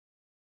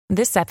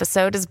This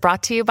episode is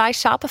brought to you by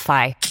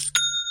Shopify.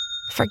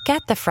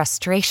 Forget the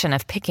frustration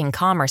of picking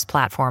commerce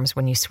platforms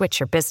when you switch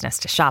your business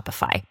to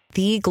Shopify,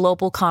 the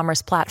global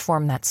commerce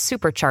platform that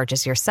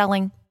supercharges your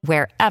selling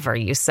wherever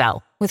you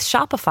sell. With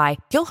Shopify,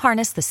 you'll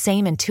harness the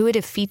same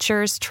intuitive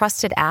features,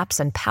 trusted apps,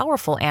 and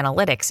powerful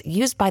analytics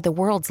used by the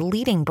world's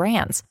leading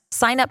brands.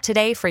 Sign up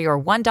today for your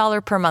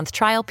 $1 per month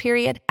trial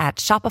period at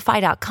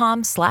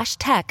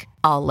shopify.com/tech,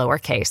 all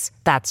lowercase.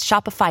 That's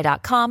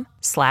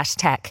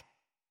shopify.com/tech.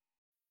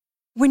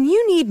 When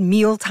you need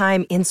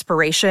mealtime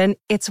inspiration,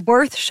 it's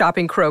worth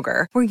shopping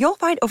Kroger, where you'll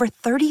find over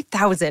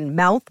 30,000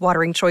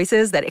 mouth-watering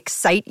choices that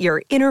excite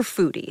your inner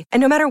foodie. And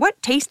no matter what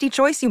tasty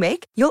choice you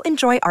make, you'll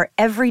enjoy our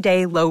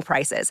everyday low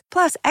prices,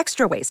 plus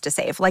extra ways to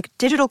save, like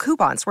digital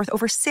coupons worth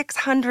over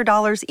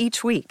 $600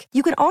 each week.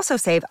 You can also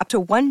save up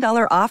to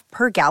 $1 off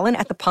per gallon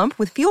at the pump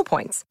with fuel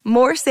points.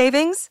 More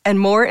savings and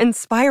more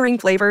inspiring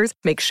flavors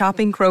make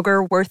shopping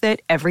Kroger worth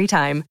it every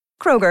time.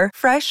 Kroger,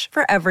 fresh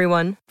for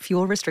everyone.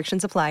 Fuel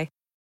restrictions apply.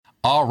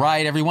 All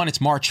right, everyone, it's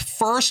March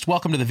 1st.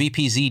 Welcome to the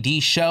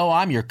VPZD show.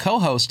 I'm your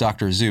co-host,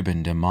 Dr.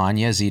 Zubin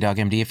Damania,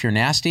 ZDoggMD if you're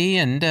nasty,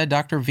 and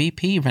Dr.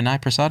 VP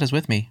Vinay Prasad is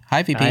with me.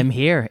 Hi, VP. I'm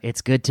here. It's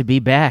good to be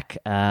back,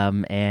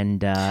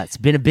 and it's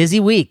been a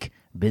busy week.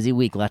 A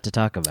lot to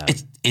talk about.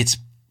 It's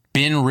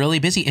been really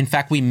busy. In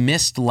fact, we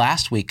missed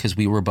last week because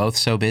we were both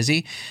so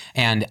busy,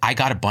 and I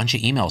got a bunch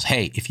of emails.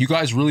 Hey, if you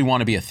guys really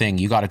want to be a thing,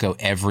 you got to go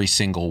every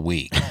single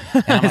week.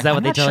 And I'm Is that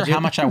what they told you? How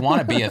much I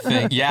want to be a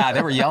thing. Yeah,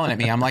 they were yelling at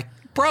me. I'm like,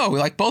 bro,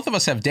 like both of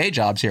us have day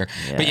jobs here.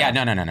 Yeah. But yeah,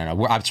 no.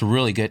 It's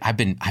really good. I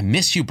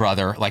miss you,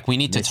 brother. Like we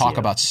need to talk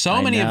about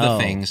so many of the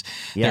things.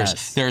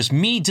 Yes. There's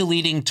me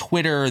deleting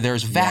Twitter.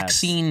 There's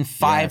vaccine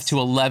 5 to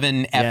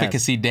 11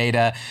 efficacy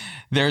data.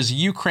 There's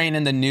Ukraine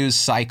in the news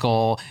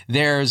cycle.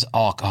 There's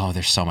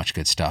there's so much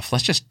good stuff.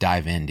 Let's just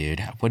dive in, dude.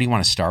 What do you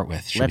want to start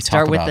with? Let's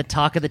start with the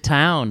talk of the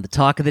town. The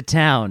talk of the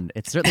town.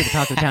 It's certainly the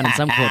talk of the town in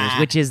some quarters,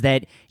 which is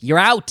that you're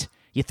out.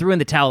 You threw in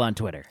the towel on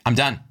Twitter. I'm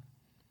done.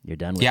 You're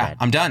done with that. Yeah,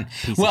 I'm done.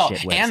 Piece Well, of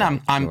shit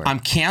website, and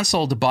I'm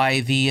canceled by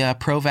the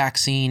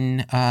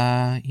pro-vaccine.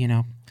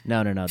 No.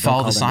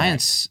 Follow the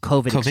science.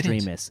 COVID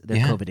extremists.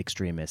 They're COVID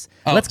extremists.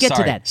 Oh, Let's get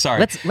to that.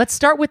 Sorry. Let's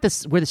start with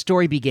this where the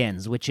story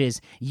begins, which is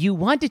you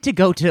wanted to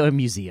go to a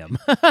museum.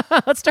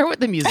 Let's start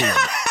with the museum.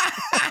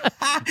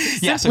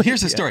 Yeah. So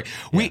here's the story.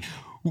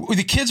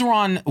 The kids were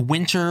on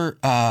winter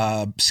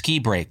ski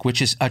break,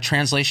 which is a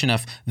translation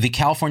of the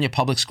California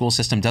public school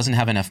system doesn't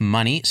have enough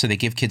money, so they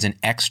give kids an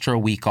extra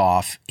week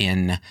off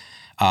in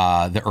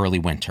the early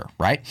winter,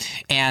 right?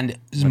 And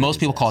most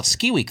people call it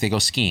ski week. They go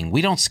skiing.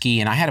 We don't ski,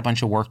 and I had a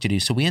bunch of work to do,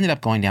 so we ended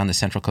up going down the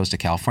central coast of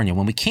California.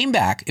 When we came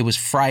back, it was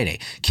Friday.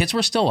 Kids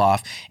were still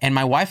off, and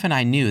my wife and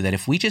I knew that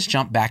if we just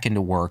jumped back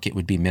into work, it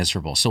would be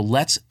miserable. So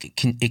let's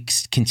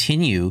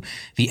continue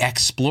the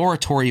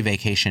exploratory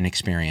vacation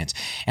experience.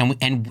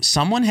 And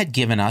someone had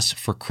given us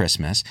for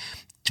Christmas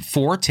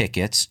 4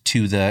 tickets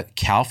to the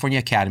California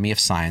Academy of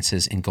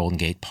Sciences in Golden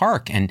Gate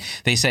Park. And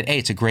they said, hey,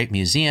 it's a great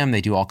museum.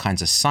 They do all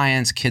kinds of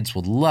science. Kids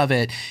would love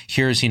it.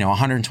 Here's,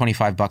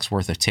 $125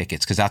 worth of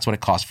tickets because that's what it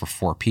costs for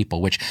 4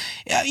 people, which,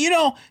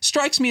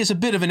 strikes me as a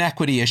bit of an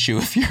equity issue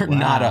if you're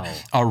not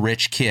a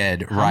rich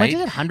kid,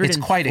 right? How much is it?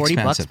 It's quite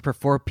expensive. $140 per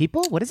 4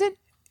 people? What is it?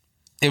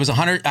 It was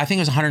I think it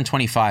was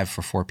 $125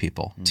 for 4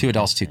 people, 2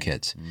 adults, 2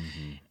 kids.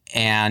 Mm-hmm.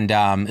 And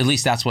at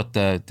least that's what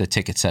the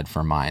ticket said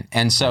for mine.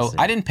 And so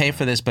I didn't pay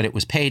for this, but it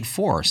was paid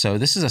for. So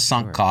this is a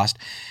sunk cost.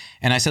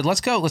 And I said,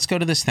 let's go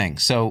to this thing.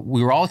 So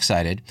we were all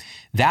excited.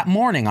 That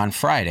morning on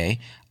Friday,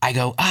 I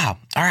go, all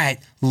right,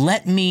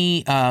 let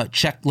me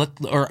check.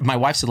 Or my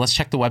wife said, let's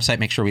check the website,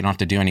 make sure we don't have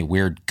to do any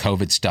weird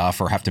COVID stuff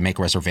or have to make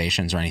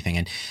reservations or anything.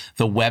 And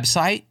the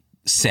website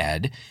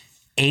said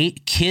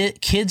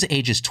kids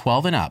ages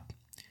 12 and up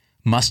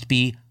must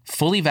be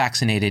fully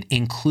vaccinated,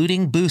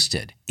 including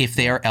boosted, if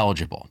they are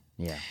eligible.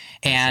 Yeah.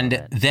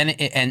 And then,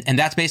 and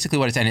that's basically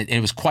what it's, and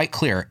it was quite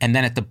clear. And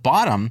then at the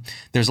bottom,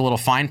 there's a little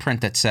fine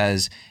print that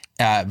says,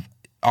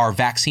 our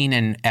vaccine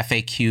and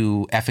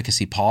FAQ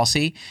efficacy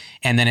policy.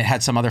 And then it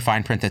had some other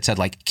fine print that said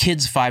like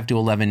kids 5 to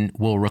 11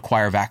 will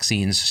require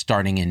vaccines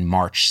starting in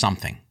March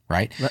something.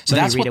 Right. So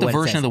that's what the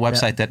version of the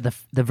website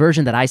the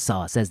version that I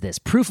saw says this: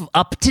 proof of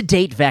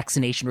up-to-date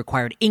vaccination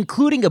required,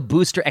 including a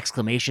booster !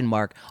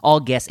 All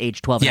guests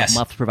age 12 and up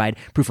must provide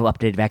proof of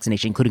up-to-date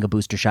vaccination, including a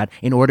booster shot,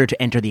 in order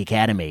to enter the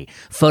academy.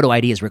 Photo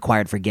ID is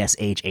required for guests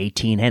age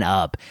 18 and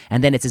up.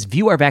 And then it says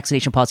view our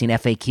vaccination policy in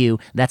FAQ.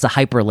 That's a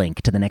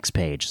hyperlink to the next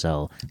page.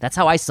 So that's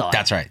how I saw it.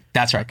 That's right.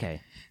 Okay.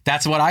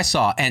 That's what I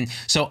saw. And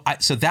so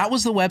that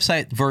was the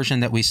website version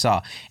that we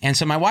saw. And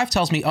so my wife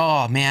tells me,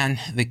 oh, man,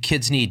 the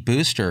kids need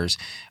boosters,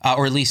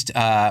 or at least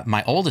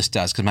my oldest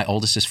does, because my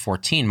oldest is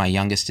 14. My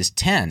youngest is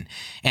 10.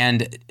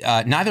 And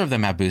neither of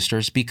them have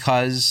boosters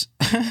because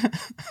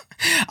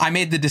I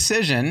made the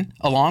decision,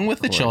 along with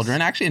the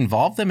children, actually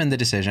involved them in the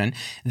decision,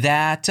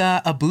 that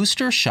a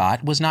booster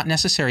shot was not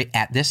necessary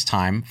at this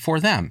time for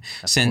them,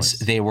 since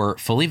they were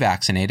fully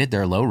vaccinated,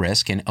 they're low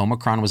risk, and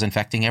Omicron was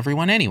infecting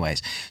everyone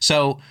anyways.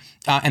 So...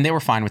 and they were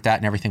fine with that,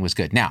 and everything was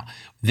good. Now,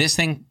 this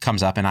thing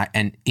comes up,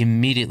 and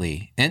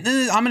immediately, and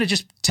I'm going to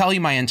just tell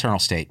you my internal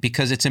state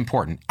because it's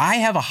important. I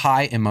have a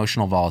high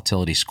emotional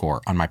volatility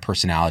score on my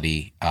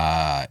personality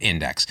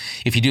index.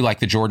 If you do like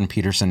the Jordan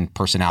Peterson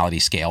personality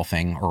scale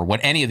thing or what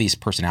any of these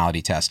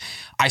personality tests,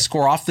 I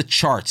score off the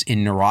charts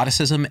in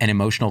neuroticism and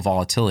emotional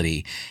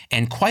volatility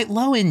and quite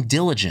low in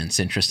diligence,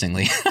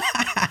 interestingly,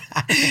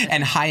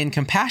 and high in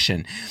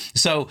compassion.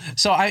 So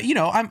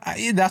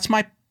that's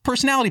my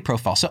personality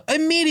profile. So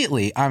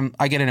immediately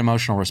I get an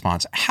emotional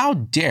response. How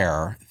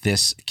dare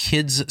this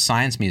kids'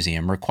 science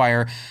museum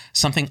require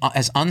something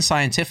as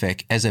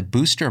unscientific as a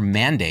booster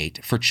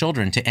mandate for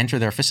children to enter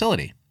their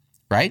facility,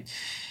 right?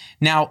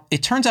 Now,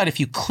 it turns out if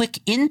you click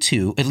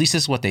into, at least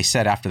this is what they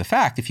said after the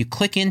fact, if you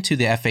click into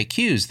the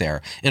FAQs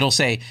there, it'll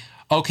say,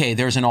 okay,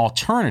 there's an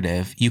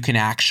alternative. You can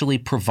actually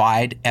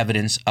provide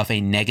evidence of a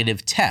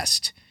negative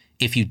test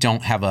if you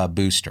don't have a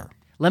booster.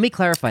 Let me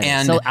clarify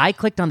this. So I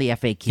clicked on the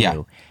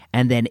FAQ,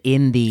 and then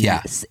in the,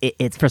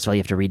 it's first of all, you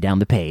have to read down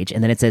the page,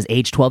 and then it says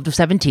age 12 to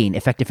 17,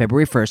 effective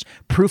February 1st,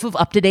 proof of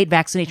up-to-date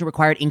vaccination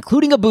required,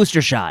 including a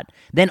booster shot.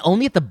 Then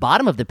only at the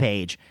bottom of the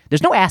page,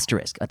 there's no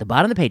asterisk. At the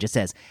bottom of the page, it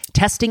says,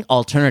 testing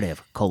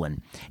alternative, :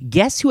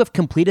 guests who have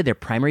completed their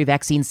primary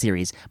vaccine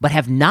series but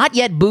have not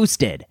yet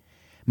boosted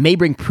may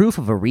bring proof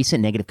of a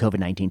recent negative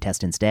COVID-19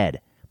 test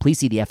instead. Please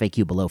see the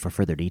FAQ below for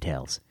further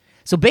details.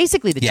 So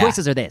basically, the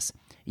choices are this.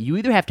 You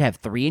either have to have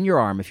 3 in your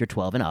arm if you're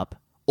 12 and up,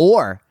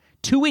 or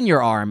 2 in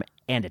your arm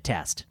and a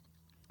test.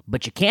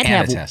 But you can't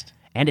have a test.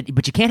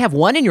 But you can't have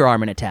 1 in your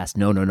arm and a test.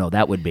 No,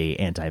 that would be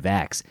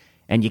anti-vax.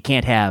 And you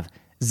can't have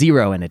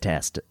 0 in a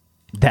test.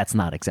 That's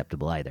not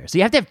acceptable either. So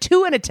you have to have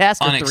 2 in a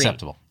test or 3.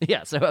 Unacceptable.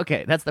 Yeah, so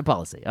okay, that's the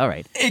policy. All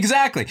right.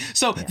 Exactly.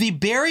 So the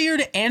barrier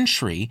to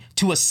entry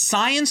to a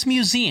science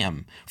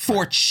museum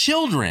for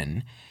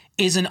children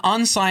is an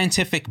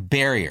unscientific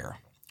barrier.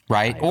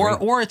 Right.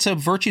 Or it's a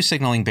virtue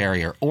signaling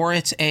barrier, or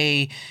it's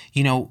a,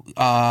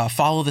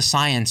 follow the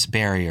science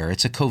barrier.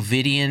 It's a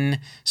COVIDian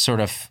sort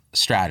of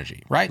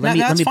strategy. Right.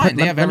 That's fine.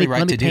 They have every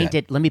right to do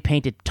that. Let me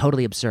paint it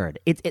totally absurd.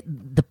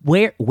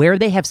 Where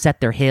they have set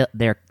their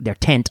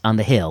tent on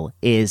the hill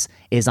is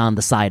on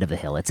the side of the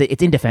hill. It's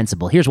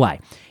indefensible. Here's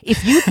why.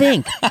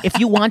 If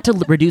you want to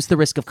reduce the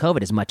risk of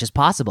COVID as much as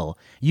possible,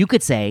 you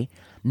could say,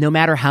 no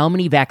matter how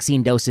many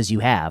vaccine doses you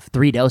have,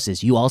 3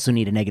 doses, you also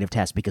need a negative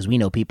test because we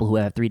know people who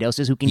have 3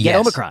 doses who can get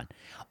Omicron.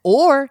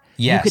 Or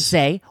you could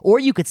say,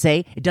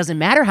 it doesn't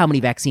matter how many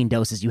vaccine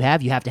doses you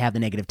have to have the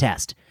negative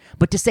test.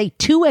 But to say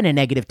 2 in a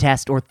negative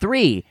test or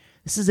 3,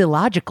 this is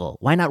illogical.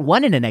 Why not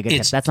 1 in a negative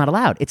test? That's not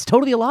allowed. It's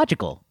totally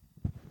illogical.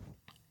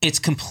 It's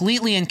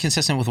completely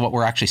inconsistent with what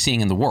we're actually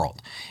seeing in the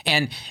world.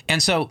 And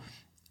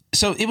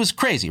so it was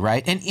crazy,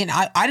 right? And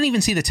I didn't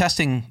even see the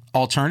testing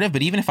alternative,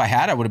 but even if I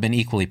had, I would have been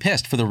equally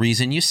pissed for the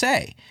reason you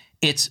say.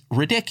 It's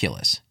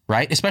ridiculous,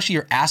 right? Especially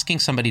you're asking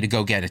somebody to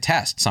go get a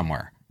test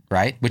somewhere,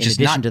 right? Which is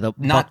not to the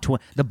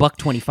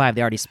 $1.25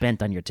 they already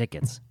spent on your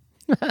tickets.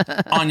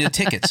 On your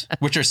tickets,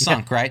 which are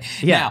sunk, right?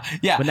 Yeah.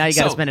 But now you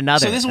got to spend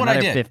another. So this is what I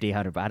did. 50,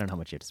 100. I don't know how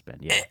much you have to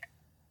spend. Yeah.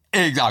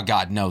 Oh,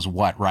 God knows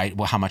what, right?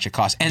 Well, how much it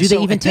costs. And do they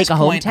even take a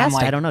home test?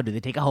 I don't know. Do they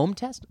take a home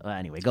test?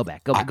 Anyway, go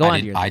back. Go on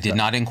to your. I did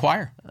not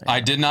inquire. I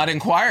did not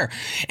inquire.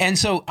 And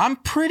so I'm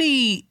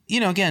pretty,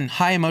 again,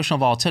 high emotional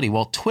volatility.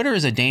 Well, Twitter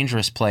is a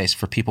dangerous place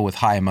for people with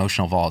high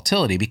emotional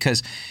volatility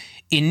because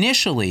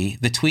initially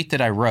the tweet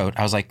that I wrote,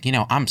 I was like,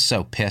 I'm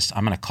so pissed.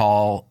 I'm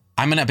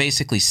going to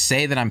basically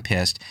say that I'm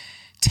pissed,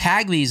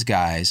 tag these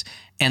guys,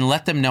 and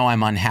let them know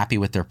I'm unhappy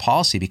with their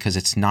policy because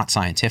it's not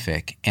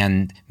scientific,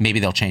 and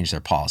maybe they'll change their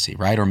policy,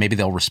 right? Or maybe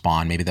they'll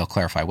respond, maybe they'll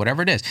clarify,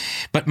 whatever it is.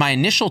 But my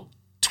initial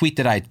tweet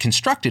that I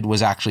constructed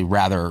was actually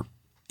rather,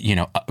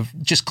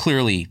 just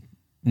clearly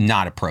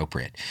not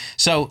appropriate.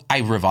 So I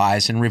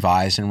revised, and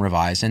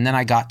then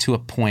I got to a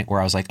point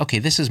where I was like, okay,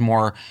 this is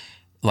more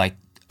like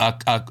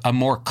a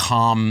more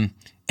calm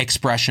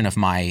expression of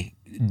my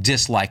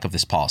dislike of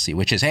this policy,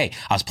 which is, hey,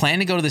 I was planning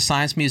to go to the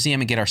science museum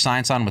and get our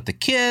science on with the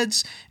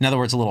kids. In other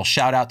words, a little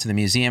shout out to the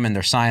museum and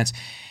their science.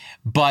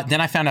 But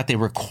then I found out they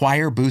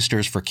require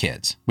boosters for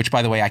kids, which,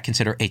 by the way, I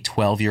consider a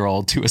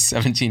 12-year-old to a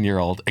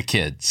 17-year-old a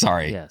kid.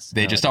 Sorry. Yes,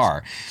 they just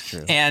are.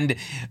 True. And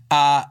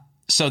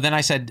so then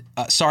I said,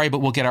 sorry, but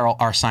we'll get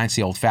our science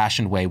the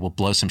old-fashioned way. We'll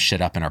blow some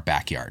shit up in our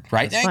backyard,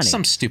 right? That's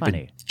some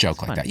stupid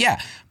joke like funny. that.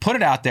 Yeah. Put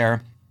it out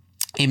there.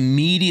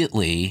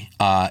 Immediately,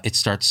 it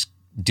starts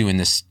doing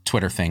this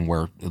Twitter thing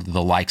where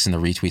the likes and the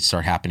retweets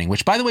start happening,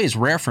 which, by the way, is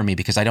rare for me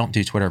because I don't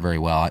do Twitter very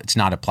well. It's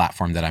not a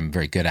platform that I'm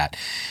very good at.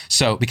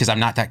 So because I'm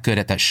not that good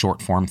at that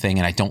short form thing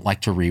and I don't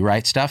like to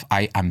rewrite stuff,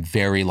 I'm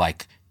very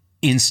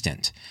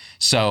instant.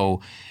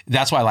 So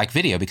that's why I like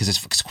video, because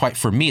it's quite,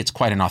 for me, it's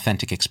quite an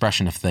authentic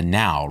expression of the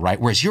now, right?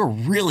 Whereas you're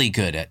really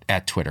good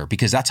at Twitter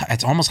because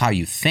it's almost how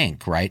you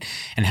think, right?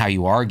 And how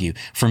you argue.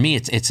 For me,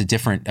 it's a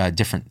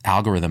different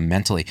algorithm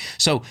mentally.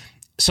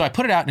 So I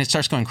put it out and it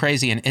starts going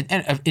crazy.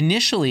 And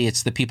initially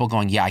it's the people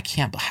going, yeah, I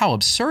can't, how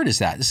absurd is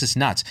that? This is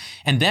nuts.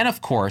 And then,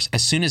 of course,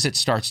 as soon as it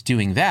starts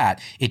doing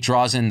that, it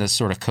draws in the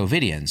sort of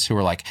COVIDians who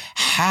are like,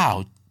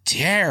 how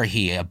dare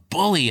he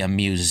bully a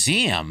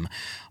museum?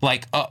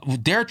 Like,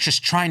 they're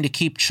just trying to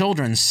keep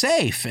children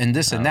safe and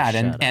this and that.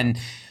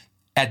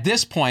 at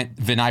this point,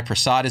 Vinay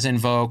Prasad is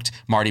invoked,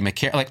 Marty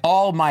McCary, like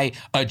all my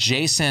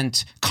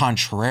adjacent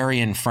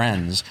contrarian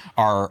friends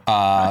are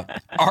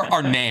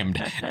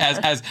named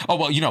as oh,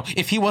 well,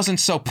 if he wasn't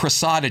so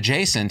Prasad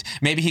adjacent,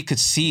 maybe he could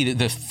see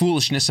the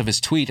foolishness of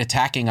his tweet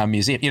attacking a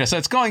museum. So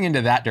it's going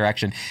into that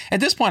direction. At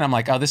this point, I'm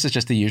like, oh, this is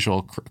just the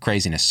usual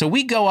craziness. So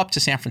we go up to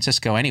San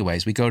Francisco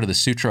anyways. We go to the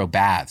Sutro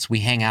Baths. We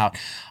hang out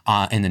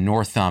in the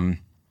north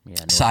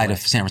side of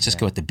San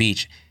Francisco at the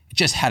beach.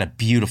 Just had a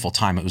beautiful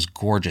time. It was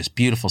gorgeous.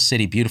 Beautiful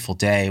city, beautiful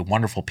day,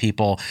 wonderful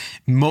people.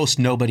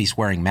 Nobody's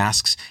wearing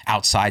masks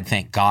outside,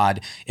 thank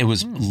God. It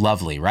was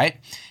lovely, right?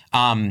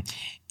 And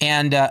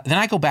then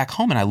I go back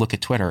home and I look at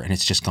Twitter and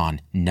it's just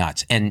gone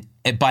nuts. And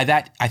by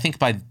that, I think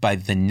by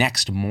the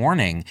next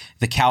morning,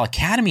 the Cal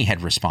Academy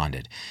had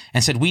responded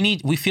and said,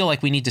 we feel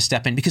like we need to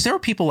step in, because there were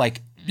people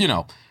like,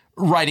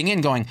 writing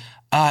in going,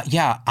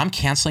 yeah, I'm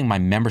canceling my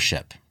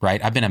membership,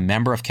 right? I've been a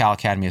member of Cal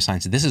Academy of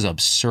Sciences. This is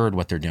absurd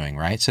what they're doing,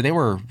 right? So they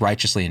were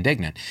righteously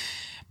indignant.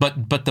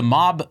 But the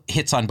mob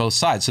hits on both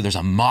sides. So there's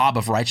a mob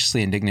of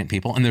righteously indignant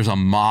people, and there's a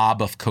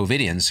mob of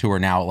COVIDians who are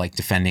now like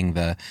defending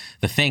the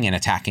thing and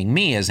attacking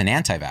me as an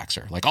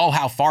anti-vaxxer. Like, oh,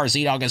 how far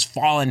Z-Dog has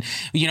fallen.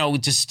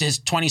 Just his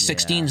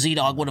 2016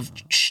 Z-Dog would have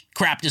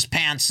crapped his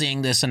pants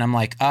seeing this. And I'm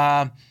like,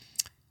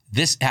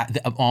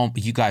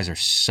 you guys are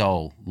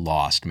so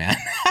lost, man.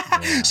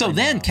 So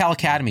then Cal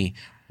Academy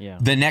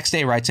the next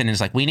day writes in and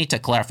is like, we need to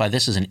clarify,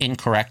 this is an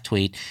incorrect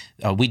tweet.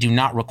 We do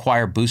not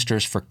require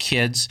boosters for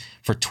kids.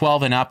 For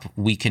 12 and up,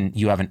 you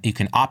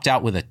can opt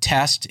out with a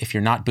test if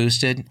you're not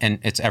boosted. And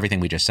it's everything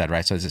we just said,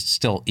 right? So it's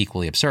still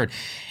equally absurd.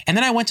 And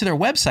then I went to their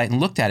website and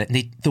looked at it, and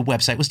the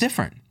website was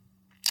different.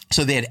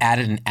 So they had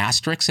added an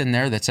asterisk in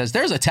there that says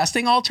there's a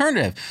testing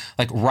alternative,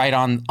 like right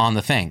on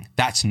the thing.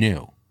 That's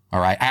new. All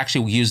right. I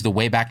actually used the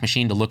Wayback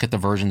Machine to look at the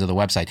versions of the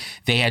website.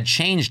 They had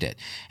changed it.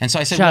 And so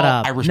I said,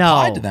 I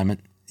replied to them.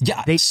 And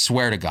I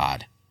swear to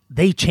God.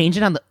 They changed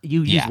it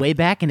you used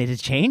Wayback and it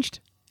has changed?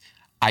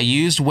 I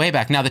used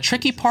Wayback. Now, the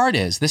tricky part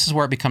is, this is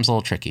where it becomes a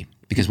little tricky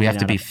because we have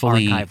to be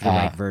fully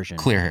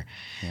clear here.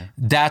 Yeah.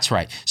 That's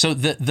right. So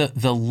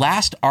the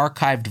last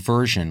archived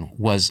version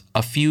was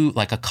a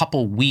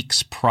couple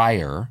weeks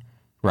prior,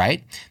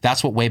 right?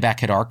 That's what Wayback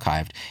had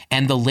archived.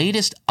 And the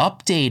latest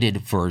updated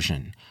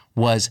version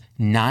was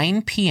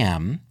 9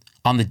 p.m.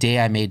 on the day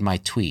I made my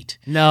tweet.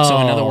 No, so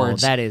in other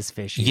words, that is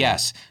fishy.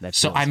 Yes.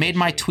 So I made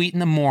my tweet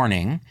in the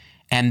morning,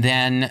 and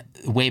then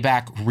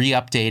Wayback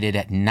re-updated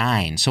at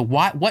 9. So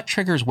what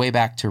triggers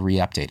Wayback to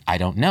re-update? I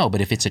don't know. But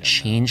if it's a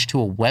change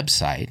to a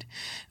website,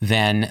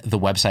 then the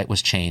website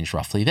was changed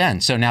roughly then.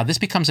 So now this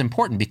becomes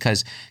important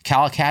because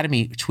Cal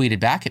Academy tweeted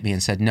back at me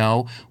and said,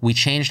 no, we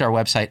changed our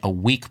website a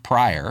week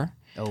prior.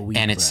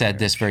 And it said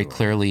this very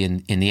clearly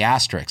in the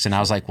asterisks. And I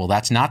was like, well,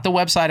 that's not the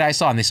website I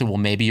saw. And they said, well,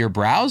 maybe your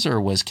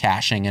browser was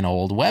caching an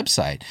old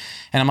website.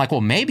 And I'm like,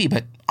 well, maybe,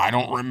 but I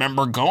don't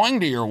remember going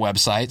to your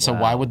website. So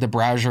why would the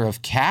browser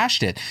have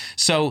cached it?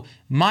 So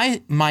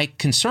my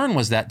concern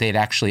was that they'd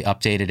actually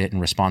updated it in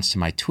response to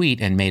my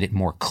tweet and made it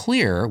more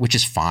clear, which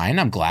is fine.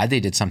 I'm glad they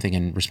did something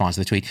in response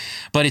to the tweet.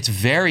 But it's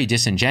very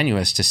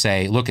disingenuous to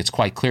say, look, it's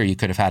quite clear you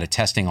could have had a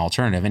testing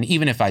alternative. And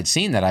even if I'd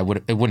seen that,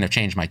 it wouldn't have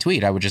changed my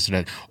tweet. I would just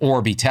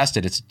or be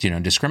tested. It's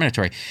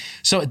discriminatory.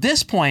 So at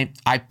this point,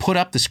 I put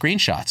up the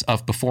screenshots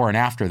of before and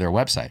after their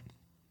website.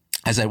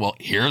 I said, well,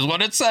 here's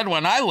what it said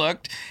when I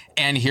looked,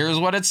 and here's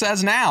what it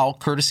says now.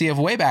 Courtesy of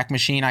Wayback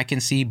Machine, I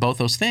can see both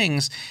those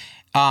things.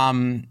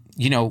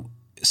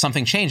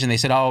 Something changed, and they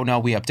said, oh, no,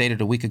 we updated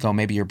a week ago.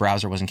 Maybe your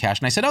browser wasn't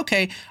cached. And I said,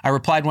 okay. I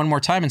replied one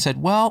more time and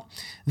said, well,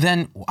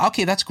 then,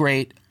 okay, that's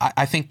great.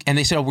 I think, and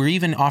they said, oh, we're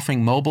even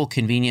offering mobile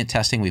convenient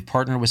testing. We've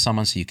partnered with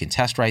someone so you can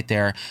test right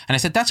there. And I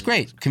said, that's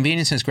great.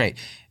 Convenience is great.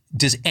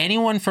 Does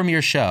anyone from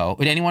your show,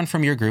 would anyone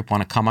from your group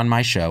want to come on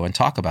my show and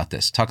talk about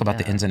this? Talk about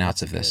the ins and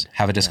outs of this,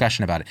 have a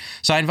discussion about it.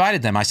 So I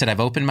invited them. I said, I've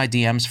opened my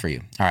DMs for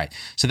you. All right.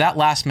 So that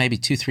lasts maybe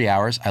 2-3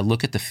 hours. I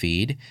look at the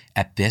feed.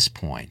 At this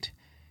point,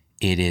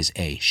 it is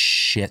a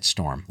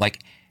shitstorm. Like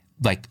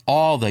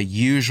all the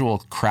usual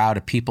crowd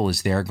of people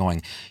is there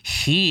going,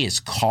 he is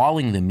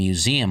calling the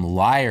museum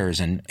liars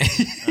and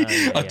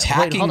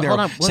attacking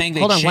saying they changed their...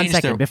 Hold on 1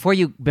 second. Before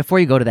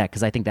you go to that,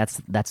 because I think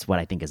that's what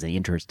I think is an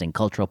interesting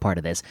cultural part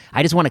of this.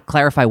 I just want to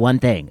clarify one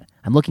thing.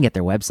 I'm looking at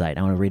their website.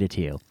 I want to read it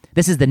to you.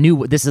 This is the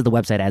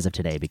website as of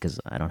today because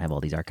I don't have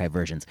all these archive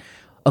versions.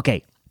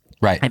 Okay.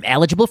 Right. I'm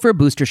eligible for a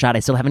booster shot.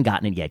 I still haven't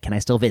gotten it yet. Can I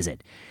still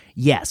visit?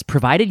 Yes,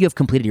 provided you have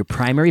completed your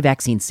primary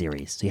vaccine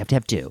series. So you have to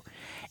have 2.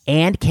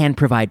 And can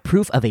provide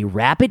proof of a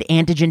rapid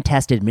antigen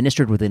test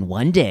administered within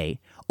 1 day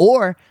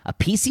or a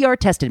PCR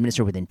test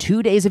administered within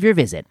 2 days of your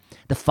visit.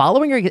 The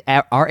following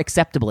are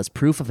acceptable as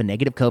proof of a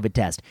negative COVID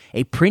test: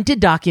 a printed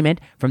document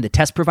from the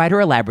test provider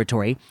or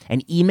laboratory,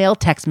 an email,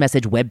 text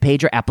message, web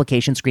page, or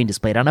application screen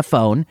displayed on a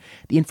phone.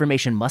 The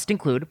information must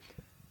include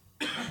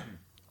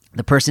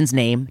the person's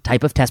name,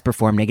 type of test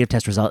performed, negative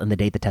test result, and the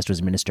date the test was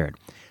administered.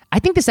 I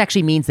think this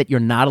actually means that you're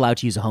not allowed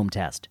to use a home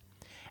test.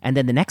 And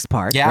then the next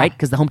part, right?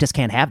 Because the home test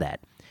can't have that.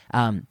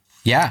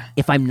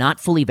 If I'm not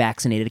fully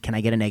vaccinated, can I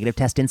get a negative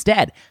test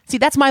instead? See,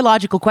 that's my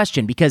logical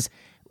question, because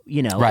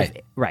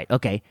Right. Right.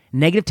 Okay.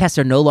 Negative tests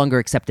are no longer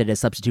accepted as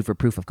substitute for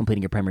proof of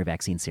completing your primary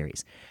vaccine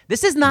series.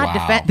 This is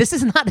not this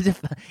is not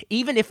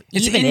even if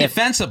it's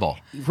indefensible.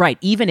 Right.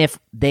 Even if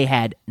they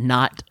had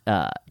not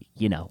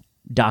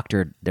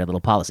doctored their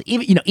little policy.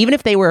 Even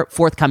if they were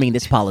forthcoming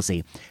this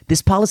policy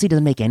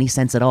doesn't make any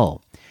sense at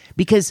all,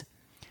 because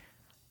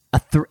a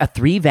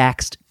three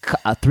vaxxed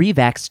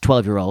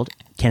 12-year-old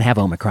can have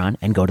Omicron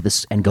and go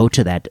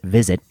to that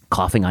visit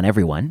coughing on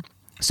everyone.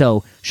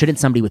 So shouldn't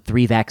somebody with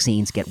 3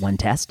 vaccines get 1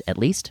 test at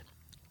least?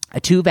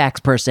 A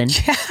 2-vax person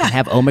can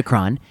have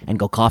Omicron and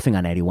go coughing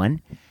on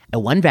anyone. A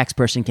 1-vax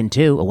person can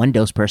too, a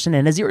 1-dose person,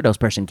 and a 0-dose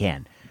person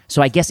can.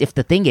 So I guess if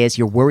the thing is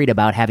you're worried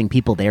about having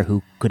people there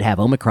who could have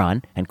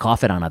Omicron and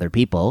cough it on other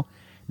people,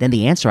 then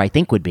the answer I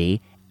think would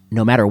be,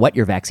 no matter what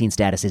your vaccine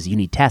status is, you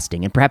need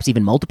testing, and perhaps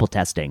even multiple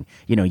testing.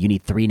 You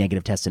need 3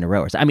 negative tests in a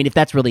row. I mean, if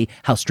that's really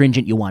how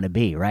stringent you want to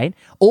be, right?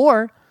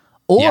 Or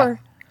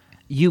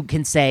you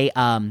can say,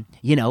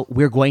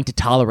 we're going to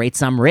tolerate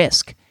some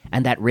risk,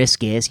 and that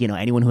risk is,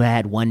 anyone who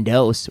had 1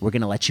 dose, we're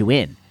going to let you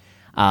in.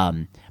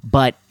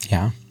 But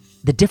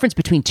the difference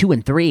between 2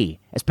 and 3,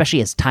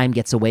 especially as time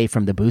gets away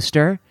from the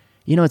booster,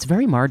 it's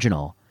very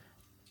marginal.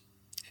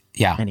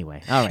 Yeah.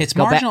 Anyway, all right. It's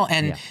marginal,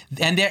 and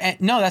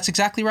no, that's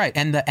exactly right.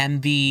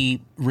 And the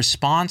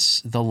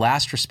response, the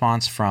last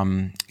response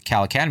from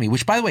Cal Academy,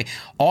 which, by the way,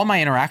 all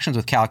my interactions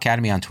with Cal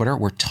Academy on Twitter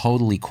were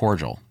totally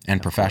cordial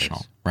and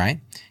professional,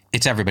 right?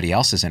 It's everybody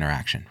else's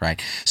interaction,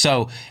 right?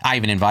 So I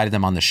even invited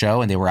them on the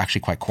show, and they were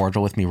actually quite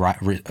cordial with me,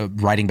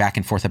 writing back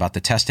and forth about the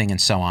testing and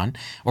so on,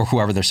 or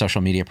whoever their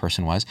social media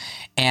person was.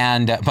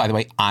 And by the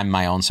way, I'm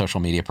my own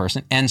social media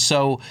person. And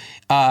so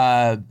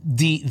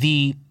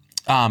the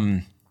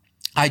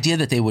idea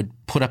that they would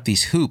put up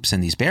these hoops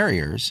and these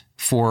barriers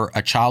for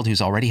a child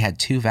who's already had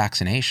 2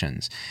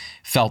 vaccinations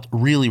felt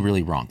really,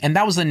 really wrong. And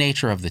that was the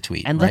nature of the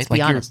tweet. And let's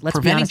be honest. Let's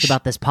be honest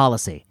about this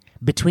policy.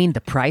 Between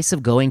the price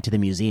of going to the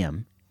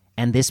museum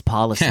and this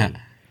policy,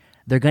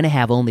 they're going to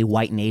have only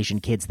white and Asian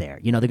kids there.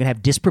 They're going to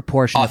have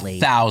disproportionately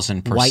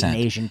 1,000% white and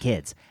Asian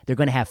kids. They're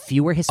going to have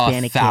fewer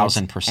Hispanic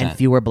 1,000%. kids and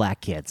fewer black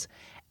kids.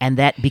 And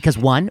that because,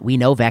 one, we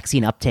know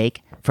vaccine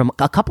uptake from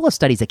a couple of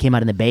studies that came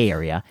out in the Bay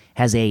Area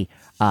has a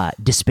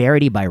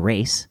disparity by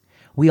race.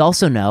 We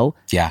also know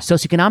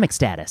socioeconomic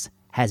status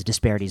has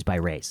disparities by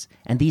race.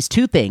 And these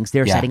two things,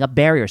 they're setting up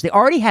barriers. They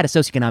already had a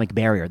socioeconomic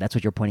barrier. That's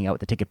what you're pointing out with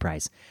the ticket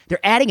price. They're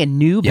adding a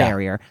new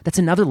barrier that's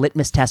another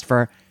litmus test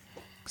for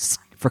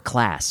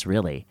class,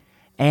 really.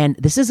 And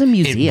this is a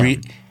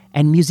museum.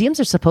 And museums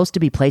are supposed to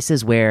be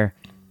places where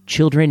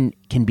children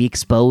can be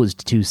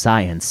exposed to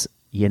science,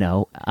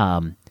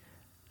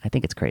 I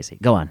think it's crazy.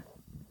 Go on.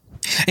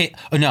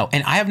 No,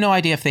 and I have no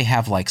idea if they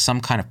have like some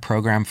kind of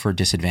program for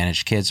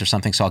disadvantaged kids or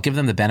something. So I'll give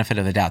them the benefit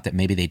of the doubt that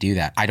maybe they do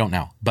that. I don't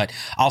know, but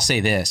I'll say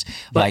this: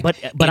 but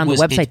on the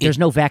website, there's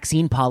no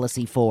vaccine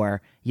policy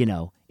for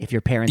if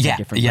your parents have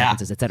different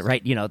preferences, et cetera,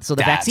 right? So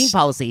the vaccine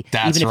policy,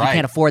 even if you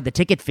can't afford the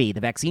ticket fee,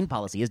 the vaccine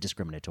policy is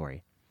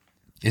discriminatory.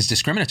 It's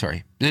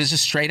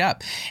just straight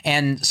up.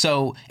 And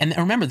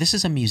remember, this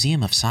is a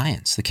museum of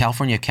science. The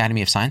California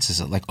Academy of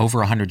Sciences is like over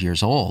 100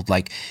 years old.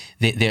 Like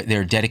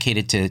they're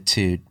dedicated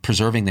to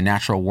preserving the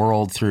natural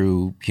world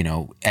through,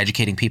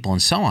 educating people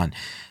and so on.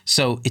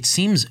 So it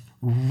seems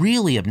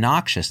really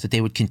obnoxious that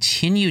they would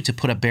continue to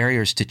put up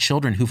barriers to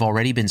children who've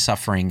already been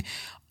suffering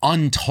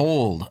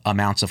untold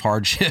amounts of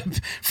hardship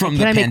from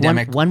the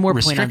pandemic. One more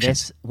point on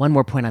this. One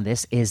more point on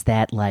this is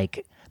that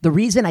the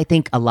reason I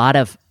think a lot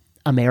of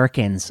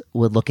Americans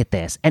would look at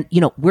this, and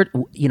you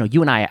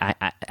and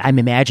I'm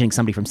imagining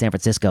somebody from San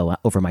Francisco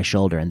over my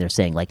shoulder, and they're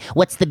saying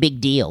 "What's the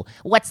big deal?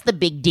 What's the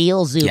big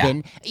deal,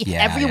 Zubin?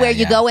 Everywhere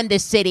you go in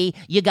this city,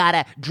 you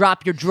gotta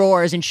drop your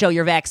drawers and show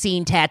your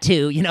vaccine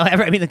tattoo.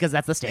 Because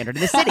that's the standard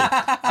of the city.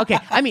 Okay,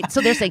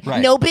 so they're saying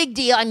no big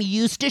deal. I'm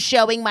used to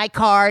showing my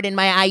card and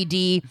my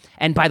ID.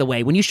 And by the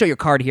way, when you show your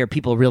card here,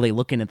 people are really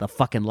looking at the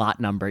fucking lot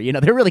number.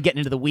 They're really getting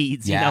into the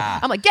weeds.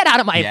 I'm like, get out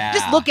of my.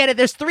 Just look at it.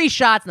 There's 3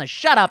 shots, and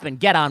shut up and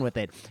get on with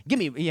it. Give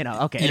me,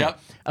 okay. Yep.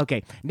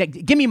 Okay.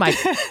 Give me my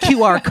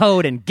QR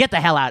code and get the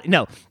hell out.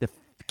 No, the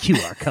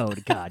QR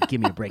code. God,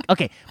 give me a break.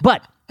 Okay.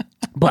 But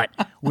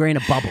we're in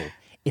a bubble.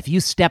 If you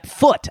step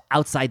foot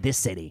outside this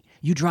city,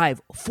 you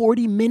drive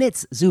 40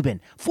 minutes,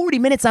 Zubin, 40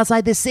 minutes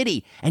outside this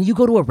city, and you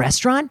go to a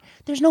restaurant,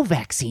 there's no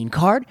vaccine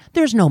card,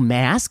 there's no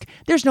mask,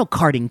 there's no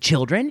carding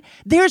children,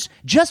 there's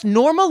just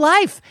normal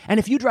life. And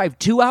if you drive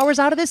 2 hours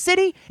out of this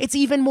city, it's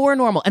even more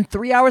normal. And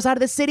 3 hours out of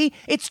this city,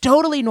 it's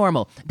totally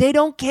normal. They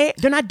don't care.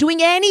 They're not doing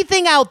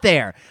anything out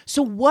there.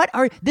 So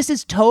this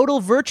is total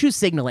virtue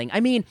signaling.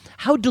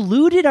 How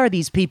deluded are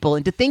these people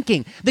into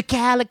thinking the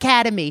Cal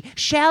Academy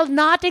shall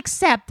not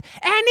accept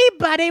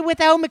anybody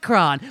with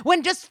Omicron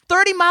when just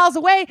 30 miles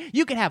away,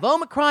 you can have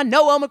Omicron,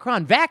 no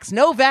Omicron, vax,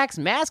 no vax,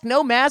 mask,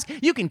 no mask.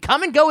 You can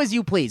come and go as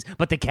you please,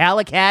 but the Cal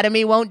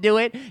Academy won't do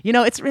it.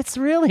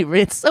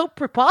 It's so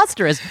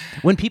preposterous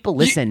when people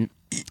listen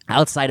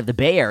outside of the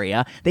Bay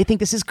Area. They think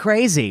this is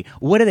crazy.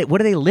 What are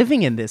they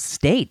living in this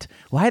state?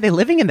 Why are they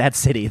living in that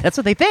city? That's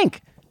what they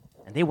think.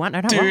 And they want.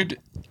 Dude,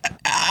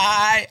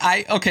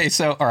 Okay,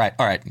 so all right.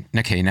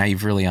 Okay, now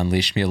you've really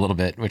unleashed me a little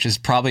bit, which is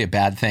probably a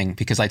bad thing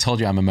because I told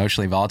you I'm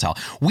emotionally volatile.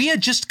 We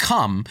had just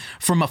come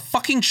from a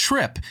fucking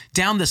trip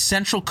down the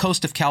central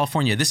coast of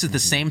California. This is the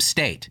same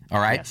state, all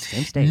right? Yes,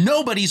 same state.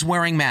 Nobody's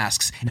wearing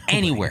masks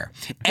anywhere.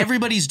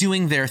 Everybody's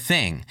doing their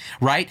thing,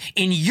 right?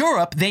 In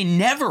Europe, they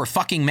never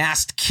fucking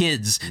masked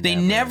kids. They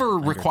never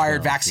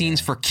required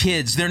vaccines for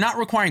kids. They're not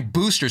requiring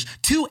boosters.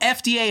 2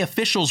 FDA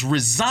officials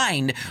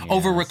resigned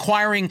over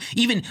requiring,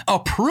 even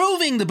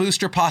approving the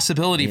booster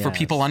possibility for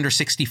people under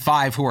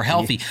 65 who are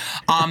healthy.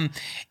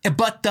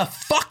 But the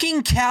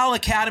fucking Cal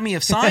Academy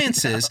of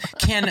Sciences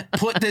can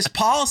put this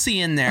policy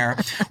in there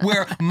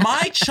where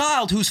my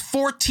child who's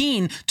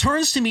 14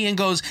 turns to me and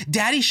goes,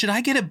 Daddy, should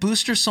I get a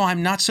booster so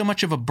I'm not so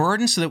much of a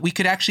burden so that we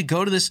could actually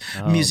go to this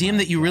museum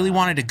that you really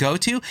wanted to go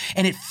to?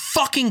 And it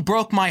fucking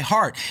broke my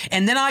heart.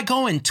 And then I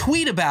go and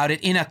tweet about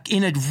it in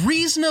a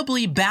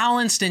reasonably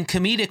balanced and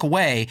comedic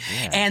way.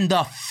 And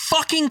the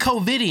fucking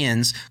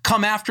COVIDians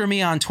come after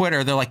me on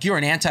Twitter. They're like, you're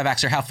an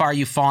anti-vaxxer. How far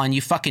you fallen?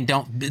 You fucking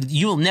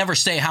you'll never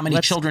say how many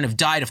children have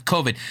died of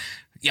COVID.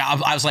 Yeah,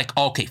 I was like,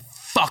 okay,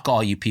 fuck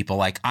all you people.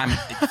 Like,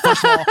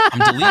 first of all,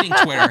 I'm deleting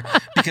Twitter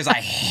because I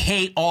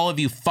hate all of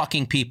you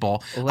fucking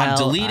people. Well, I'm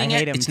deleting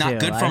it. It's not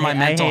good for my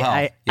mental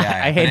health.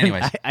 I hate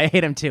him. I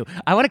hate him too.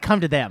 I want to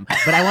come to them,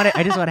 but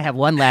I just want to have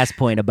one last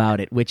point about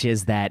it, which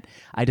is that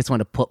I just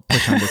want to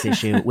push on this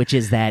issue, which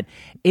is that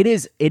it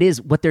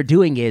is what they're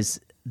doing is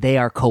they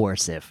are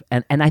coercive.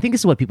 And I think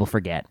this is what people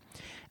forget.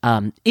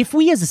 If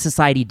we as a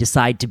society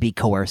decide to be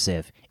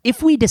coercive,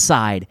 if we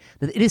decide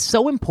that it is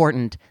so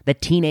important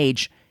that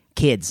teenage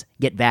kids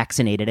get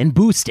vaccinated and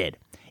boosted,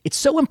 it's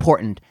so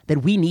important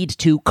that we need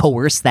to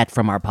coerce that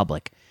from our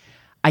public.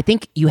 I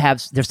think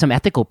there's some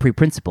ethical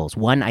principles.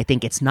 One, I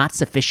think it's not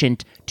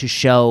sufficient to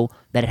show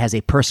that it has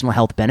a personal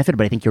health benefit,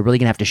 but I think you're really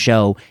going to have to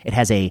show it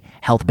has a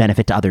health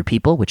benefit to other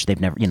people, which they've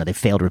never, they've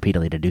failed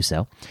repeatedly to do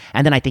so.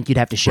 And then I think you'd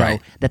have to show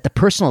that the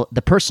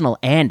personal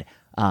and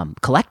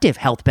collective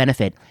health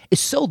benefit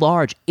is so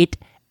large, it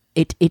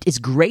is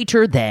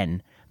greater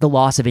than the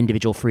loss of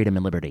individual freedom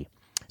and liberty.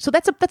 So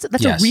that's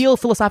a real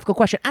philosophical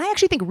question. And I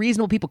actually think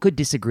reasonable people could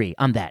disagree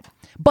on that.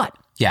 But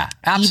yeah,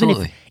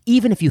 absolutely.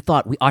 Even if you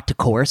thought we ought to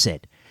coerce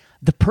it,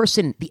 the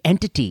person, the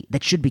entity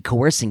that should be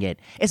coercing it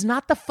is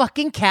not the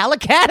fucking Cal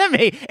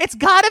Academy. It's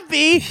got to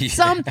be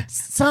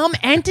some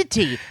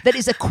entity that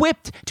is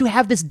equipped to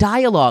have this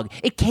dialogue.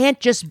 It can't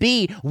just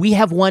be we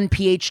have one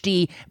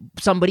PhD,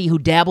 somebody who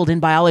dabbled in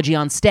biology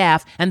on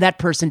staff, and that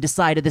person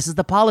decided this is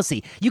the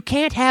policy. You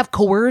can't have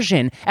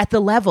coercion at the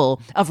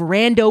level of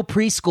rando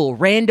preschool,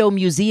 rando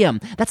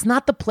museum. That's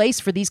not the place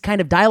for these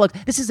kind of dialogue.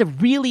 This is a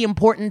really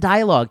important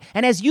dialogue.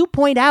 And as you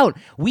point out,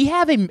 we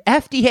have an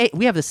FDA,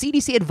 we have the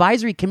CDC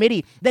advisory committee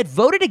that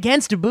voted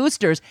against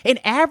boosters in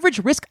average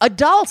risk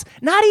adults,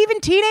 not even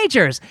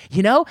teenagers,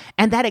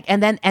 and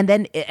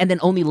then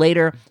only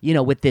later,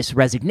 with this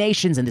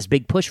resignations and this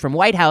big push from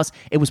White House,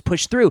 it was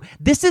pushed through.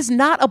 This is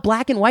not a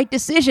black and white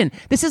decision.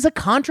 This is a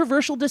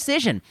controversial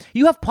decision.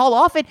 You have Paul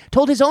Offit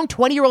told his own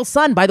 20-year-old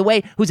son, by the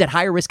way, who's at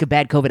higher risk of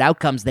bad COVID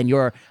outcomes than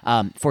your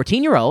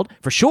 14-year-old,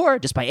 for sure,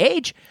 just by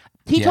age.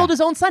 He told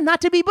his own son not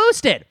to be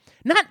boosted.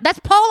 That's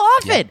Paul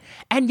Offit.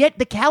 And yet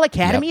the Cal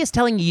Academy is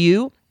telling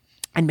you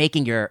and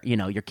making your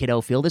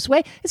kiddo feel this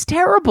way. It's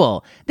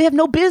terrible. They have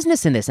no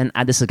business in this. And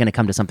this is going to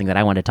come to something that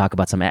I want to talk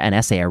about, an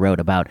essay I wrote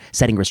about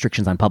setting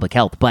restrictions on public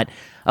health. But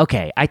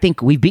okay, I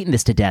think we've beaten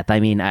this to death. I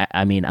mean,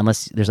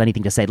 unless there's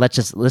anything to say, let's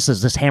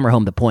just hammer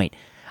home the point.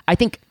 I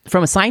think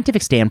from a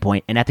scientific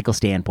standpoint, an ethical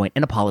standpoint,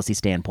 and a policy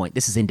standpoint,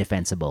 this is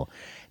indefensible.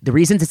 The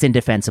reasons it's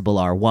indefensible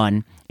are,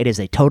 one, it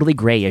is a totally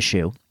gray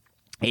issue.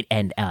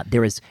 And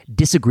there is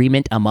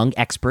disagreement among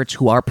experts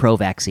who are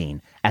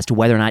pro-vaccine as to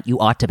whether or not you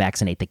ought to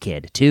vaccinate the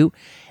kid. Two,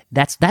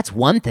 that's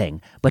one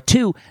thing. But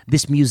two,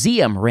 this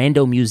museum,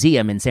 Rando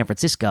Museum in San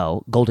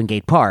Francisco, Golden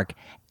Gate Park,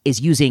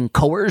 is using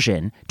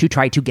coercion to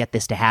try to get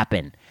this to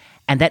happen.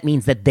 And that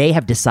means that they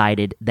have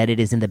decided that it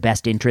is in the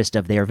best interest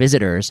of their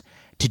visitors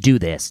to do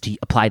this, to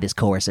apply this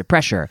coercive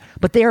pressure.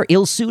 But they are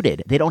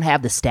ill-suited. They don't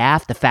have the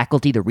staff, the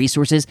faculty, the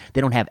resources.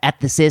 They don't have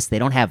ethicists. They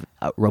don't have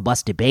a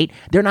robust debate.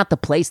 They're not the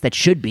place that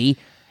should be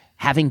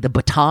having the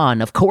baton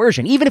of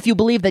coercion, even if you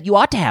believe that you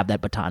ought to have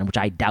that baton, which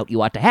I doubt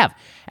you ought to have.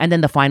 And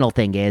then the final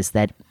thing is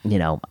that,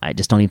 I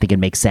just don't even think it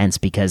makes sense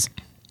because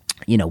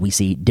we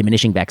see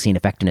diminishing vaccine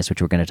effectiveness,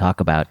 which we're going to talk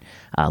about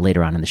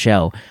later on in the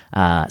show,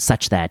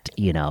 such that,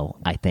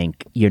 I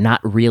think you're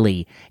not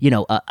really,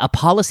 a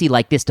policy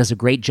like this does a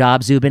great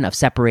job, Zubin, of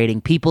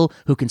separating people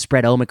who can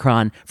spread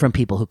Omicron from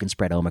people who can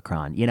spread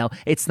Omicron.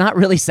 It's not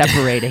really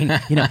separating,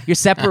 you're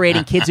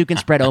separating kids who can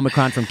spread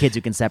Omicron from kids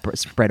who can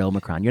spread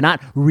Omicron. You're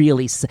not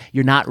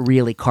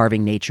really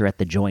carving nature at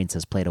the joints,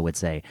 as Plato would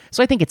say.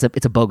 So I think it's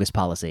a bogus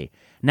policy.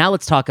 Now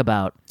let's talk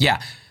about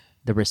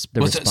the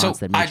response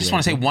that I just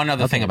want to say one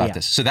other thing about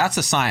this. So that's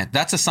the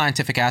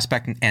scientific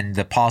aspect and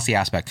the policy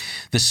aspect.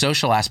 The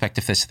social aspect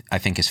of this, I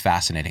think, is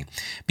fascinating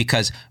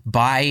because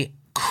by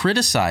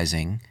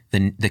criticizing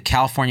the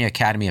California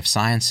Academy of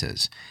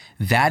Sciences,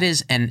 that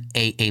is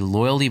a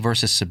loyalty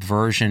versus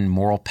subversion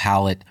moral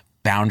palette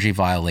boundary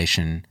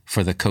violation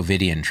for the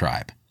Covidian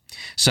tribe.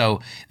 So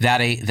that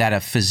a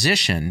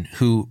physician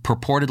who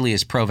purportedly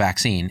is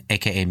pro-vaccine,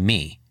 aka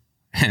me,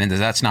 and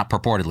that's not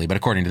purportedly, but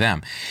according to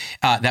them,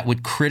 that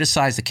would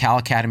criticize the Cal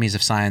Academies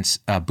of Science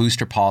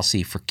booster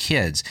policy for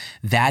kids,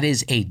 that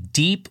is a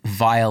deep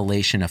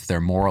violation of their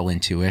moral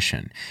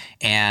intuition.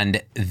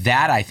 And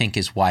that, I think,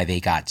 is why they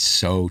got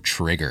so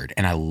triggered.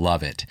 And I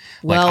love it.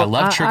 Well, I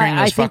love triggering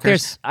those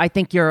fuckers. I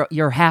think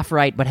you're half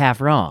right, but half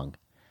wrong.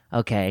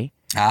 Okay?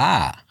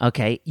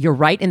 Okay. You're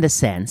right in the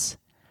sense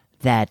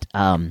that...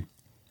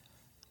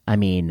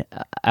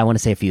 I want to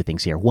say a few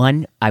things here.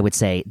 One, I would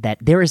say that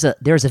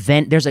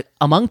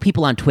among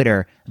people on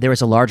Twitter, there is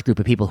a large group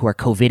of people who are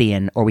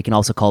COVIDian, or we can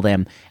also call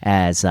them,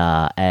 as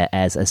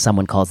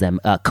someone calls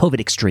them, COVID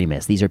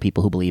extremists. These are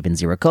people who believe in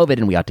zero COVID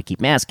and we ought to keep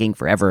masking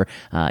forever,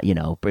 for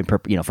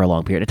a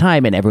long period of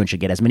time, and everyone should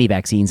get as many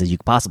vaccines as you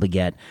could possibly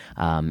get,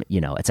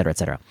 et cetera, et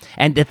cetera.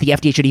 And that the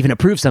FDA should even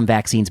approve some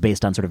vaccines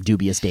based on sort of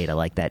dubious data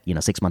like that,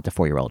 6 month to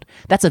 4-year-old.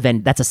 That's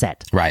a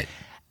set. Right.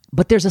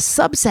 But there's a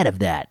subset of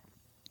that.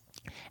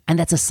 And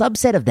that's a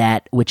subset of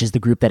that, which is the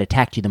group that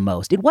attacked you the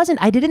most.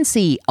 I didn't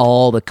see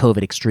all the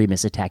COVID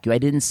extremists attack you. I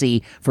didn't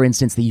see, for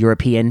instance, the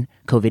European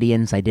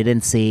COVIDians. I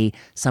didn't see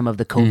some of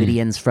the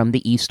COVIDians from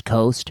the East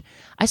Coast.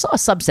 I saw a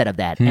subset of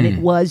that. And it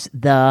was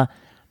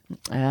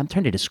I'm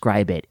trying to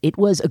describe it. It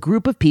was a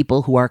group of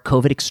people who are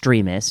COVID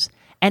extremists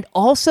and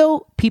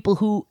also people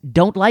who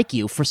don't like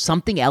you for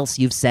something else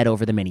you've said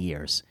over the many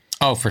years.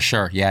 Oh, for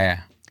sure.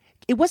 Yeah.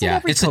 It wasn't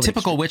every it's a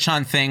typical witch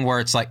hunt thing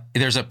where it's like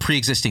there's a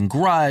pre-existing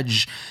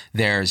grudge.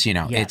 There's,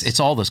 yes. it's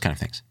all those kind of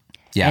things.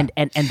 Yeah.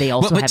 And they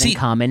also have in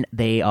common,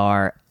 they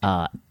are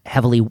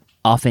heavily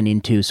often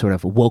into sort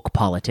of woke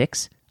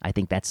politics. I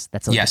think that's a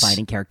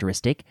defining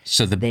characteristic.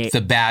 So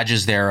the badge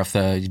is there of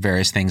the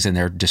various things in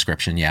their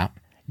description, yeah.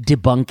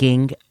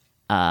 Debunking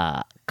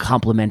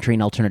complementary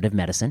and alternative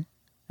medicine.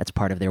 That's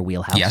part of their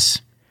wheelhouse.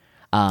 Yes.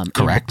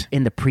 Correct.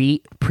 In the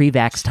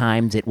pre-vax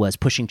times, it was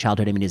pushing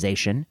childhood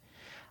immunization.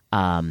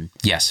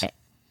 Yes.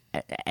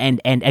 And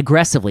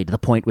aggressively, to the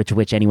point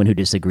which anyone who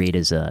disagreed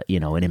is an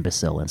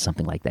imbecile and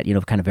something like that.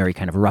 Very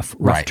rough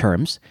right.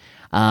 terms.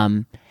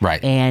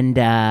 Right. And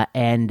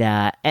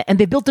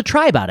they built a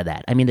tribe out of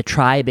that. I mean, the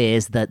tribe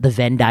is the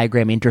Venn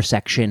diagram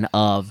intersection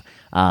of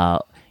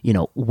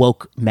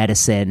woke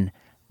medicine,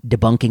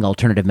 debunking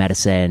alternative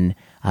medicine,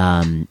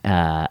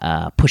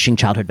 pushing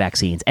childhood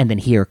vaccines, and then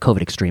here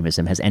COVID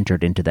extremism has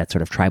entered into that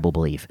sort of tribal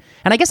belief.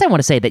 And I guess I want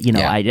to say that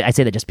I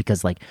say that just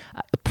because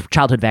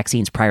childhood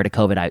vaccines prior to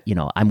COVID,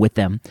 I'm with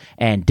them,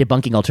 and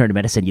debunking alternative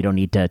medicine, you don't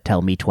need to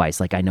tell me twice.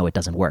 I know it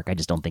doesn't work. I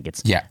just don't think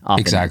it's often.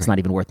 Exactly. It's not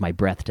even worth my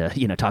breath to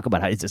talk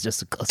about how it's just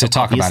so to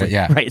talk about it.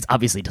 Yeah, right. It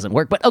obviously doesn't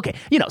work, but okay,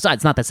 so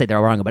it's not to say they're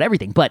wrong about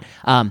everything, but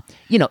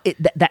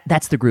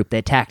that's the group that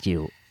attacked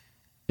you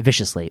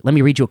viciously. Let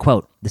me read you a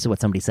quote. This is what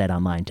somebody said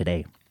online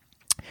today.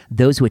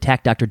 Those who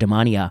attack Dr.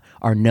 Damania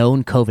are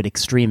known COVID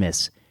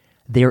extremists.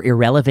 They're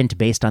irrelevant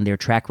based on their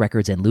track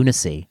records and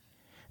lunacy.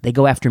 They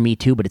go after me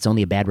too, but it's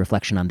only a bad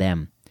reflection on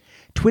them.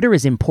 Twitter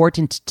is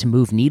important to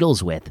move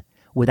needles with.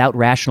 Without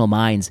rational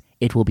minds,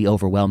 it will be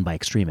overwhelmed by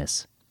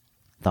extremists.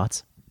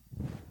 Thoughts?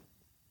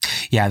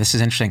 Yeah, this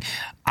is interesting.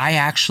 I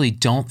actually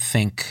don't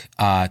think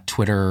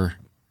Twitter...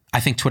 I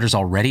think Twitter's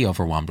already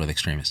overwhelmed with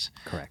extremists.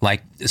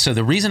 Correct. So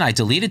the reason I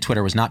deleted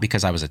Twitter was not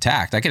because I was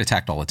attacked. I get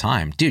attacked all the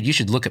time. Dude, you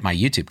should look at my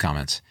YouTube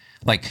comments.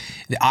 I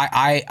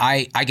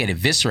get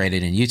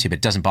eviscerated in YouTube.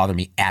 It doesn't bother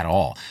me at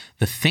all.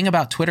 The thing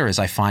about Twitter is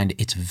I find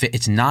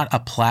it's not a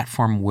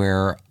platform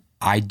where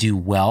I do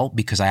well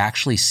because I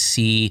actually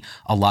see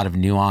a lot of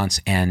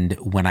nuance, and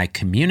when I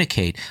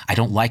communicate, I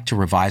don't like to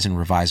revise and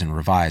revise and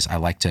revise. I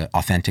like to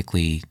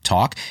authentically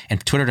talk,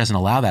 and Twitter doesn't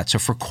allow that. So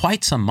for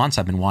quite some months,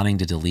 I've been wanting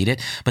to delete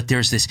it, but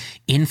there's this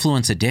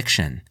influence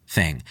addiction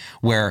thing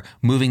where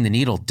moving the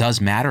needle does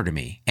matter to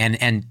me,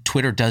 and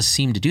Twitter does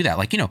seem to do that.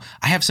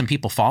 I have some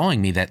people following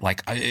me that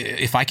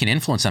if I can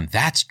influence them,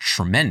 that's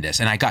tremendous.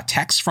 And I got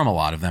texts from a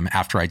lot of them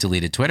after I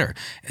deleted Twitter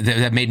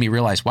that made me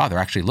realize, wow, they're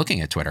actually looking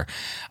at Twitter.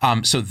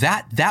 So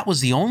that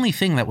was the only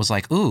thing that was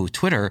ooh,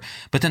 Twitter.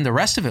 But then the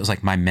rest of it was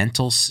my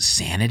mental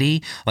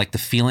sanity, the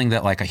feeling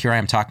that here I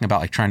am talking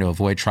about trying to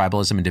avoid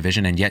tribalism and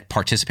division and yet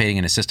participating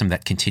in a system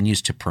that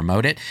continues to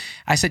promote it.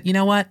 I said, you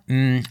know what?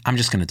 I'm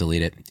just going to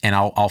delete it, and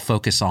I'll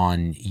focus on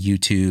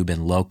YouTube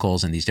and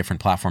locals and these different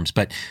platforms.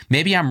 But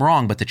maybe I'm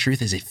wrong, but the truth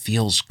is it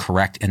feels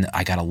correct. And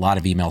I got a lot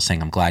of emails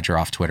saying, I'm glad you're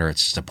off Twitter.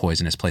 It's just a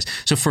poisonous place.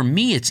 So for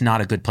me, it's not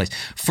a good place.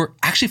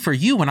 For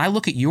you, when I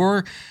look at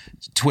your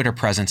Twitter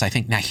presence, I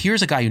think, now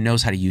here's a guy who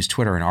knows how to use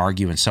Twitter and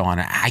argue and so on.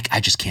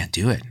 I just can't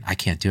do it. I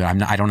can't do it.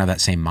 I don't have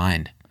that same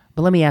mind.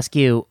 But let me ask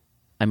you,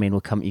 you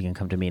can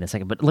come to me in a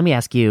second, but let me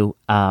ask you,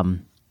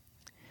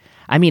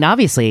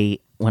 obviously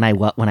when I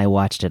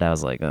watched it, I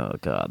was like, oh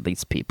God,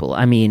 these people.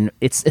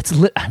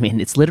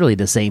 It's literally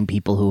the same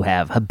people who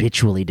have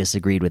habitually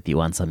disagreed with you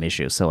on some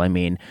issue. So I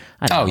don't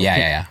know.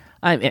 Yeah.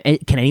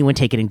 Can anyone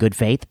take it in good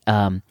faith?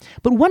 But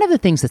one of the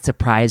things that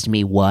surprised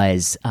me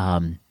was,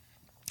 I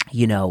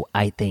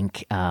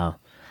think a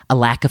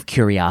lack of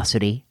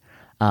curiosity.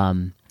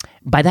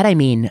 By that I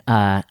mean,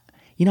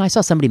 I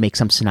saw somebody make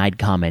some snide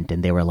comment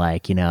and they were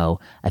like,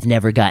 I've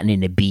never gotten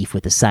into beef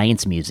with the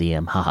science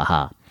museum, ha ha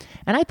ha.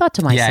 And I thought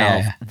to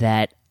myself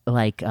that,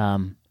 like,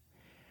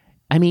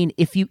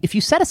 if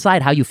you set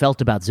aside how you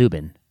felt about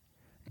Zubin,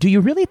 do you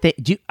really think?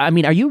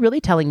 Are you really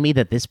telling me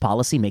that this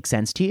policy makes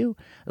sense to you?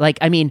 Like,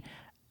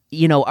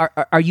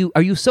 are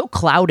you so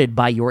clouded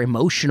by your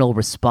emotional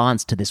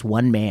response to this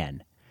one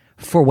man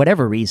for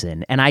whatever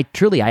reason? And I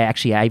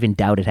even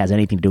doubt it has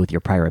anything to do with your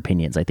prior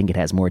opinions. I think it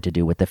has more to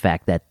do with the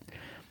fact that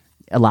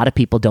a lot of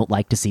people don't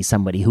like to see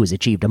somebody who has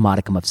achieved a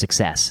modicum of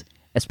success,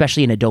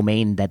 especially in a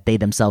domain that they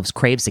themselves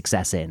crave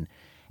success in.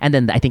 And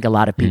then I think a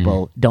lot of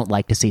people don't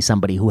like to see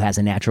somebody who has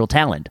a natural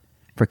talent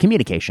for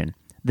communication,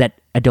 that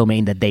a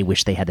domain that they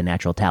wish they had the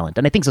natural talent.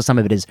 And I think so some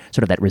of it is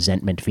sort of that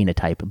resentment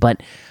phenotype.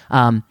 But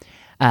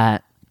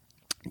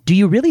do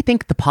you really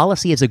think the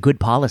policy is a good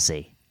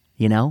policy,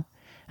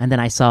 And then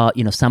I saw,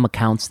 some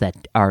accounts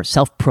that are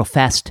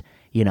self-professed,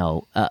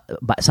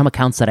 some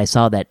accounts that I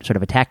saw that sort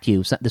of attacked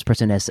you. So this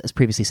person has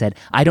previously said,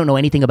 I don't know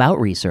anything about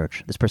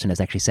research. This person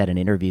has actually said in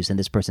interviews, and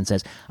this person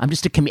says, I'm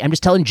just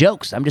telling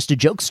jokes. I'm just a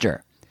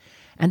jokester.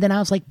 And then I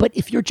was like, but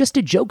if you're just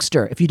a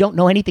jokester, if you don't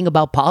know anything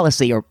about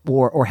policy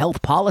or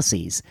health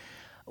policies,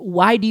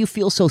 why do you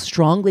feel so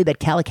strongly that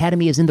Cal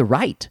Academy is in the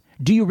right?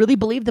 Do you really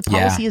believe the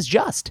policy is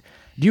just?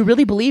 Do you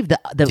really believe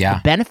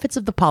the benefits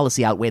of the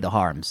policy outweigh the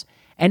harms?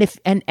 And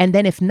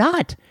then if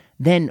not,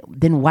 then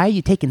why are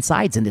you taking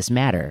sides in this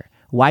matter?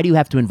 Why do you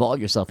have to involve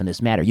yourself in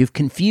this matter? You've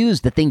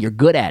confused the thing you're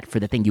good at for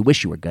the thing you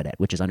wish you were good at,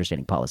 which is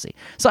understanding policy.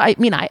 So, I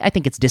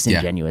think it's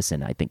disingenuous,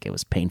 and I think it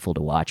was painful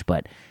to watch,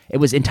 but it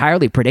was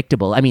entirely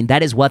predictable. I think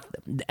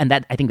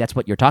that's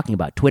what you're talking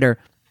about. Twitter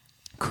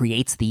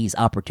creates these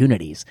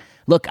opportunities.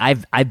 Look,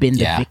 I've been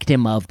the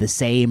victim of the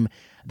same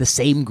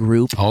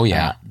group. Oh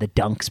yeah, the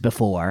dunks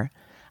before.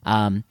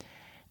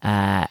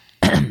 I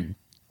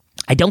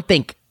don't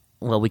think.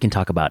 Well, we can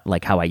talk about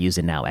like how I use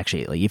it now.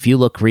 Actually, like, if you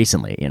look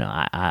recently,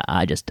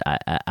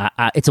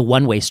 it's a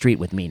one-way street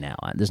with me now.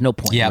 There's no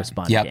point in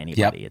responding to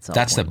anybody. It's all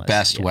that's pointless. The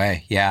best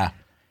way. Yeah.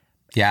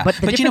 Yeah, but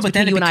the difference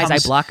between you and I is I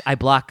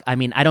block. I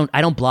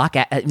don't block.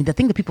 The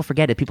thing that people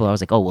forget is people are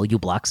always like, "Oh, well, you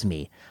blocks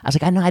me." I was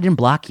like, "I didn't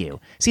block you."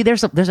 See,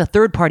 there's a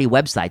third party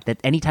website that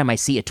anytime I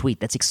see a tweet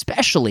that's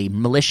especially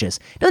malicious,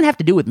 it doesn't have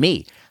to do with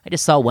me. I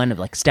just saw one of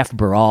like Steph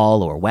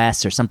Baral or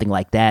Wes or something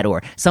like that,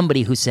 or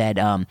somebody who said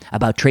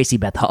about Tracy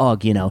Beth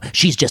Hogg,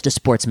 she's just a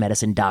sports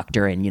medicine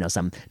doctor, and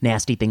some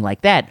nasty thing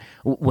like that.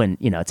 When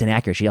it's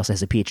inaccurate. She also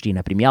has a PhD in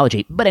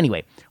epidemiology. But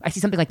ananyway, I see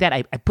something like that.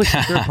 I push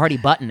the third party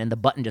button, and the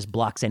button just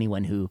blocks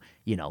anyone who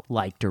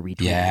liked or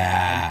retweeted.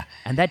 Yeah,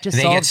 and that just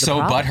they solves get so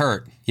the problem.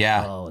 butthurt.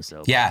 Yeah,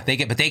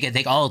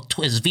 butthurt.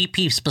 They his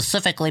VP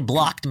specifically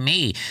blocked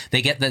me.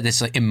 They get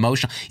this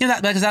emotional.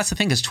 Because that's the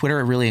thing, is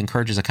Twitter really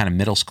encourages a kind of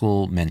middle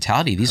school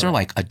mentality. These are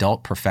like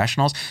adult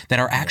professionals that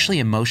are actually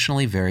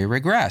emotionally very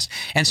regressed.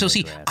 And so,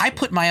 I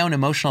put my own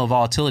emotional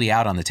volatility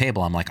out on the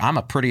table. I'm like, I'm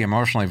a pretty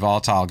emotionally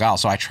volatile gal,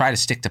 so I try to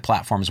stick to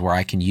platforms where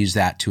I can use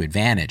that to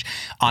advantage.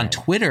 On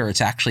Twitter,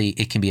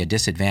 it can be a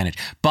disadvantage.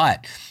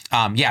 But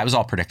it was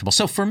all predictable.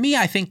 So for me,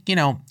 I think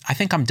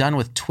I'm done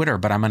with Twitter,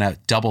 but I'm going to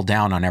double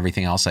down on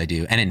everything else I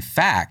do. And in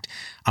fact,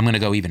 I'm going to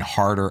go even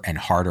harder and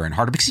harder and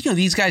harder, because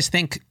these guys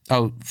think,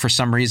 oh, for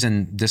some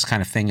reason this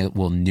kind of thing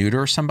will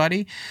neuter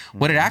somebody.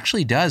 What it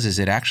actually does is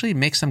it actually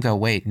makes them go,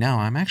 wait, no,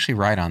 I'm actually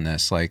right on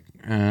this.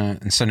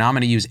 And so now I'm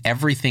going to use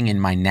everything in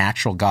my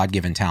natural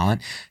God-given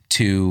talent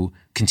to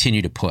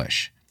continue to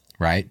push,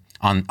 right,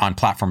 on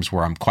platforms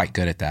where I'm quite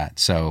good at that.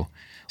 So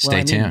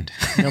stay tuned.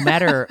 no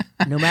matter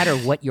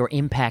what your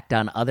impact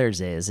on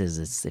others is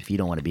if you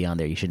don't want to be on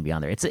there, you shouldn't be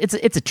on there. It's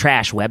a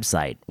trash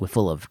website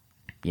full of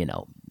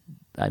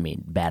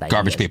bad ideas.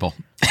 Garbage people.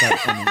 But,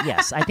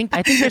 yes, I think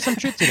there's some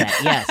truth to that.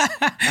 Yes.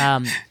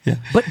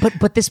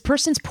 But this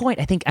person's point,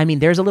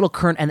 there's a little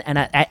kernel,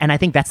 and I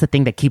think that's the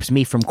thing that keeps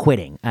me from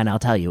quitting. And I'll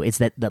tell you, it's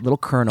that little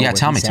kernel. Yeah,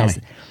 tell me.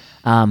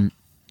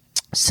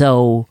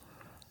 So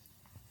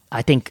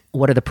I think,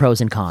 what are the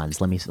pros and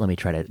cons? Let me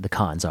try to. The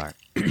cons are,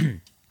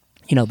 the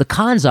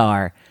cons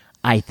are,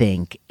 I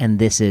think, and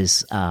this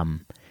is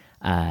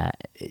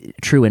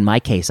true in my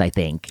case, I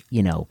think,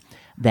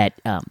 that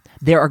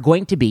there are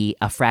going to be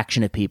a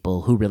fraction of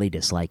people who really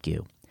dislike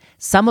you.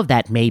 Some of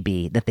that may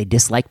be that they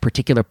dislike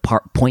particular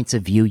points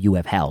of view you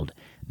have held.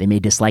 They may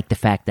dislike the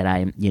fact that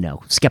I'm,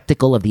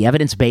 skeptical of the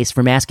evidence base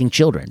for masking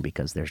children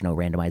because there's no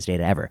randomized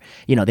data ever.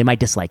 They might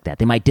dislike that.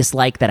 They might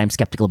dislike that I'm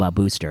skeptical about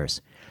boosters.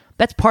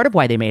 That's part of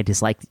why they may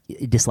dislike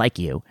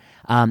you.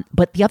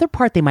 But the other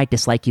part they might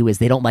dislike you is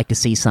they don't like to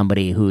see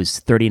somebody who's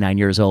 39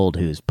 years old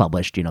who's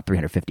published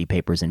 350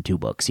 papers in 2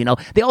 books.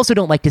 They also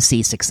don't like to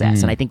see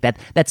success, and I think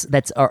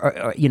that's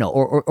or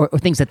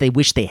things that they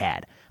wish they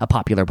had, a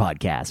popular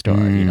podcast or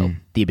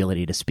the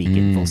ability to speak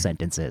in full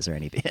sentences or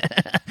anything,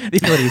 the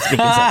ability to speak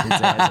in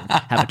sentences and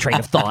have a train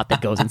of thought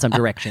that goes in some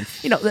direction.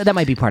 That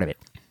might be part of it.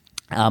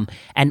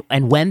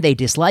 And when they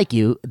dislike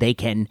you, they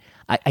can,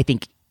 I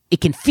think, it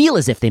can feel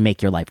as if they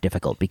make your life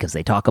difficult because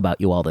they talk about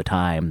you all the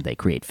time. They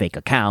create fake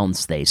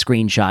accounts. They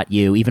screenshot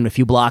you. Even if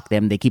you block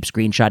them, they keep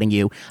screenshotting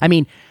you. I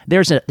mean,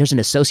 there's an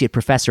associate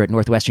professor at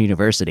Northwestern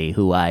University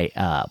who I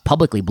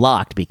publicly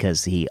blocked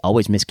because he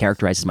always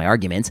mischaracterizes my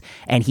arguments,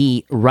 and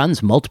he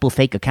runs multiple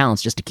fake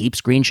accounts just to keep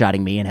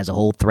screenshotting me and has a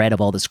whole thread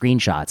of all the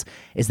screenshots.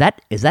 Is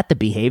that the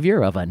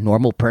behavior of a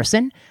normal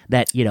person?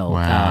 That, you know,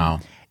 wow.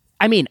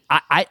 I mean,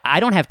 I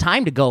don't have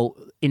time to go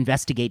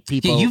investigate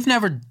people. Yeah,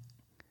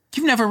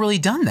 You've never really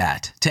done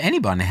that to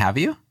anyone, have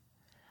you?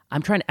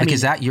 I'm trying to.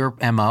 Is that your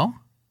MO?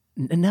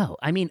 No,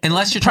 I mean,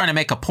 unless you're trying to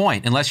make a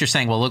point, unless you're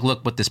saying, well,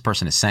 look what this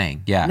person is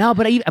saying. Yeah. No,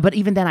 but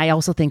even then, I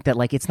also think that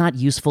like it's not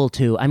useful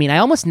to. I mean, I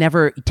almost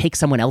never take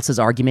someone else's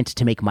argument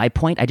to make my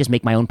point. I just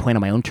make my own point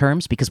on my own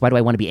terms because why do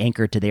I want to be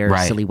anchored to their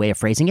silly way of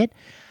phrasing it?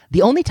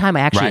 The only time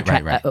I actually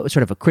sort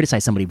of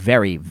criticized somebody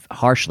very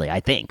harshly, I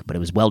think, but it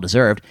was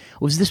well-deserved,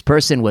 was this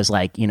person was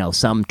like, you know,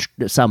 some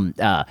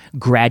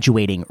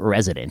graduating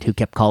resident who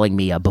kept calling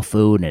me a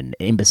buffoon and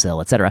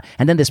imbecile, etc.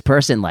 And then this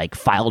person like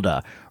filed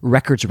a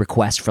records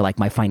request for like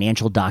my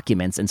financial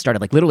documents and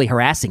started like literally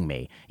harassing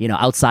me, you know,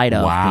 outside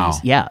of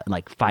these,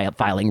 like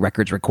filing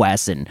records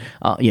requests and,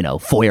 you know,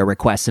 FOIA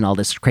requests and all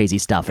this crazy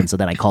stuff. And so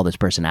then I call this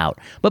person out.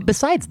 But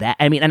besides that,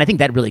 I mean, and I think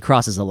that really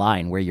crosses the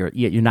line where you're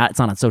not, it's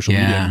not on social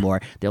media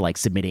anymore. They're like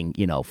submitting,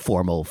 you know,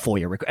 formal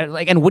FOIA requests.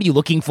 Like, and what are you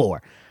looking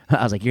for?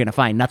 I was like, you're going to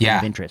find nothing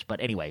of interest.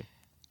 But anyway,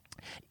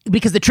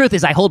 because the truth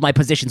is I hold my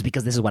positions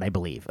because this is what I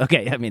believe.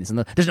 Okay. I mean,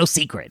 there's no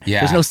secret.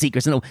 Yeah. There's no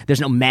secrets. There's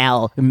no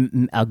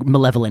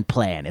malevolent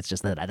plan. It's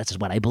just that's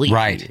just what I believe.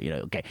 Right. You know,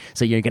 okay.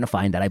 So you're going to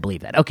find that I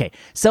believe that. Okay.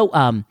 So,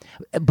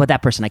 but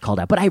that person I called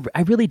out, but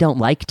I really don't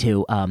like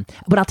to,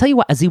 but I'll tell you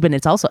what, Zubin,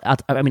 it's also,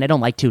 I mean, I don't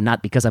like to,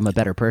 not because I'm a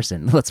better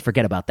person. Let's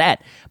forget about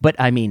that. But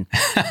I mean,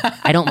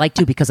 I don't like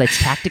to because it's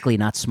tactically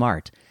not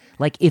smart.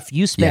 Like, if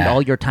you spend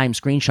all your time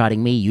screenshotting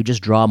me, you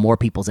just draw more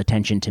people's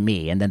attention to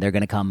me, and then they're going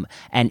to come.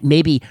 And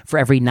maybe for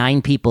every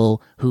 9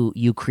 people who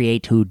you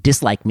create who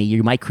dislike me,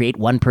 you might create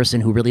one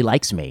person who really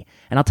likes me.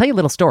 And I'll tell you a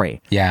little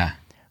story. Yeah.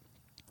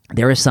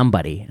 There is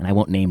somebody, and I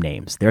won't name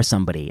names, there's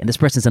somebody, and this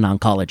person's an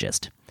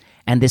oncologist.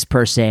 And this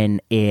person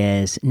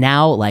is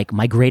now like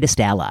my greatest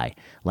ally.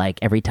 Like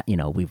every time, you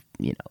know, we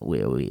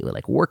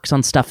like works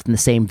on stuff in the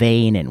same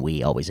vein, and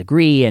we always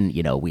agree, and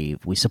you know, we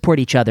support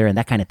each other and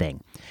that kind of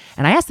thing.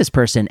 And I asked this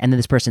person, and then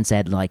this person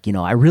said, like, you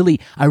know, I really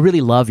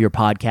love your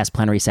podcast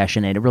plenary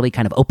session, and it really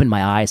kind of opened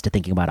my eyes to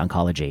thinking about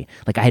oncology.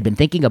 Like, I had been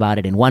thinking about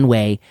it in one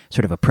way,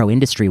 sort of a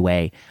pro-industry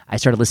way. I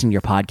started listening to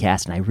your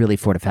podcast, and I really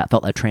sort of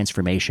felt a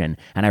transformation.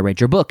 And I read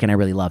your book, and I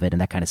really love it,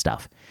 and that kind of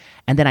stuff.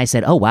 And then I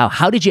said, oh, wow,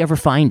 how did you ever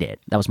find it?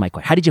 That was my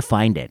question. How did you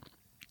find it?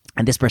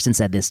 And this person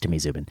said this to me,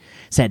 Zubin.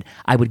 Said,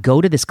 I would go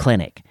to this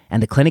clinic,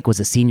 and the clinic was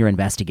a senior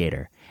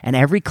investigator. And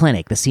every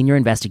clinic, the senior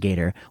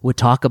investigator would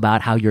talk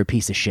about how you're a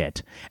piece of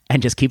shit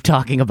and just keep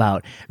talking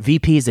about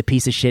VP is a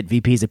piece of shit,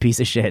 VP is a piece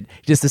of shit.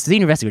 Just the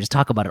senior investigator would just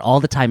talk about it all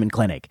the time in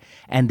clinic.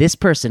 And this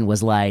person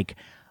was like,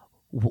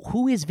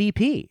 who is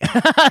VP?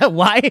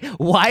 Why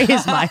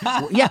is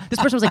this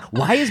person was like,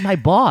 why is my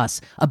boss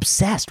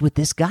obsessed with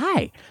this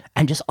guy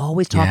and just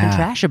always talking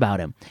trash about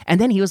him? And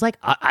then he was like,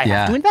 I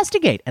have to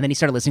investigate. And then he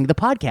started listening to the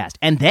podcast.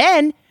 And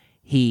then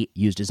he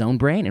used his own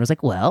brain and was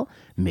like, well,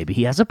 maybe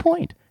he has a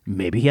point.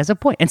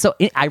 And so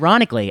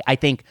ironically, I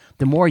think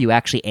the more you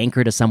actually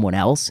anchor to someone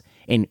else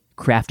in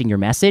crafting your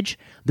message,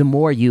 the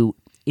more you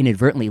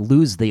inadvertently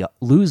lose the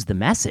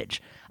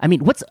message. I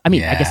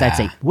guess I'd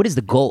say, what is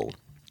the goal?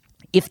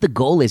 If the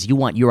goal is you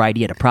want your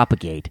idea to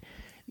propagate,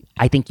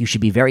 I think you should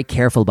be very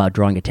careful about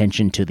drawing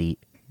attention to the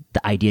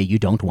idea you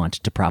don't want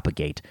to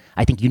propagate.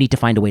 I think you need to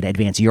find a way to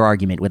advance your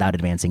argument without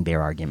advancing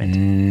their argument.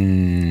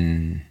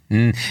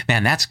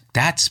 Man,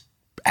 that's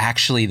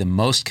actually the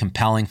most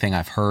compelling thing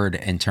I've heard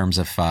in terms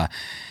of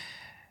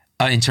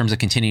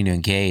continuing to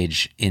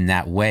engage in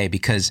that way,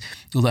 because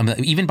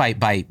even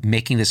by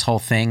making this whole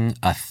thing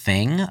a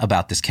thing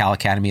about this Cal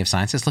Academy of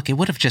Sciences, look, it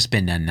would have just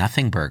been a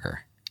nothing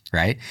burger.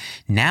 Right?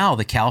 Now,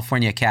 the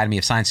California Academy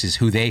of Sciences,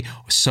 who they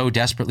so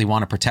desperately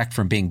want to protect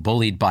from being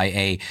bullied by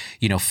a,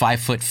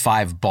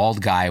 5'5"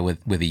 bald guy with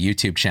a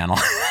YouTube channel.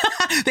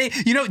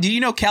 Do you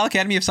know Cal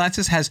Academy of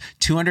Sciences has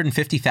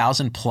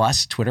 250,000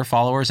 plus Twitter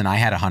followers, and I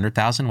had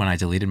 100,000 when I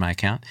deleted my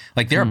account?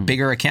 Like, they're a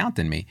bigger account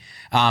than me.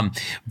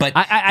 But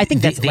I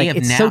think that's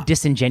it's so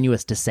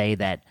disingenuous to say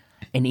that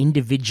an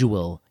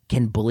individual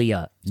can bully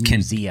a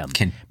museum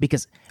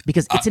because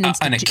it's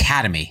an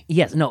academy.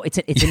 Yes, no, it's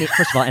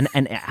first of all,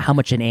 and how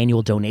much in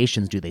annual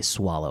donations do they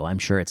swallow? I'm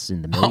sure it's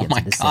in the millions. Oh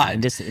my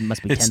God! It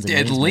must be tens of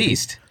millions at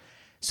least. Maybe.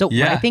 So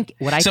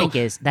what I think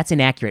is that's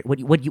inaccurate.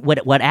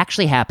 What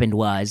actually happened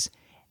was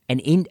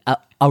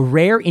a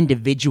rare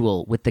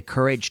individual with the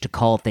courage to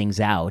call things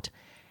out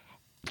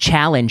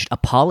challenged a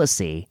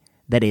policy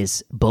that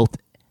is both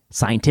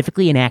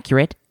scientifically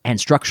inaccurate and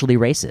structurally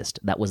racist.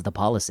 That was the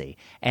policy.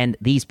 And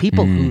these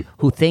people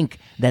who think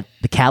that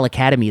the Cal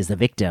Academy is the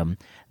victim,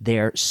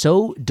 they're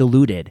so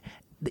deluded.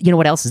 You know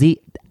what else?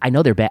 I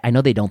know they're bad. I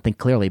know they don't think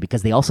clearly,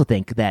 because they also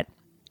think that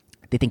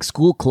They think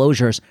school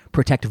closures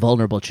protect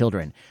vulnerable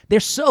children. Their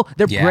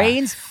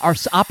brains are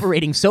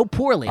operating so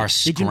poorly. Are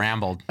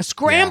scrambled.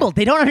 Scrambled.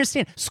 They don't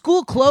understand.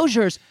 School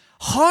closures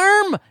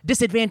harm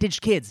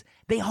disadvantaged kids.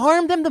 They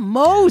harm them the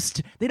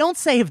most. They don't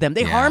save them.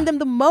 They harm them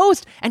the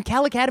most. And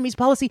Cal Academy's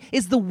policy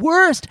is the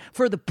worst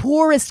for the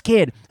poorest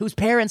kid whose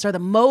parents are the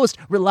most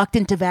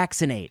reluctant to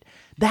vaccinate.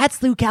 That's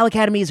who Cal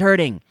Academy is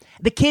hurting.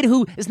 The kid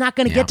who is not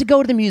going to get to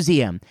go to the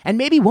museum and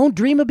maybe won't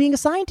dream of being a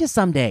scientist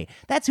someday.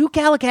 That's who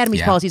Cal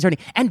Academy's policy is hurting.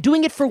 And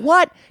doing it for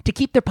what? To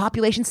keep their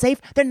population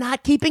safe? They're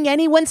not keeping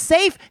anyone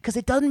safe because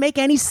it doesn't make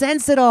any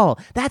sense at all.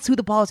 That's who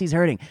the policy is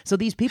hurting. So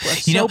these people are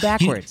so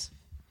backwards.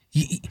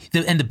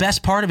 And the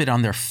best part of it,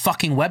 on their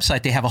fucking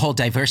website, they have a whole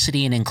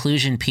diversity and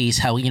inclusion piece,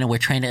 how, we're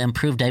trying to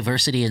improve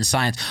diversity in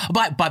science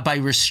by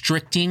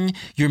restricting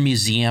your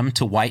museum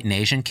to white and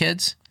Asian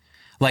kids.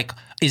 Like,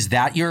 is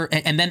that your,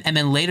 and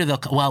then later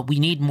we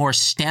need more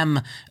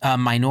STEM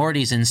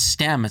minorities in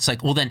STEM. It's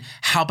like, well, then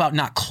how about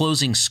not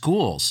closing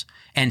schools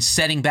and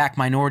setting back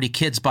minority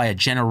kids by a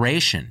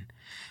generation?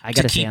 I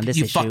got to say on this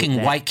issue, issue,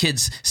 fucking white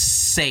kids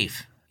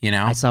safe.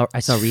 I saw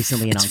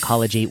recently in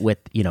oncology with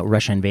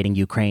Russia invading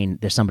Ukraine.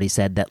 There's somebody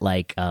said that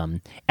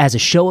as a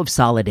show of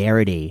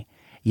solidarity,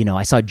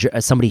 I saw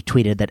somebody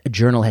tweeted that a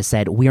journal has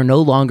said we are no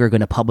longer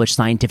going to publish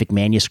scientific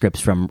manuscripts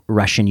from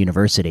Russian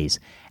universities,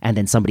 and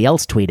then somebody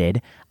else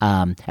tweeted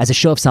as a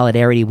show of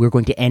solidarity we're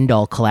going to end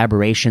all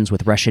collaborations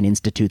with Russian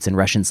institutes and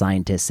Russian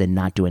scientists and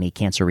not do any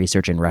cancer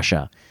research in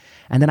Russia.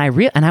 And then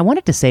I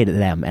wanted to say to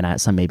them,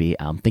 and some maybe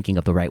thinking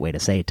of the right way to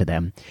say it to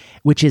them,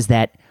 which is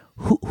that.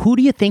 Who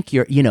do you think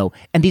you're,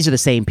 and these are the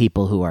same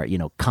people who are,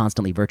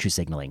 constantly virtue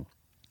signaling.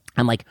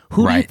 I'm like,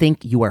 who do you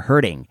think you are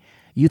hurting?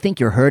 You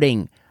think you're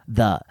hurting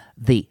the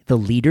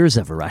leaders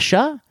of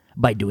Russia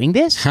by doing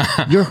this?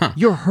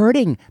 You're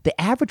hurting the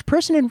average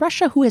person in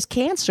Russia who has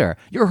cancer.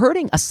 You're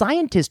hurting a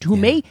scientist who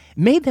may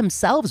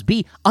themselves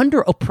be under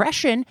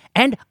oppression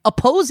and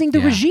opposing the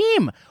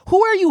regime.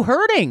 Who are you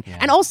hurting? Yeah.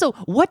 And also,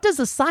 what does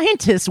a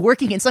scientist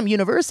working in some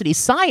university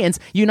science,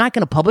 you're not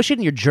going to publish it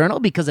in your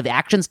journal because of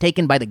actions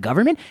taken by the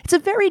government? It's a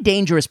very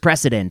dangerous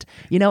precedent,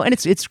 and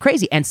it's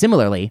crazy. And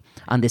similarly,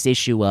 on this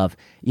issue of,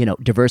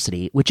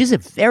 diversity, which is a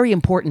very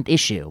important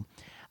issue,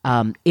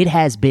 it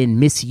has been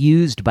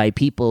misused by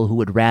people who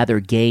would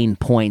rather gain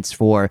points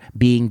for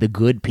being the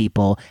good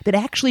people that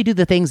actually do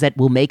the things that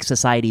will make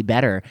society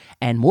better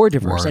and more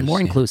diverse and more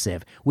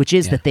inclusive, which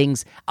is the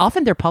things,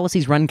 often their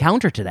policies run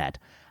counter to that,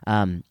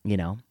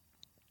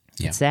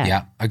 It's sad.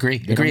 Yeah, agree.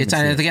 It's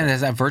again,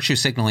 there's that virtue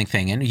signaling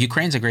thing, and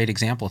Ukraine's a great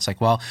example. It's like,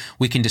 well,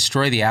 we can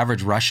destroy the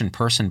average Russian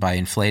person by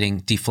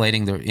inflating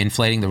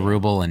the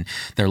ruble, and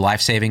their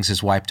life savings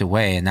is wiped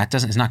away, and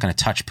it's not going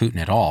to touch Putin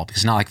at all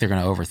because it's not like they're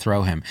going to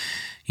overthrow him.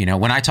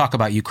 When I talk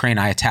about Ukraine,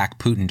 I attack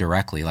Putin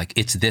directly. Like,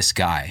 it's this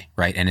guy,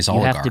 right, and his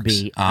oligarchs. You have to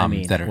be.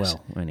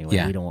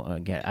 We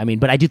don't get.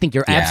 But I do think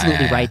you're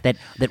absolutely right that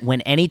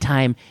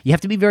anytime you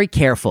have to be very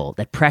careful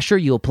that pressure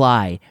you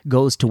apply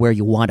goes to where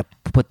you want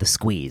to put the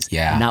squeeze,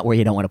 not where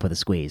you don't want to put the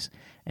squeeze.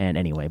 And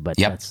anyway, but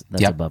that's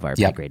above our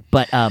pay grade.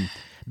 But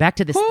back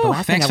to this. The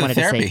last thing I wanted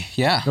to say.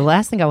 Yeah. The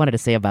last thing I wanted to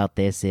say about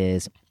this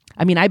is,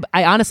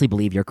 I honestly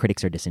believe your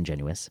critics are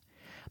disingenuous.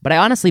 But I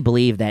honestly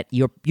believe that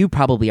you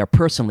probably are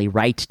personally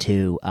right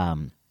to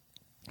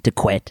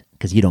quit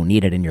because you don't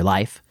need it in your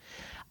life.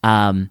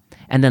 And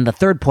then the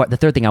third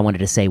thing I wanted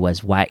to say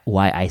was why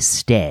I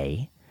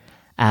stay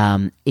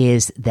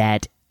is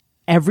that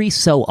every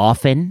so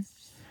often,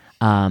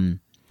 by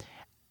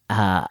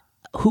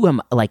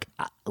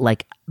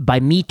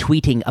me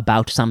tweeting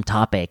about some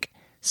topic,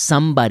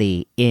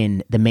 somebody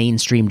in the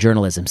mainstream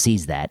journalism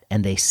sees that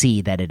and they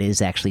see that it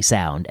is actually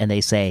sound and they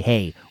say,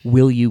 hey,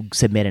 will you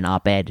submit an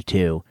op-ed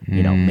to,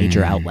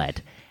 major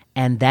outlet?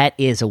 And that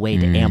is a way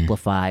to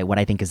amplify what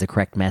I think is the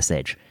correct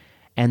message.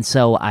 And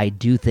so I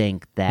do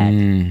think that,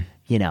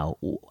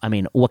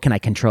 what can I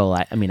control?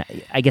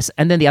 I guess,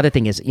 and then the other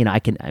thing is, you'll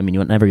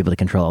never be able to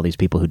control all these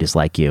people who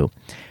dislike you,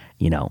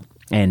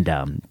 and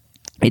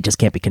it just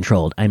can't be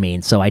controlled.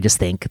 So I just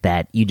think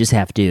that you just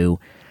have to,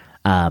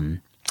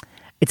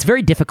 it's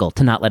very difficult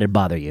to not let it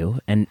bother you,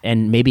 and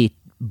maybe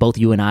both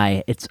you and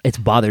I, it's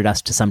bothered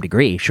us to some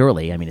degree.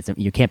 Surely,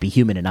 you can't be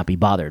human and not be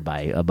bothered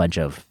by a bunch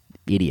of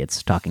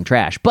idiots talking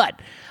trash.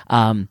 But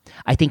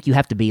I think you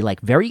have to be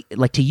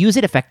to use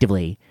it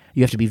effectively.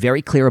 You have to be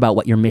very clear about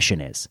what your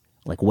mission is.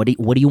 Like, what do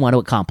you want to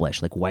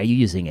accomplish? Like, why are you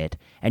using it?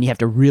 And you have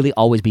to really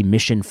always be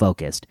mission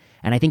focused.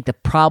 And I think the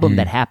problem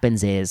that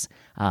happens is,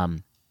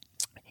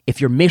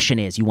 if your mission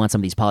is you want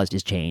some of these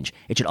policies to change,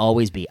 it should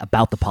always be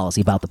about the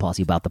policy, about the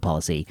policy, about the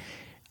policy.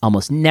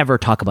 Almost never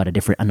talk about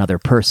another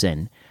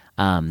person.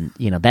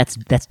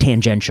 That's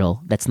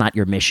tangential. That's not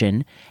your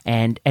mission.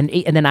 And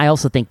then I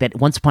also think that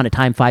once upon a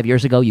time, 5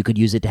 years ago, you could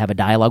use it to have a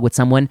dialogue with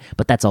someone,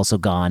 but that's also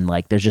gone.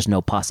 Like, there's just no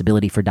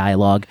possibility for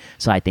dialogue.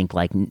 So I think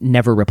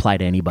never reply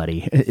to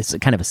anybody. It's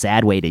kind of a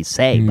sad way to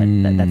say,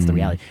 but that's the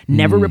reality.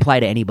 Never reply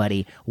to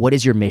anybody. What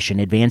is your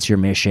mission? Advance your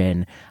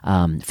mission.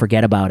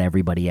 Forget about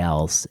everybody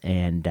else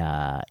and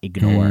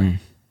ignore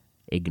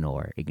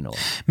ignore. I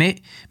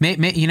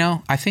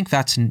think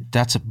that's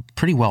a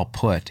pretty well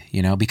put,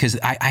 because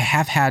I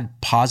have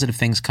had positive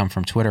things come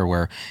from Twitter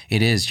where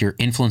you're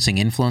influencing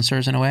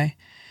influencers in a way.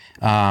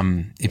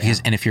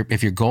 Because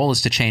if your goal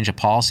is to change a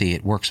policy,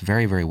 it works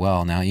very, very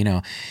well.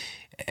 Now,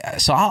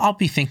 so I'll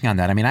be thinking on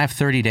that. I mean, I have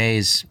 30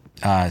 days.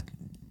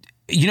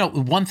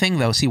 One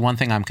thing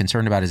I'm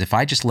concerned about is if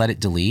I just let it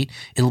delete,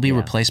 it'll be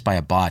replaced by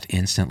a bot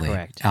instantly.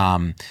 Correct.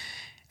 And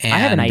I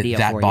have an idea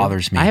that for you.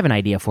 bothers me. I have an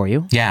idea for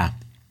you. Yeah.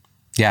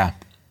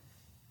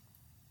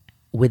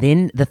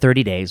 Within the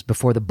 30 days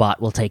before the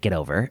bot will take it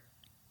over,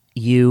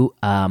 you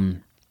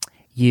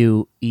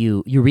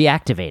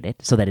reactivate it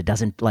so that it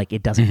doesn't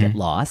get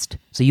lost.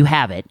 So you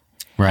have it.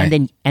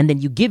 Right. And then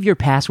you give your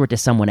password to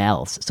someone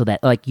else so that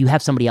you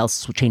have somebody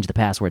else change the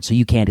password so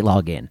you can't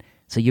log in.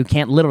 So you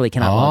cannot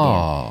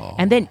log in.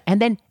 And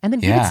then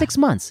give it 6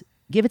 months.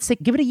 Give it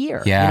a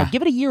year. Yeah.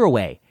 Give it a year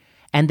away.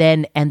 And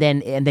then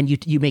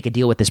you make a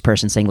deal with this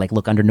person saying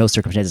look, under no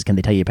circumstances can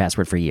they tell you your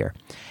password for a year.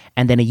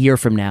 And then a year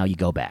from now you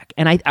go back.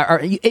 And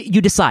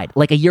you decide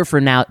a year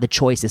from now the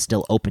choice is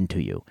still open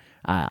to you.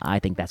 I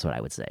think that's what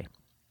I would say.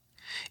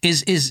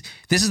 This is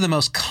the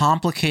most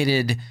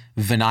complicated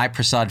Vinay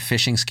Prasad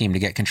phishing scheme to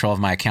get control of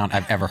my account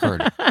I've ever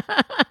heard.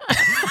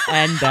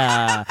 And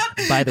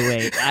by the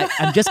way,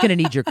 I'm just going to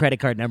need your credit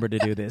card number to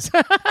do this.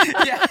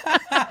 Yeah.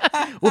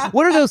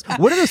 What are those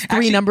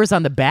three numbers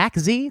on the back,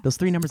 Z? Those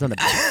three numbers on the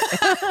back.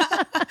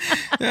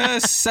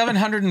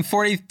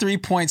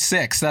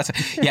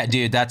 743.6.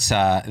 Dude, that's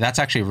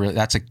actually really,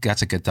 that's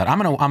a good thought. I'm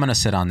gonna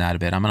sit on that a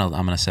bit. I'm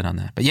gonna sit on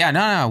that. But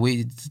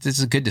this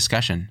is a good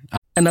discussion.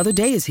 Another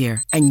day is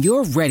here, and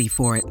you're ready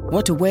for it.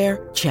 What to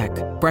wear? Check.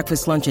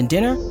 Breakfast, lunch, and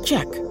dinner?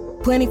 Check.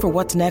 Planning for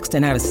what's next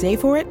and how to save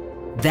for it?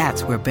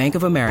 That's where Bank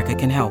of America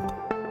can help.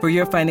 For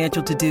your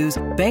financial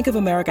to-dos, Bank of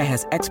America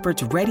has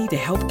experts ready to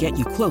help get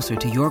you closer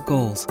to your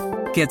goals.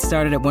 Get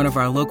started at one of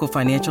our local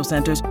financial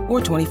centers or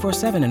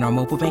 24/7 in our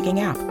mobile banking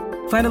app.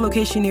 Find a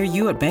location near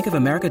you at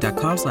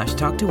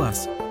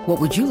bankofamerica.com/talktous. What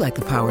would you like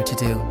the power to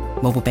do?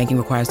 Mobile banking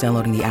requires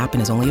downloading the app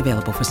and is only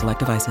available for select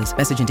devices.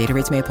 Message and data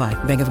rates may apply.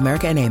 Bank of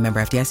America NA,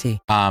 member FDIC.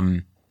 A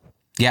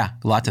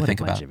lot to think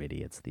about. What a bunch of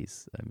idiots,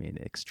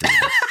 extreme.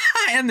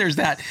 And there's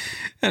that.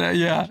 But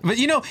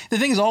the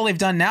thing is, all they've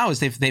done now is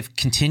they've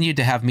continued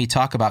to have me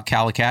talk about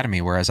Cal Academy,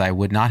 whereas I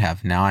would not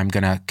have. Now I'm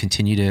going to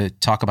continue to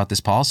talk about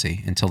this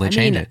policy until they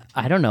change it.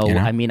 I don't know.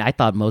 I mean, I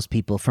thought most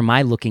people, from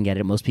my looking at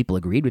it, most people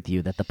agreed with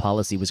you that the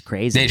policy was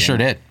crazy. They sure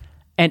did.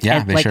 They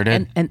sure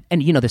did. And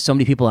there's so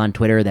many people on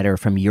Twitter that are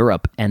from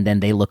Europe, and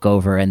then they look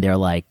over and they're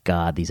like,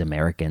 God, these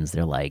Americans,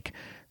 they're like,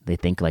 they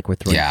think we're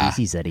throwing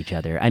feces at each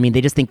other. I mean,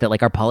 they just think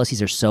that our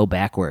policies are so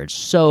backwards,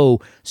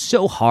 so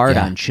hard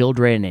on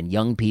children and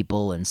young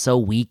people, and so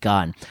weak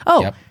on.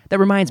 That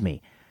reminds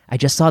me, I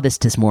just saw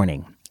this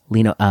morning.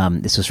 Lino,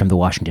 this was from the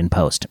Washington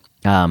Post.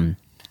 Let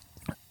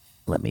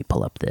me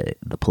pull up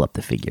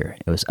the figure.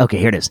 It was okay.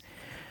 Here it is.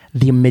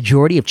 The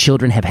majority of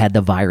children have had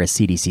the virus,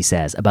 CDC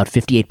says. About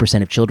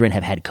 58% of children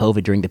have had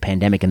COVID during the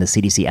pandemic, and the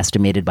CDC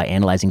estimated by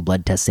analyzing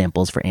blood test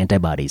samples for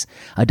antibodies.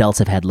 Adults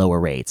have had lower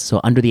rates. So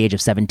under the age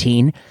of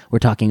 17, we're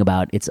talking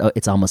about it's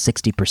almost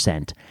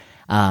 60%.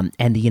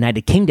 And the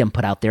United Kingdom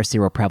put out their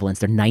seroprevalence.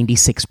 They're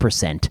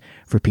 96%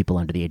 for people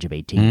under the age of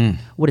 18.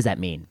 What does that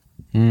mean?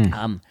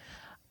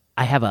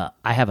 I have a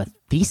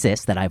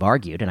thesis that I've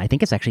argued, and I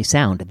think it's actually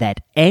sound, that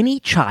any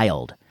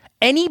child...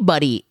 let's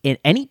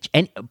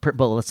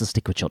just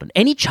stick with children.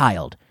 Any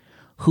child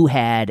who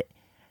had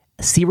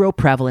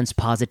seroprevalence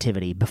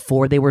positivity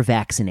before they were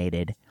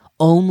vaccinated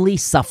only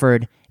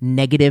suffered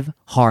negative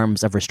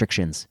harms of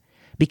restrictions,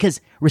 because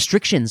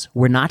restrictions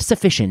were not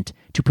sufficient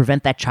to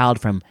prevent that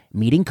child from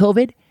meeting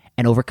COVID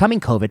and overcoming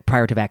COVID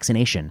prior to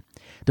vaccination.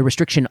 The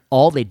restriction,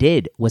 all they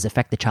did was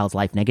affect the child's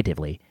life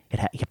negatively. It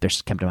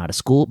kept them out of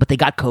school, but they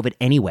got COVID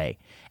anyway.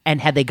 And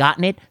had they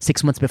gotten it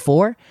 6 months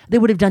before, they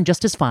would have done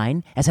just as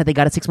fine as had they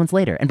got it 6 months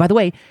later. And by the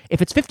way,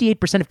 if it's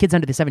 58% of kids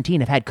under the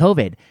 17 have had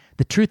COVID,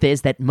 the truth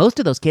is that most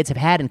of those kids have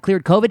had and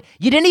cleared COVID.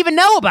 You didn't even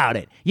know about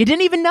it.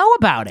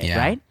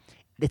 Right?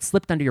 It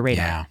slipped under your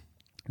radar. Yeah.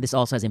 This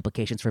also has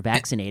implications for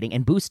vaccinating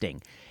and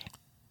boosting.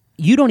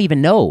 You don't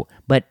even know,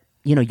 but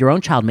your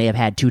own child may have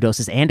had 2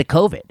 doses and a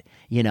COVID.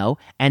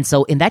 And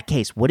so in that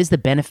case, what is the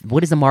benefit?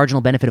 What is the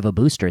marginal benefit of a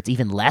booster? It's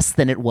even less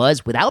than it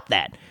was without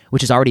that,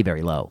 which is already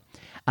very low.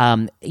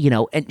 And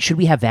should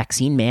we have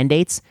vaccine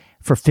mandates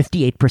for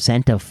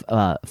 58% of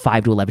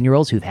 5 to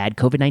 11-year-olds who've had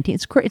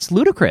COVID-19? It's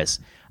ludicrous.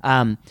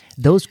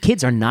 Those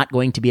kids are not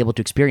going to be able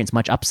to experience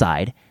much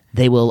upside.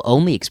 They will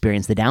only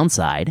experience the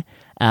downside.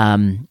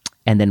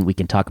 And then we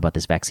can talk about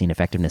this vaccine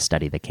effectiveness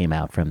study that came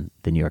out from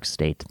the New York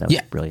State. That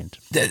was brilliant.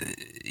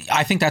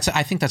 I think that's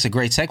a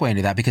great segue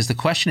into that, because the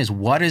question is,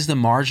 what is the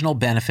marginal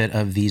benefit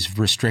of these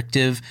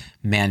restrictive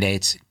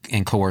mandates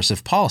and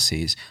coercive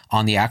policies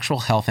on the actual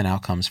health and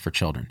outcomes for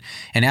children?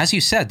 And as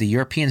you said, the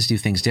Europeans do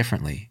things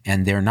differently,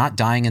 and they're not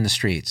dying in the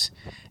streets.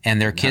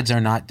 and their kids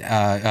are not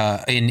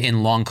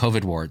in long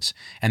COVID wards,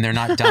 and they're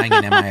not dying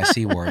in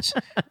MISC wards,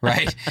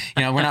 right?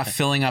 We're not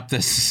filling up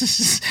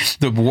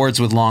the wards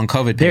with long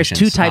COVID patients.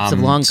 There's two types of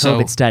long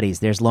COVID studies.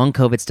 There's long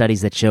COVID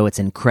studies that show it's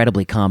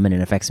incredibly common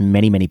and affects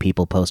many, many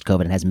people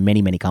post-COVID and has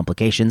many, many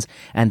complications,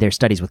 and there's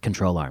studies with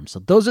control arms. So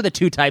those are the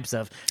two types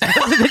of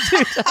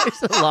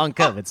long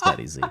COVID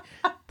studies.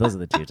 Those are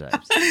the two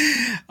types.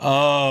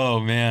 Oh,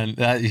 man.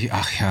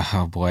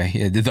 Oh, boy.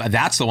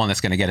 That's the one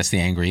that's going to get us the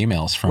angry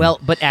emails from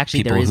but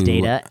actually there is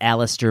data.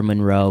 Alistair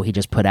Monroe, he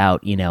just put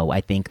out,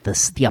 I think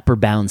the upper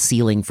bound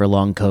ceiling for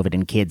long COVID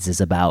in kids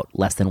is about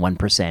less than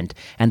 1%.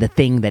 And the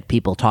thing that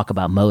people talk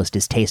about most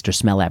is taste or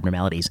smell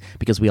abnormalities,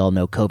 because we all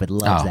know COVID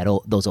loves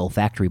those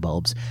olfactory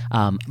bulbs.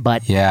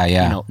 But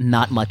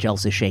not much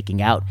else is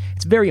shaking out.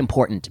 It's very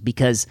important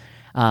because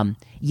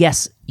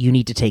yes, you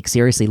need to take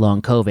seriously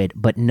long COVID,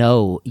 but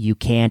no, you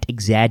can't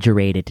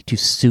exaggerate it to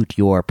suit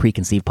your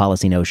preconceived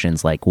policy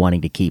notions, like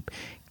wanting to keep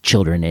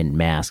children in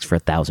masks for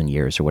 1,000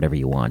 years or whatever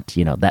you want.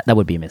 That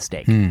would be a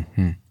mistake.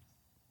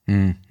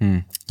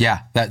 Yeah,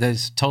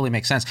 that totally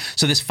makes sense.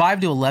 So this 5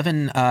 to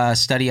 11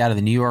 study out of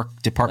the New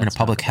York Department of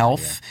Public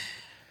Health.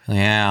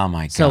 Yeah, oh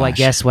my gosh. So I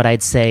guess what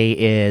I'd say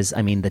is,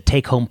 the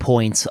take-home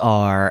points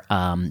are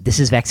this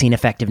is vaccine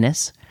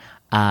effectiveness.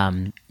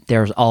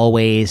 There's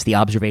always the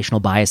observational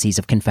biases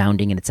of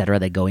confounding and et cetera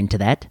that go into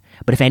that.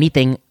 But if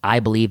anything,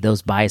 I believe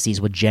those biases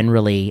would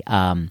generally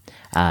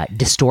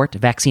distort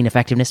vaccine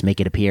effectiveness, make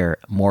it appear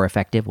more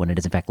effective when it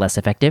is in fact less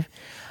effective.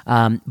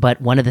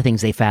 But one of the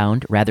things they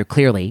found rather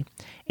clearly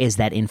is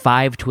that in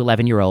 5 to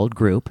 11-year-old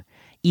group,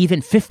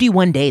 even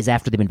 51 days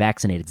after they've been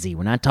vaccinated,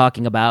 we're not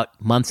talking about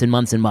months and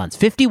months and months,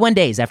 51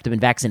 days after they've been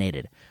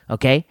vaccinated,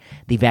 okay?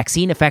 The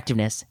vaccine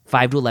effectiveness,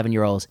 5 to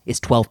 11-year-olds,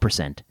 is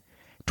 12%.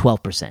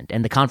 12%,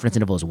 and the confidence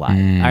interval is wide.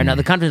 No,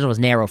 the confidence interval is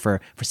narrow for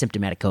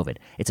symptomatic COVID.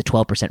 It's a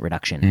 12%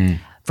 reduction.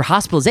 For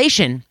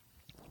hospitalization,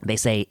 they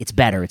say it's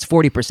better. It's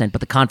 40%, but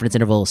the confidence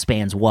interval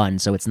spans 1,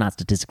 so it's not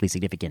statistically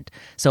significant.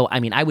 So,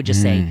 I would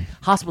just say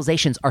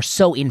hospitalizations are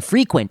so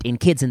infrequent in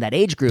kids in that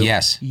age group.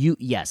 Yes.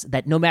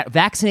 That no matter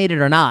vaccinated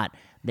or not,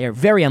 they're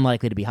very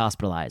unlikely to be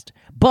hospitalized.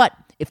 But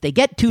if they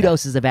get 2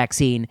 doses of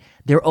vaccine,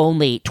 they're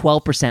only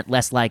 12%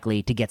 less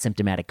likely to get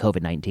symptomatic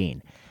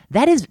COVID-19.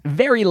 That is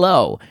very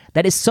low.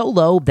 That is so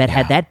low that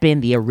had that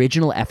been the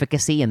original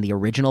efficacy in the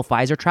original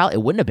Pfizer trial, it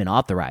wouldn't have been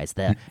authorized.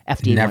 The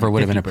FDA never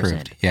would have been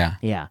approved. Yeah.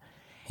 Yeah.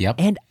 Yep.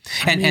 And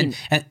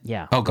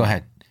yeah. Oh, go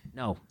ahead.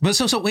 No. But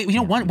so wait,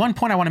 one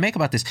point I want to make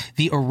about this.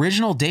 The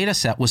original data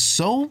set was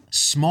so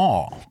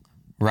small,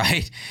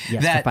 right?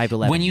 Yes, that for 5 to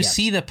 11, when you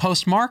see the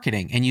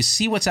post-marketing and you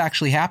see what's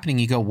actually happening,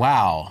 you go,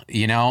 wow,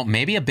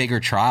 maybe a bigger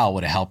trial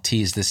would have helped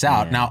tease this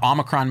out. Yeah. Now,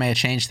 Omicron may have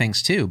changed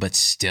things too, but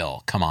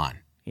still, come on.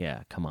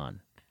 Yeah, come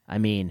on.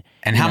 And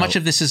how much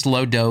of this is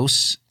low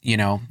dose,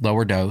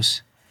 lower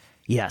dose?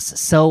 Yes.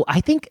 So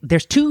I think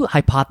there's 2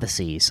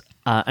 hypotheses.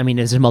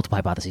 There's multiple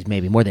hypotheses,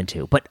 maybe more than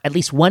 2, but at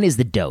least one is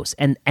the dose.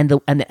 And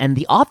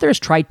the authors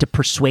tried to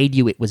persuade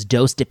you it was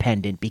dose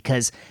dependent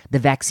because the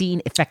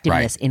vaccine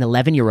effectiveness in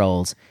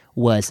 11-year-olds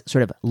was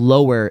sort of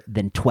lower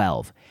than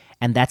 12.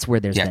 And that's where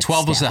there's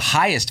 12 was the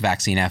highest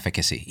vaccine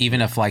efficacy,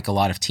 even if like a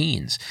lot of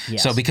teens.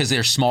 Yes. So because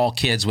they're small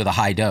kids with a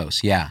high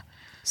dose. Yeah.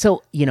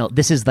 So,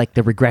 this is like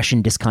the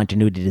regression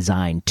discontinuity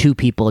design, 2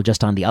 people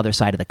just on the other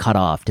side of the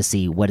cutoff to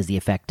see what is the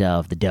effect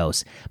of the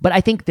dose. But I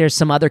think there's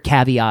some other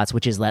caveats,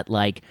 which is that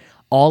like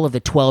all of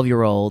the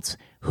 12-year-olds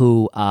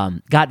who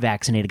got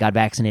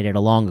vaccinated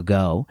long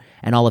ago,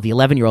 and all of the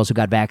 11-year-olds who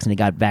got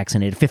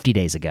vaccinated 50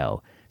 days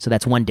ago. So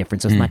that's one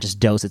difference. So it's not just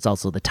dose, it's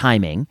also the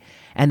timing.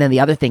 And then the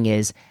other thing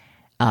is,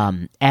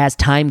 as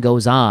time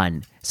goes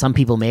on, some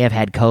people may have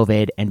had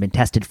COVID and been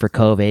tested for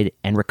COVID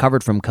and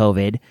recovered from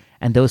COVID,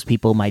 and those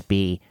people might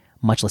be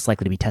much less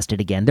likely to be tested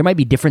again. There might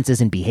be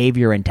differences in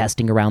behavior and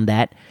testing around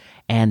that.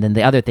 And then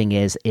the other thing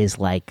is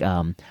like,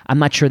 I'm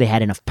not sure they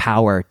had enough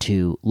power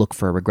to look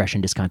for regression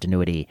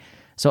discontinuity.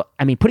 So,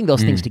 putting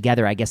those things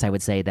together, I guess I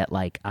would say that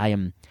like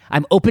I'm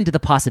open to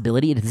the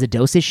possibility it is a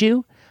dose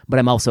issue, but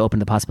I'm also open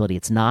to the possibility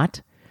it's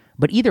not.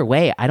 But either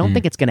way, I don't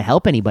think it's going to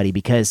help anybody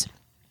because,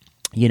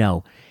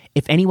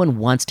 if anyone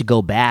wants to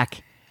go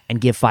back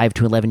and give 5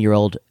 to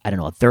 11-year-old,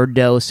 a third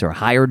dose or a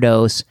higher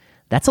dose,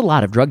 that's a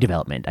lot of drug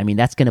development.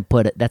 That's going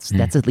to that's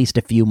at least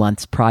a few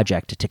months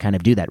project to kind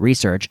of do that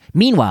research.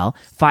 Meanwhile,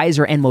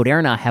 Pfizer and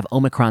Moderna have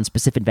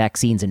Omicron-specific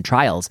vaccines in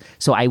trials.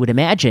 So I would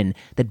imagine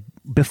that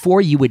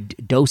before you would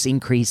dose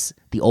increase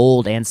the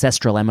old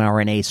ancestral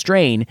mRNA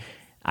strain,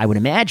 I would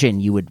imagine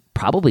you would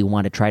probably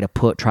want to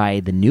try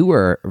the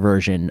newer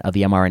version of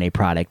the mRNA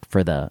product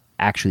for the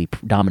actually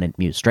dominant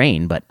mu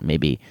strain, but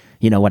maybe,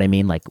 you know what I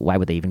mean? Like, why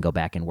would they even go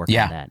back and work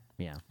on that?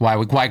 Yeah.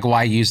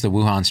 Why use the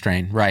Wuhan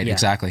strain? Right. Yeah.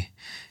 Exactly.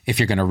 If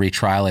you're going to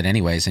retrial it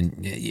anyways.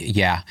 And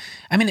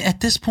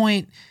at this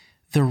point,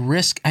 the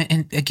risk,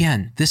 and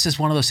again, this is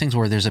one of those things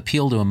where there's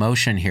appeal to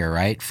emotion here,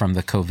 right? From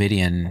the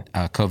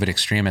COVID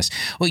extremists.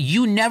 Well,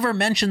 you never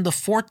mentioned the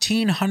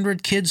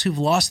 1,400 kids who've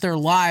lost their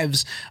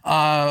lives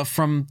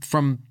from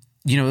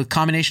a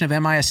combination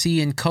of MISC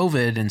and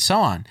COVID and so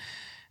on.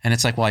 And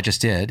it's like, well, I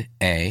just did,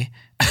 A.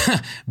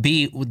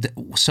 B,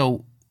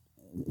 so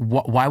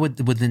why would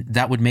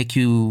that would make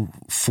you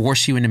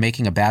force you into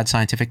making a bad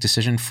scientific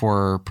decision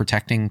for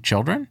protecting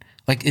children?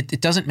 Like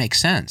it doesn't make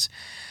sense.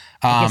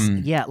 I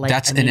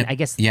guess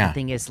the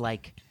thing is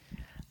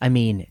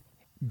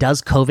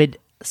does COVID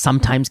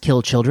sometimes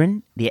kill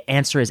children? The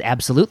answer is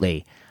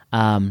absolutely.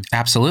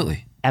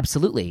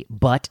 Absolutely.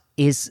 But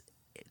is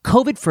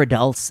COVID for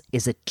adults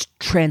is a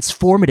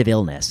transformative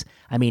illness.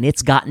 I mean,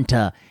 it's gotten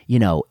to,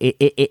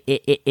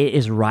 it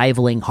is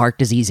rivaling heart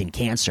disease and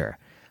cancer.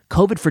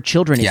 COVID for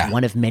children is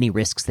one of many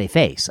risks they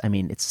face. I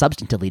mean, it's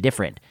substantively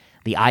different.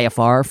 The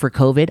IFR for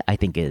COVID, I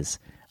think, is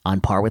on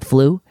par with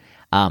flu.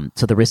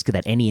 So the risk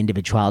that any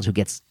individual who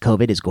gets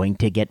COVID is going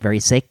to get very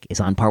sick is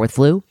on par with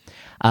flu.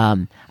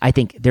 I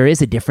think there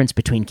is a difference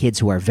between kids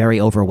who are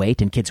very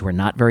overweight and kids who are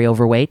not very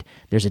overweight.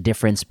 There's a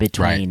difference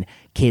between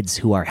kids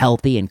who are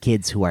healthy and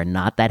kids who are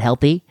not that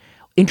healthy.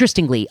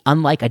 Interestingly,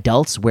 unlike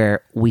adults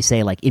where we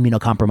say like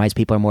immunocompromised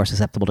people are more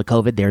susceptible to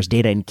COVID, there's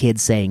data in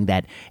kids saying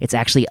that it's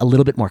actually a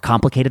little bit more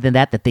complicated than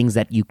that. The things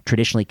that you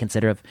traditionally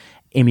consider of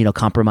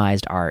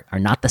immunocompromised are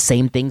not the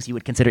same things you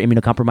would consider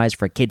immunocompromised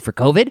for a kid for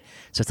COVID.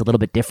 So it's a little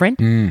bit different.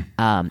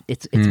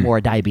 It's more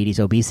diabetes,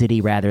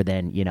 obesity rather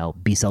than,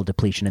 B-cell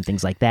depletion and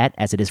things like that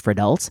as it is for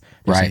adults.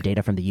 There's some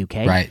data from the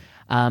UK. Right.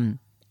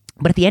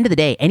 But at the end of the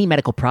day, any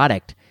medical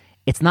product,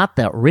 it's not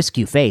the risk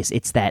you face.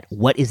 It's that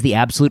what is the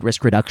absolute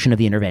risk reduction of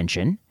the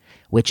intervention,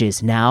 which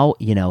is now,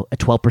 a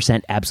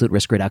 12% absolute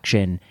risk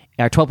reduction,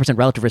 or 12%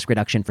 relative risk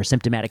reduction for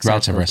symptomatic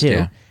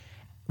SARS-CoV-2,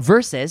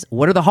 versus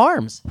what are the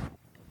harms?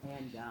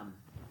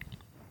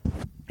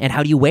 And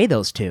how do you weigh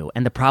those two?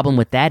 And the problem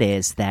with that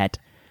is that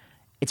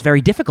it's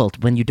very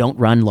difficult when you don't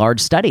run large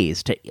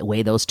studies to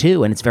weigh those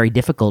two. And it's very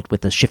difficult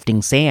with the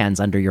shifting sands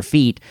under your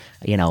feet,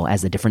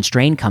 as the different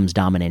strain comes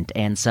dominant.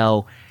 And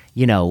so,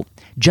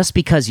 just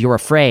because you're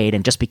afraid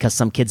and just because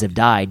some kids have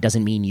died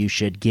doesn't mean you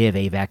should give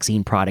a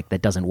vaccine product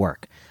that doesn't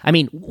work. I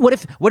mean, what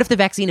if the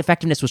vaccine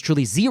effectiveness was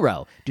truly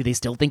zero? Do they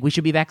still think we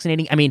should be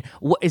vaccinating? I mean,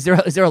 is there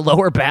a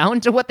lower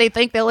bound to what they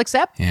think they'll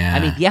accept? Yeah. I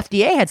mean, the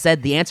FDA had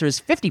said the answer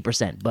is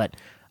 50%, but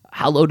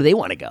how low do they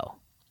want to go?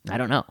 I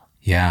don't know.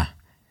 Yeah.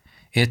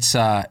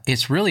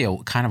 It's really a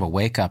kind of a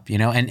wake up,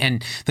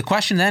 and the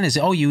question then is,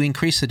 you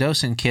increase the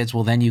dose in kids.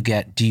 Well, then do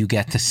you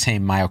get the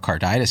same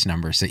myocarditis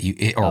numbers that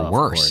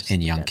worse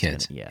in young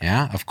kids?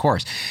 Of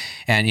course.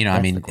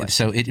 And,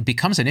 so it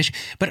becomes an issue,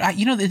 but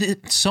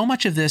so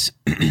much of this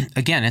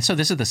again, and so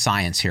this is the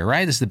science here,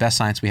 right? This is the best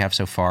science we have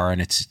so far,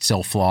 and it's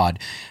still flawed,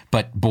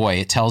 but boy,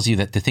 it tells you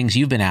that the things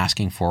you've been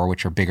asking for,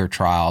 which are bigger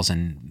trials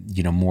and,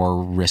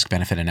 more risk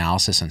benefit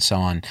analysis and so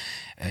on,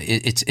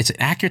 it's an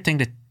accurate thing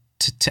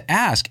to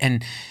ask.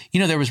 And,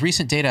 there was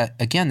recent data,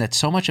 again, that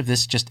so much of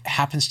this just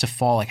happens to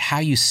fall, like how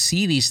you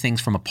see these things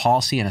from a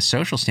policy and a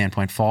social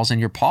standpoint falls in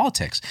your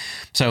politics.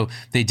 So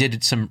they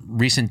did some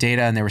recent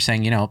data and they were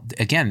saying,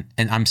 again,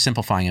 and I'm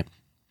simplifying it,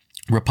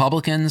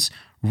 Republicans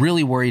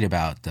really worried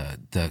about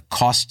the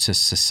cost to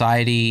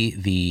society,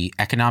 the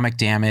economic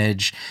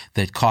damage,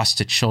 the cost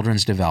to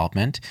children's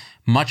development,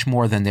 much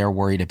more than they're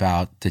worried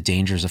about the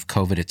dangers of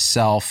COVID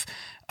itself,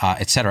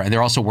 et cetera. And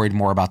they're also worried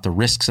more about the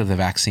risks of the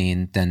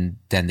vaccine than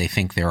they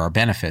think there are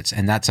benefits.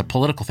 And that's a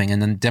political thing.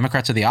 And then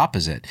Democrats are the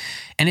opposite.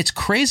 And it's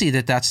crazy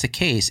that that's the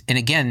case. And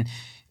again,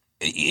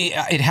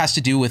 it has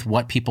to do with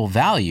what people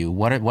value.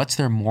 What's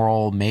their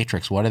moral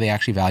matrix? What do they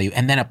actually value?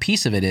 And then a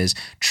piece of it is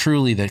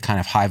truly the kind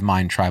of hive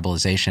mind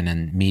tribalization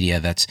and media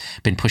that's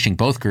been pushing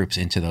both groups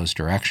into those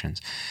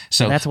directions.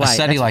 So that's why, a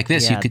study like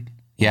this, you could...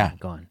 Yeah.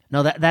 Go on.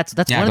 No, that's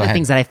one of the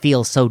things that I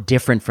feel so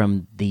different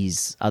from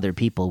these other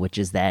people, which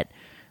is that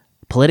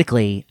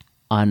politically,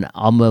 on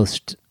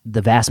almost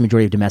the vast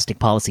majority of domestic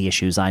policy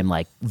issues, I'm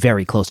like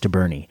very close to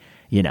Bernie,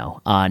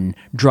 on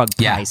drug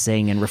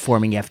pricing and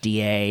reforming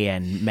FDA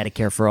and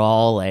Medicare for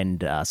all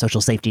and social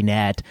safety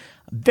net,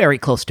 very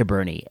close to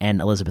Bernie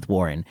and Elizabeth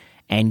Warren.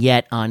 And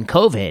yet on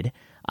COVID,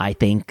 I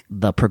think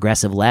the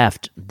progressive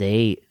left,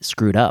 they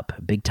screwed up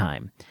big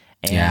time.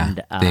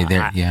 And they're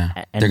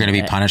going to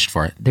be punished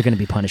for it. They're going to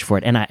be punished for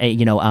it. And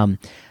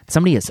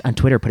somebody on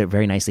Twitter put it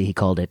very nicely. He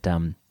called it,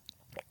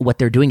 what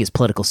they're doing is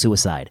political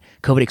suicide.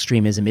 COVID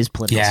extremism is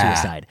political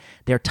suicide.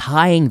 They're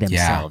tying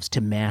themselves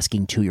to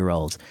masking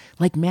 2-year-olds.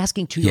 Like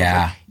masking 2-year-olds.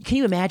 Yeah. Can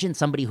you imagine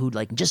somebody who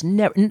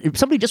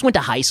somebody just went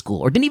to high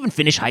school or didn't even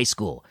finish high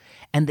school,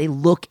 and they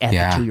look at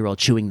the 2-year-old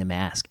chewing the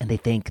mask and they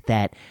think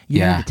that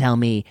you need to tell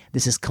me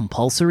this is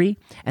compulsory,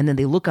 and then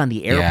they look on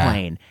the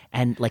airplane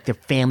and like their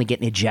family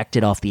getting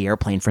ejected off the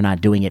airplane for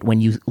not doing it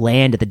when you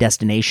land at the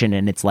destination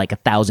and it's like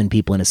 1,000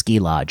 people in a ski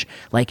lodge.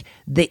 Like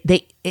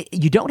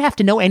you don't have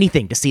to know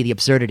anything to see the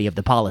absurdity of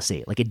the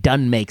policy. Like it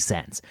doesn't make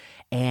sense,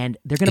 and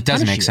they're going to punish you. It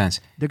doesn't make sense.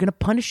 They're going to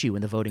punish you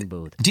in the voting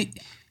booth. They're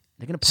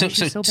going to punish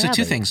you so badly. So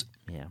two things.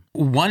 Yeah.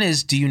 One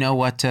is, do you know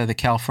what the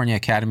California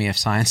Academy of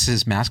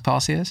Sciences mask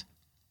policy is?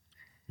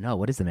 No,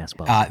 what is the mask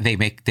policy?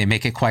 They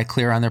make it quite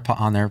clear on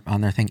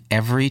their thing.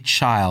 Every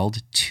child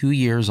 2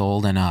 years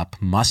old and up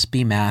must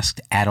be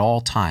masked at all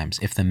times.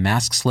 If the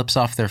mask slips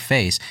off their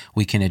face,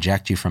 we can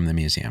eject you from the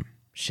museum.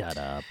 Shut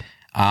up.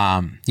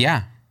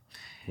 Yeah.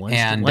 One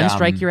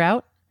strike, you're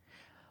out?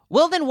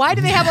 Well, then why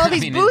do they have all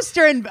these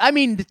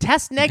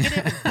test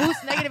negative and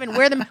boost negative and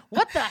wear them?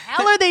 What the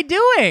hell are they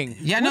doing?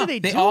 Yeah, what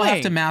they all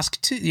have to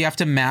mask too. You have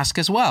to mask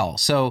as well.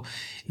 So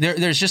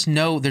there's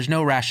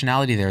no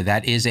rationality there.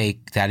 That is a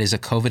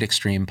COVID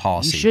extreme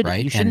policy,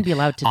 right? You shouldn't be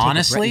allowed to.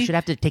 Honestly, you should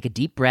have to take a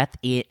deep breath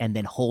and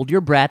then hold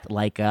your breath,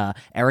 like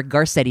Eric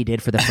Garcetti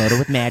did for the photo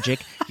with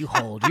Magic. You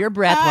hold your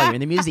breath while you're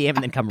in the museum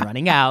and then come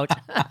running out.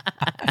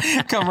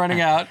 Come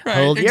running out. Right?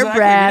 Hold your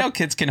breath. You know,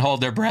 kids can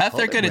hold their breath.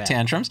 They're good at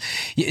tantrums,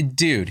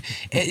 dude.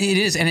 It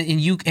is,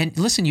 and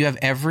listen, you have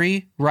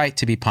every right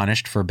to be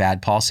punished for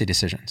bad policy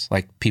decisions.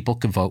 Like, people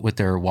can vote with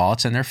their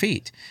wallets and their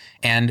feet,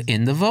 and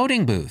in the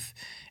voting booth.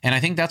 And I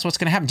think that's what's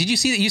going to happen. Did you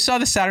see that? You saw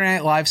the Saturday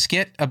Night Live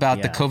skit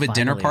about the COVID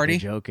dinner party?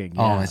 Joking.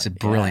 Oh, it's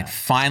brilliant.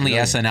 Finally,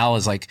 SNL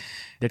is like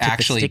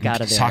actually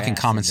talking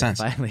common sense.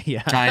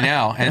 Finally, I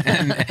know.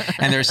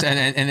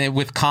 And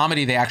with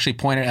comedy, they actually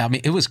pointed out. I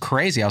mean, it was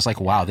crazy. I was like,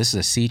 wow, this is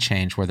a sea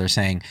change where they're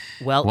saying,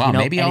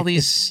 maybe all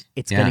these.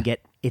 It's going to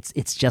get.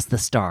 It's just the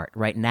start.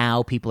 Right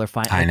now, people are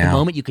fine. At the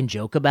moment you can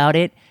joke about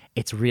it,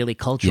 it's really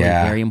culturally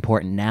very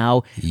important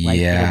now.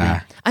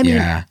 I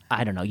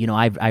don't know. You know,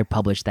 I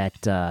published that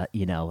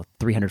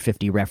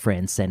 350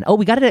 reference, and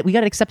we got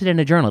it accepted in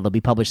a journal. It'll be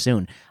published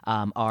soon.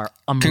 Our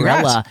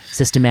umbrella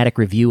systematic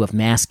review of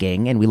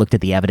masking, and we looked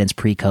at the evidence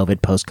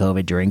pre-COVID,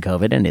 post-COVID, during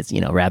COVID, and it's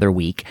rather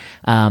weak.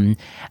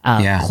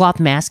 Cloth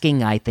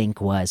masking, I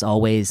think, was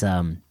always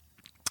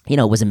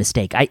was a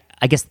mistake.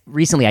 I guess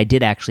recently I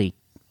did actually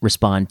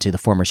respond to the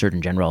former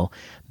Surgeon General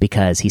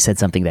because he said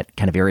something that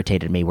kind of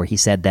irritated me, where he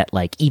said that,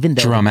 like, even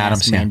though the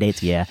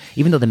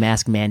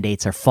mask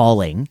mandates are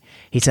falling,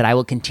 he said, I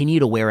will continue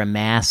to wear a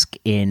mask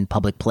in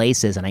public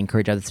places, and I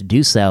encourage others to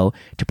do so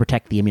to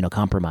protect the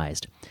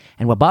immunocompromised.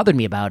 And what bothered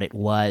me about it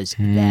was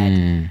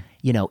that,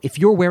 if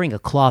you're wearing a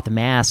cloth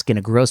mask in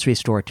a grocery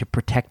store to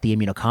protect the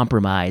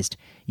immunocompromised,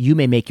 you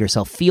may make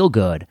yourself feel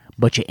good,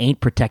 but you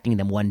ain't protecting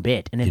them one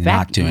bit. And in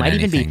fact, you might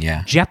even be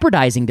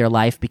jeopardizing their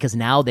life, because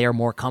now they're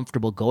more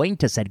comfortable going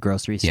to said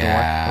grocery store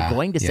or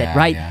going to said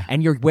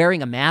and you're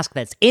wearing a mask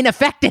that's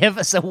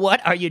ineffective. So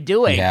what are you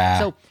doing?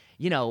 So,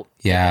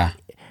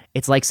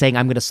 it's like saying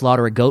I'm going to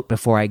slaughter a goat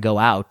before I go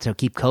out to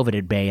keep COVID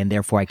at bay, and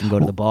therefore I can go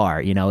to the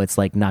bar. It's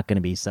like not going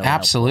to be so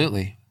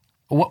absolutely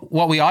helpful.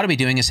 What we ought to be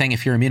doing is saying,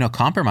 if you're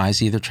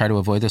immunocompromised, either try to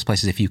avoid those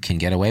places if you can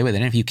get away with it.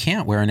 And if you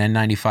can't, wear an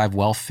N95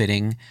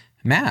 well-fitting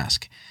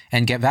mask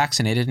and get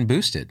vaccinated and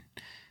boosted.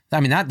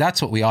 I mean,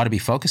 that's what we ought to be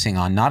focusing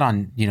on, not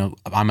on,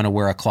 I'm going to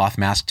wear a cloth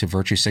mask to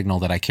virtue signal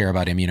that I care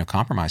about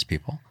immunocompromised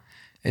people.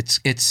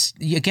 It's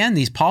again,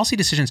 these policy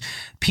decisions,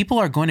 people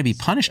are going to be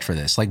punished for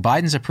this. Like,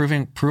 Biden's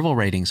approval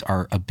ratings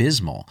are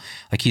abysmal.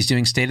 Like, he's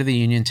doing State of the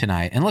Union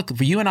tonight. And look,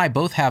 you and I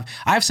both I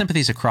have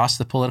sympathies across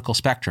the political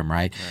spectrum,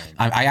 right?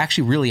 I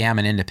actually really am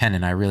an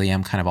independent. I really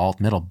am kind of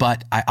alt-middle.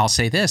 But I'll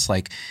say this,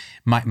 like,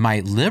 my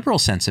liberal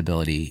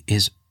sensibility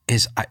is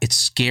it's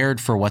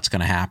scared for what's going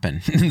to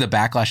happen. The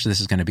backlash to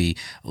this is going to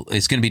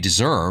be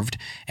deserved,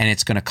 and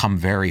it's going to come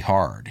very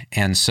hard.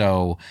 And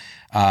so,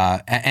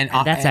 and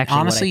that's actually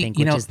honestly, what I think,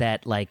 which is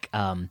that, like,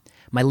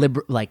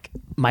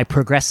 my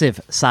progressive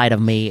side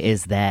of me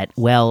is that,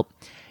 well,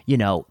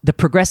 the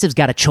progressives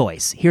got a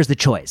choice. Here's the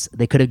choice.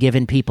 They could have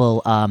given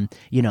people,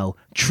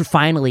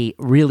 finally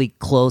really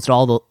closed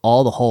all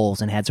the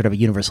holes and had sort of a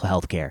universal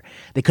health care.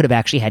 They could have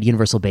actually had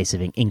universal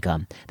basic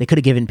income. They could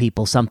have given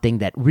people something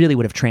that really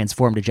would have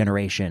transformed a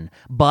generation.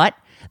 But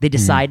they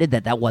decided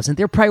that wasn't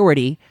their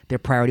priority. Their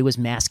priority was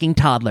masking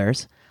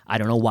toddlers. I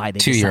don't know why they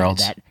decided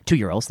that.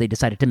 2-year-olds. They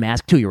decided to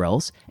mask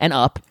 2-year-olds and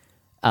up.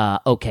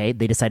 They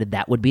decided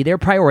that would be their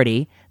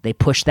priority. They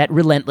pushed that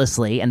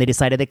relentlessly, and they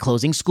decided that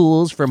closing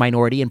schools for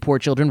minority and poor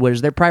children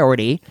was their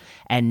priority.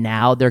 And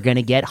now they're going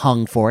to get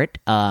hung for it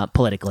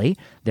politically.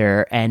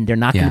 They're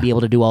not going to be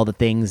able to do all the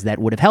things that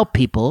would have helped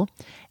people.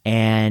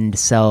 And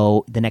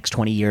so the next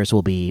 20 years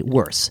will be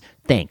worse.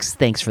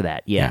 Thanks for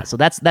that. Yeah. So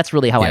that's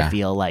really how I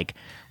feel. Like,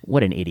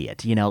 what an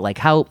idiot. Like,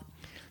 how.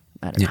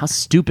 I don't know, how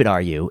stupid are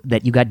you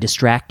that you got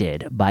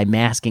distracted by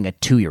masking a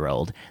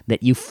 2-year-old,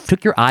 that you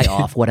took your eye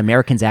off what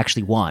Americans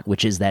actually want,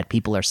 which is that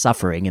people are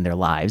suffering in their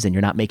lives, and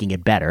you're not making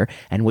it better,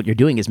 and what you're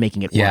doing is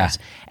making it worse.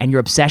 And your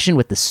obsession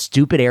with the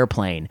stupid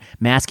airplane,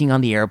 masking on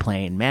the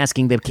airplane,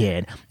 masking the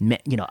kid,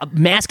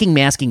 masking.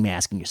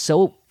 You're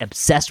so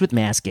obsessed with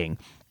masking.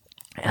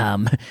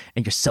 And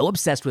you're so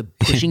obsessed with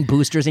pushing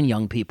boosters in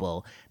young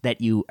people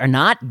that you are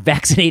not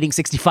vaccinating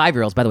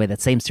 65-year-olds. By the way,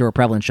 that same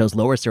seroprevalence shows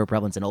lower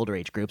seroprevalence in older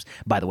age groups,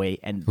 by the way,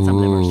 and some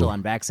of them are still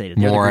unvaccinated.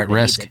 More at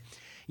risk.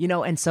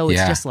 And so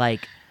it's just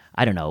like,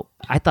 I don't know.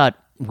 I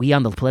thought we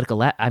on the political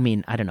left, I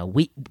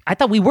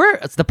thought we were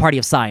the party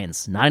of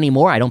science. Not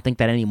anymore. I don't think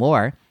that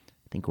anymore.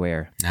 I think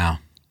we're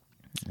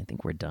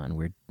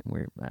done.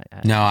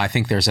 I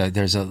think there's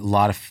a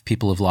lot of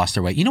people who've lost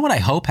their way. You know what I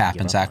hope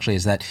happens actually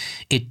is that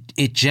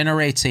it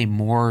generates a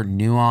more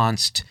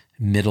nuanced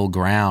middle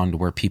ground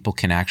where people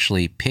can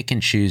actually pick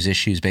and choose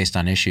issues based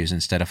on issues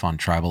instead of on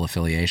tribal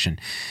affiliation.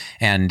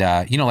 And,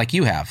 like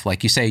you have,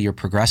 like you say, you're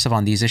progressive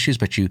on these issues,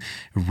 but you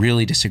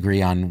really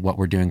disagree on what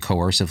we're doing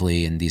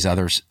coercively in these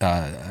other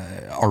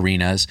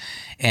arenas.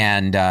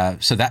 And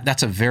so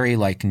that's a very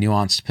like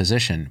nuanced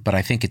position. But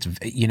I think it's,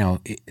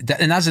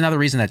 and that's another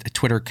reason that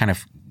Twitter kind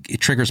of it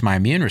triggers my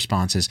immune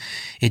response is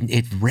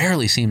it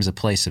rarely seems a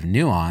place of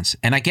nuance.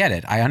 And I get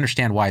it. I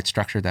understand why it's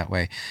structured that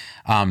way.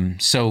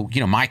 So,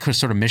 my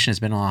sort of mission has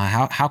been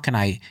how can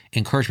I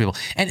encourage people?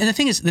 And the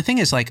thing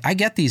is like, I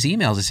get these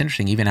emails. It's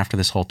interesting. Even after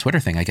this whole Twitter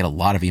thing, I get a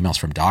lot of emails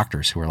from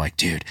doctors who are like,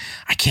 dude,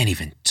 I can't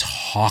even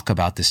talk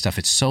about this stuff.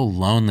 It's so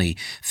lonely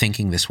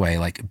thinking this way,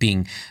 like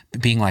being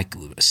like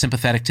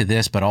sympathetic to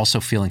this, but also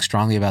feeling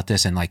strongly about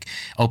this and like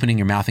opening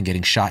your mouth and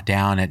getting shot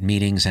down at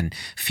meetings and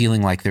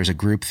feeling like there's a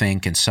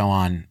groupthink and so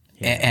on.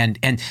 And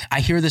I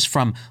hear this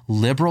from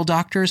liberal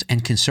doctors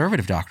and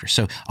conservative doctors.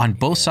 So on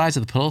both sides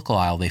of the political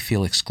aisle, they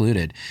feel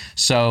excluded.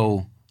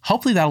 So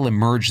hopefully that'll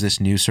emerge this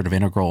new sort of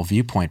integral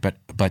viewpoint. But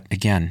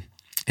again,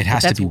 it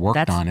has to be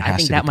worked on. I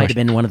think that might have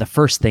been one of the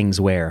first things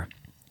where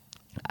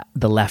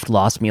the left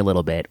lost me a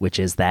little bit, which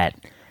is that,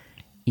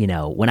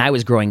 when I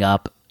was growing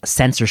up,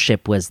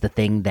 censorship was the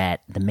thing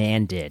that the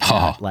man did,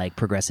 not like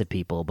progressive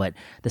people, but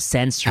the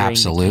censoring,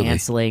 the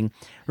canceling.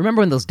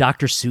 Remember when those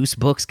Dr. Seuss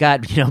books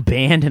got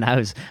banned, and I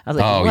was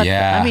like, what?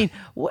 Yeah.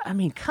 I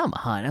mean, come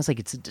on. I was like,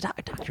 it's a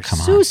Dr.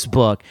 Seuss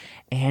book,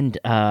 and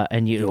it's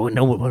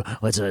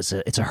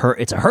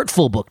a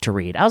hurtful book to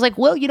read. I was like,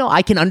 well,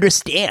 I can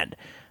understand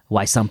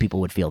why some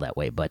people would feel that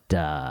way, but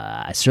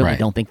I certainly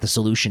don't think the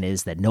solution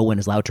is that no one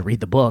is allowed to read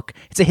the book.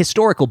 It's a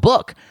historical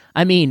book.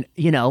 I mean,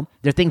 there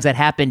are things that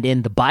happened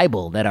in the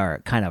Bible that are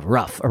kind of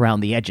rough around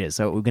the edges.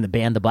 So we're going to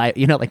ban the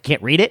Bible, like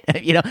can't read it.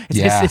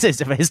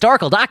 It's a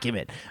historical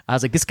document. I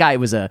was like, this guy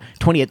was a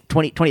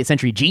 20th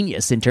century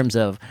genius in terms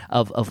of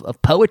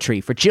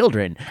poetry for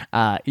children.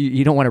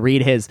 You don't want to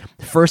read his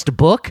first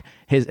book,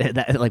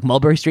 like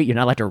Mulberry Street. You're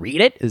not allowed to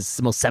read it. It's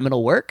the most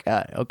seminal work.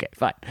 Okay,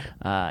 fine.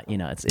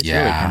 It's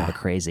really kind of a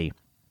crazy.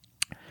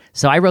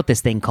 So I wrote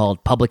this thing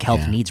called Public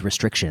Health Needs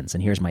Restrictions,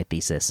 and here's my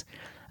thesis.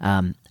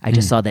 I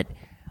just saw that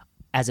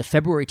as of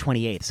February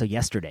 28th, so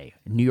yesterday,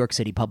 New York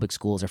City public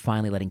schools are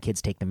finally letting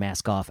kids take the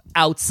mask off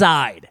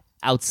outside.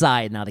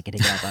 Outside, now they can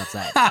take it off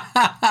outside.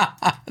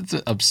 It's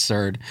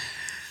absurd.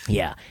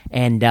 Yeah,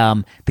 and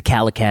the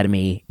Cal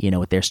Academy,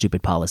 with their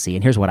stupid policy.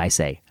 And here's what I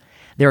say.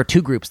 There are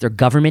two groups. There are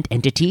government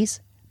entities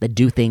that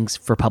do things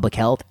for public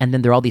health, and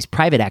then there are all these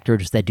private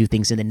actors that do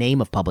things in the name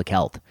of public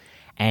health.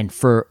 And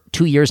for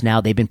 2 years now,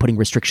 they've been putting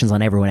restrictions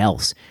on everyone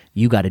else.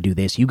 You got to do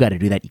this. You got to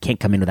do that. You can't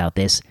come in without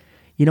this.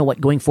 You know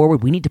what? Going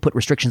forward, we need to put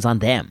restrictions on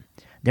them.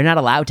 They're not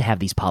allowed to have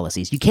these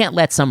policies. You can't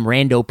let some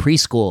rando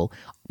preschool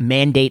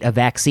mandate a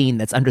vaccine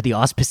that's under the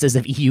auspices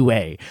of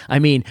EUA. I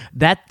mean,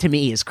 that to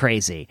me is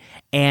crazy.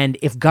 And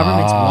if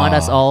governments want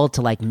us all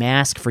to like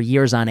mask for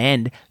years on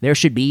end, there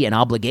should be an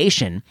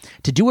obligation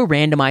to do a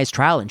randomized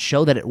trial and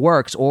show that it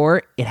works,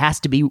 or it has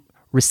to be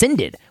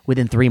rescinded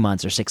within 3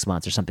 months or 6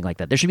 months or something like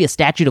that. There should be a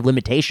statute of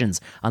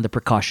limitations on the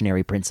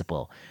precautionary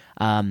principle.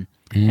 And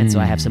so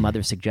I have some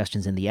other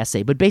suggestions in the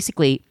essay. But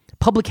basically,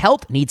 public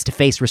health needs to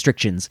face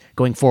restrictions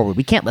going forward.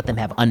 We can't let them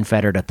have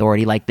unfettered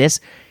authority like this.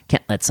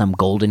 Can't let some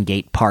Golden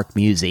Gate Park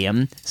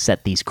museum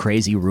set these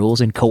crazy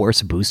rules and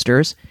coerce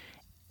boosters.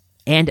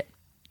 And,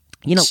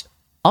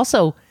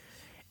 also,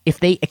 if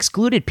they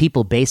excluded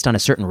people based on a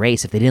certain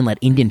race, if they didn't let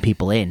Indian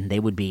people in, they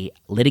would be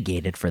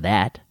litigated for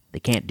that. They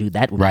can't do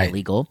that. It would be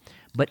illegal.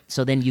 But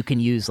so then you can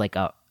use like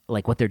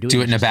what they're doing.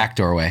 Do it in a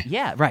backdoor way.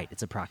 Yeah, right.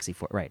 It's a proxy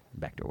for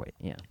backdoor way.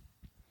 Yeah.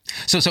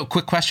 So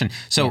quick question.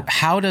 So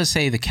how does,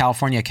 say, the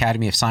California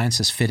Academy of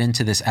Sciences fit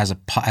into this as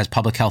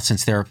public health,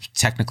 since they're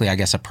technically, I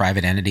guess, a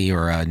private entity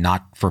or a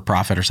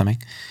not-for-profit or something?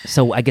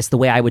 So I guess the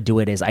way I would do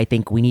it is I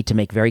think we need to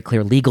make very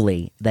clear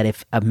legally that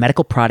if a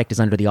medical product is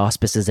under the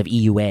auspices of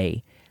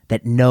EUA,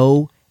 that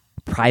no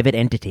private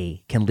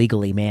entity can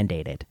legally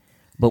mandate it.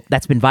 But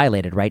that's been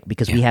violated, right?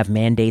 Because we have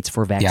mandates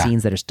for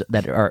vaccines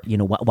that are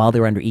while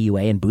they're under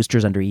EUA and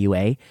boosters under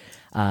EUA.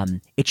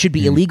 It should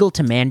be illegal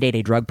to mandate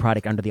a drug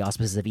product under the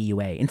auspices of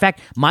EUA. In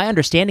fact, my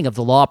understanding of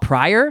the law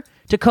prior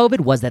to COVID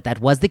was that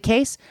was the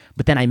case.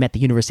 But then I met the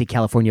University of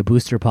California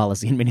booster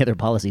policy and many other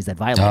policies that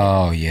violated.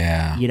 Oh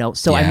yeah.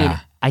 I mean,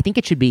 I think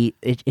it should be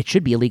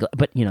illegal.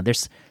 But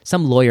there's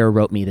some lawyer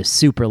wrote me this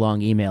super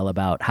long email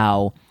about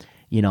how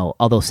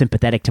although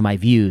sympathetic to my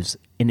views,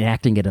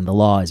 enacting it in the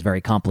law is very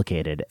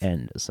complicated,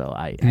 and so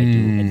I do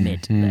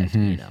admit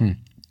that.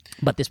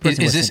 But this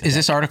person is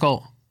this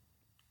article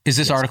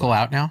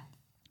out now?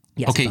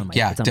 Yes. Okay. It's on my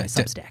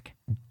Substack.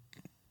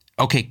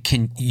 Okay.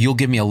 You'll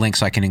give me a link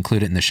so I can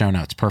include it in the show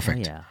notes?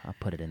 Perfect. Yeah, I'll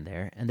put it in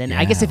there. And then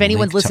I guess if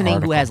anyone's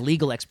listening who has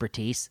legal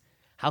expertise,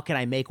 how can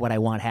I make what I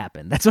want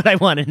happen? That's what I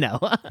want to know.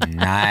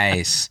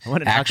 Nice.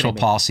 Actual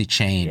policy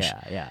change.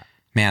 Yeah.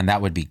 Man,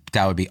 that would be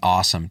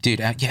awesome, dude.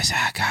 Yes,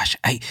 gosh,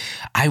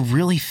 I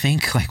really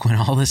think like when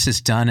all this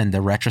is done and the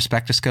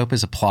retrospectoscope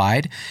is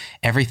applied,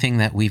 everything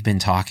that we've been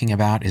talking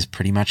about is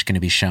pretty much going to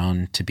be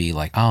shown to be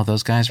like, oh,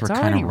 those guys were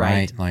kind of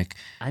right. Like,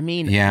 I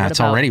mean, yeah, it's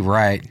already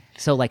right.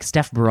 So like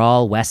Steph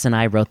Barral, Wes and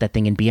I wrote that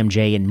thing in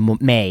BMJ in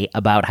May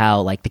about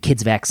how like the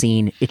kids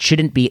vaccine, it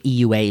shouldn't be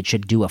EUA, it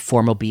should do a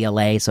formal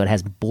BLA, so it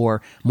has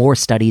more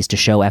studies to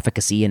show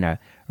efficacy in a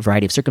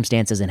variety of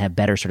circumstances and have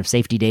better sort of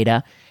safety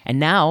data. And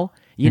now,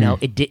 you know,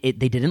 they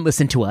didn't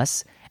listen to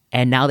us,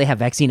 and now they have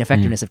vaccine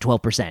effectiveness of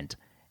 12%,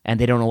 and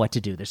they don't know what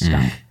to do. They're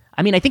stuck.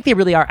 I mean, I think they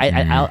really are.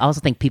 I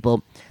also think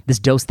people, this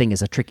dose thing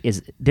is a trick.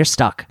 They're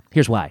stuck.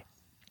 Here's why.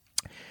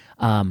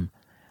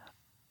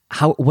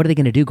 What are they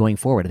going to do going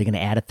forward? Are they going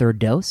to add a third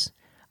dose?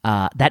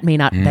 That may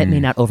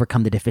not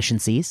overcome the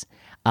deficiencies.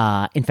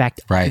 In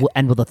fact,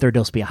 and will the third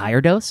dose be a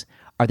higher dose?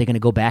 Are they going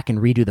to go back and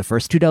redo the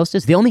first 2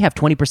 doses? They only have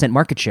 20%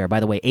 market share. By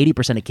the way,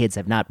 80% of kids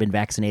have not been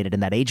vaccinated in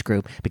that age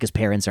group because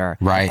parents are,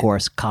 of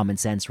course, common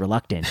sense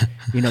reluctant.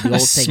 You know, the old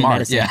saying in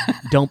medicine,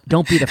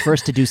 don't be the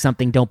first to do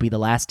something, don't be the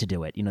last to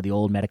do it. You know, the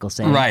old medical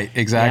saying. Right,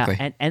 exactly.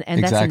 Yeah,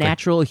 and that's a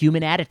natural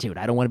human attitude.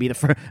 I don't want to be the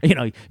first, you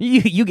know,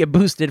 you get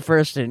boosted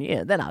first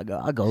and then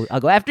I'll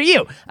go after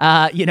you.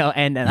 You know,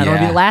 and I don't want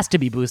to be the last to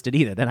be boosted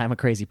either. Then I'm a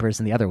crazy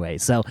person the other way.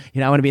 So,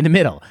 you know, I want to be in the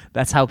middle.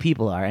 That's how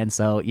people are. And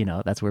so, you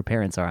know, that's where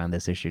parents are on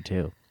this issue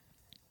too.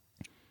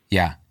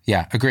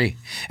 Yeah, agree.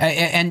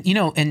 And you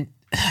know, and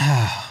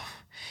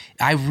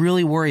I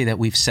really worry that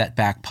we've set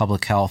back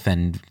public health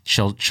and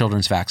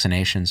children's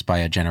vaccinations by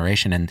a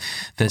generation. And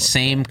the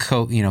same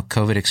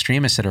COVID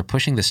extremists that are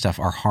pushing this stuff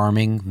are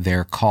harming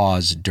their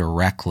cause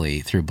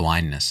directly through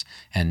blindness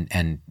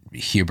and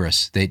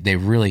hubris. They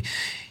really,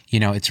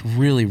 you know, it's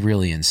really,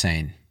 really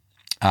insane.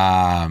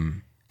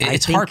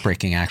 It's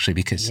heartbreaking actually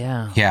because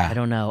I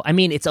don't know. I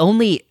mean, it's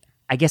only,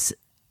 I guess,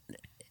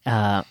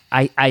 I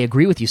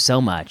agree with you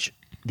so much.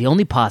 The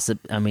only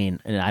I mean,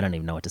 I don't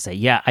even know what to say.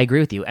 Yeah, I agree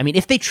with you. I mean,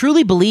 if they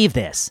truly believe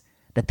that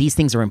these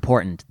things are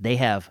important, they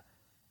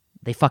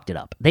fucked it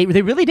up. They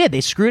really did.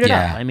 They screwed it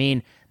up. I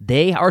mean,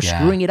 they are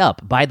screwing it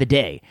up by the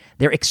day.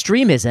 Their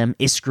extremism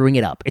is screwing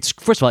it up.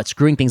 First of all, it's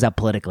screwing things up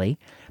politically.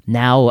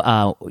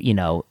 Now, you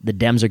know, the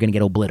Dems are going to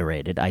get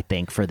obliterated, I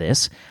think, for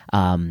this. You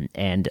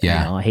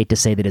know, I hate to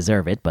say they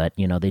deserve it, but,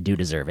 you know, they do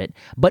deserve it.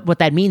 But what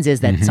that means is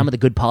that some of the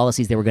good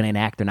policies they were going to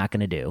enact, they're not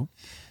going to do.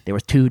 They were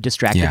too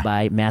distracted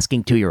by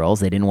masking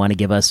 2-year-olds. They didn't want to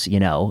give us, you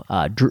know,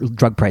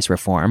 drug price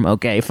reform.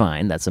 Okay,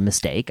 fine. That's a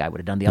mistake. I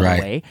would have done the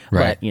other way.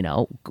 But, you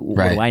know,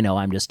 what do I know?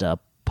 I'm just a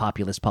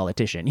populist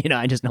politician. You know,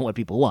 I just know what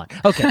people want.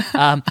 Okay.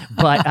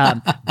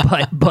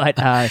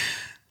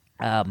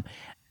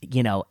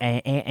 You know,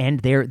 and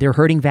they're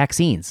hurting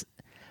vaccines.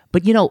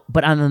 But, you know,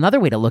 but on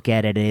another way to look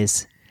at it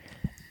is,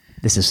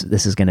 this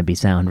is going to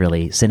sound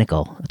really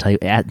cynical. Tell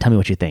me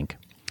what you think.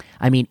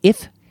 I mean,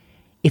 if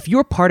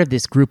you're part of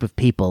this group of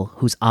people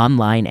whose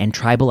online and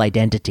tribal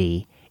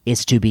identity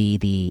is to be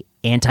the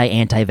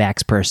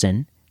anti-vax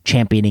person,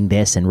 championing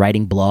this and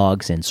writing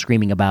blogs and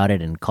screaming about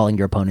it and calling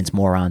your opponents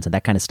morons and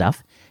that kind of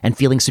stuff, and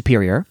feeling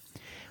superior,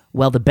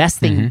 well, the best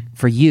thing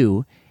for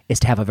you is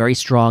to have a very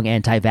strong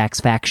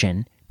anti-vax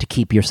faction to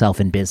keep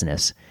yourself in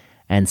business.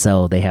 And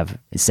so they have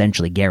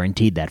essentially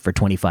guaranteed that for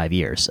 25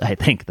 years, I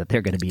think, that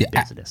they're going to be in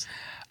business.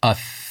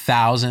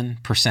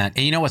 1,000%. And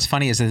you know what's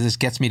funny is that this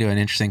gets me to an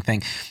interesting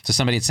thing. So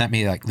somebody had sent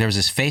me, like, there was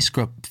this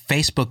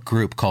Facebook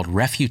group called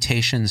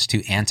Refutations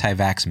to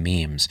Anti-Vax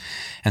Memes.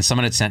 And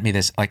someone had sent me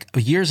this, like,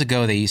 years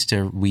ago,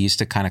 we used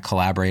to kind of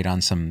collaborate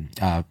on some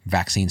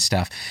vaccine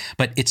stuff.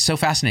 But it's so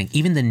fascinating.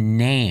 Even the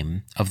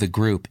name of the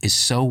group is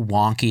so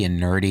wonky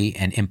and nerdy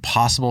and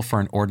impossible for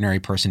an ordinary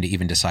person to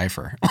even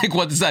decipher. Like,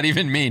 what does that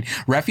even mean?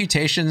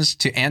 Refutations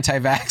to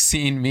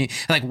anti-vaccine meme.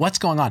 Like, what's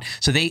going on?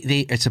 So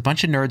it's a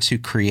bunch of nerds who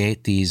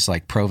create these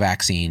like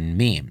pro-vaccine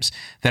memes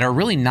that are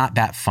really not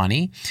that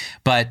funny,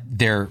 but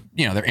they're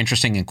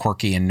interesting and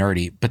quirky and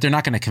nerdy, but they're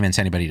not going to convince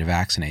anybody to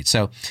vaccinate.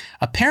 So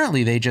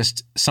apparently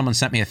someone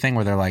sent me a thing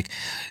where they're like,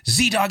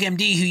 Z-Dog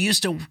MD, who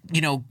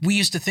we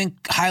used to think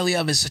highly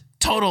of as a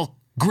total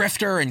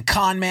grifter and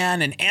con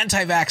man and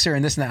anti-vaxxer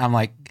and this and that. I'm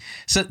like,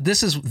 so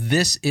these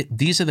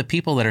are the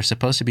people that are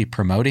supposed to be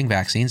promoting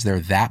vaccines. They're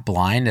that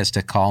blind as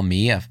to call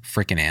me a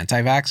freaking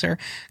anti-vaxxer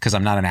because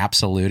I'm not an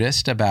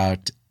absolutist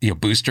about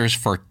boosters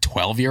for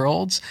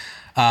 12-year-olds.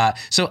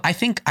 So I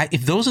think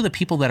if those are the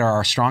people that are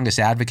our strongest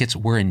advocates,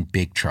 we're in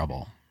big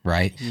trouble,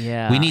 right?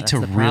 Yeah, we need to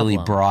really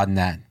broaden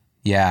that.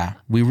 Yeah,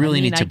 we really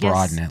need to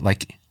broaden it.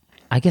 Like,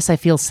 I guess I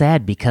feel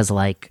sad because,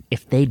 like,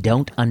 if they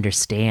don't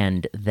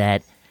understand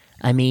that,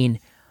 I mean,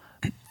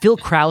 Phil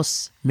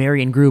Krause,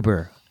 Marion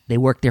Gruber, they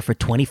worked there for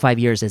 25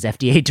 years as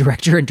FDA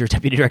director and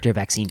deputy director of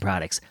vaccine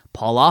products.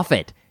 Paul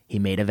Offit, he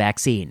made a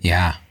vaccine.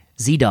 Yeah.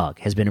 Z-Dog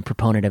has been a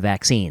proponent of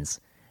vaccines.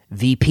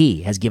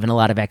 VP has given a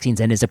lot of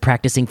vaccines and is a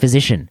practicing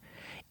physician.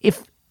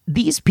 If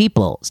these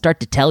people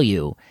start to tell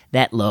you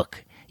that,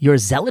 look, your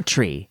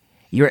zealotry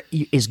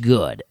is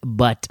good,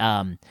 but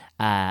oh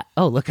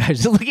look, I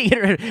was just looking at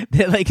her.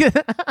 Like,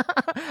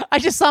 I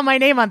just saw my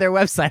name on their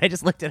website. I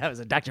just looked at it. I was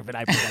a Dr.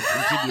 Vinay Production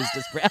continues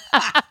to spread.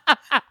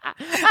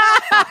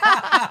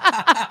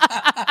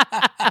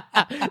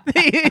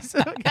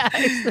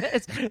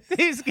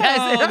 These guys,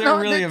 oh, they're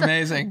really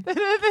amazing.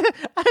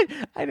 I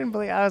didn't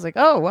believe. I was like,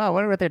 oh wow, I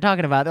wonder what they're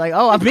talking about. They're like,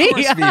 oh, me.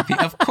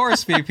 Of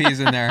course, VP's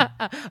in there.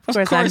 Of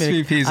course,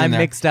 VP's in there. I'm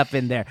mixed up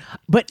in there.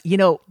 But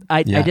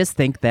I just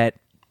think that,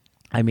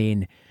 I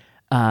mean,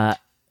 I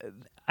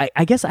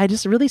guess I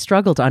just really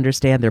struggle to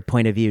understand their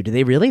point of view. Do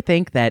they really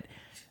think that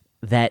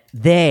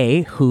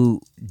they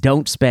who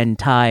don't spend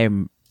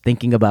time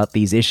thinking about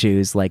these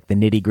issues, like the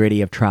nitty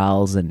gritty of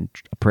trials and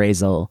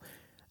appraisal,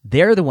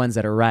 they're the ones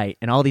that are right,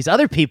 and all these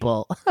other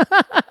people,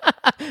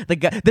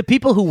 the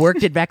people who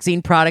worked at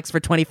vaccine products for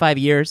 25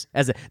 years,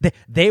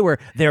 they're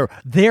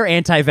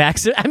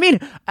anti-vaxxer.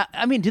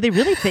 I mean, do they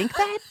really think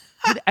that?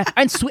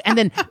 And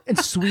then in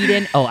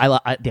Sweden,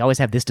 they always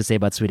have this to say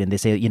about Sweden. They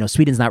say,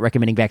 Sweden's not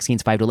recommending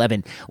vaccines 5 to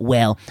 11.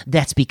 Well,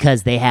 that's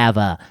because they have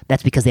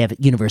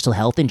universal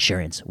health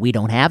insurance. We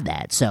don't have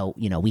that, so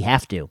we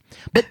have to.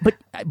 But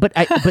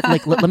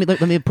like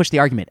let me push the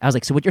argument. I was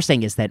like, so what you're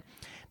saying is that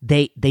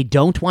they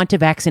don't want to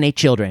vaccinate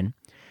children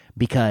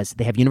because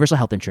they have universal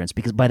health insurance.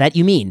 Because by that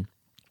you mean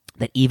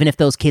that even if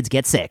those kids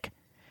get sick,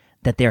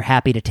 that they're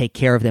happy to take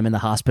care of them in the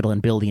hospital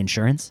and bill the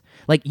insurance?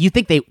 Like, you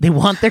think they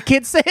want their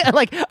kids sick?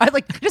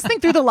 Just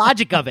think through the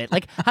logic of it.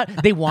 Like,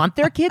 they want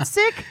their kids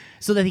sick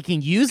so that they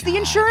can use the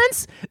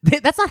insurance?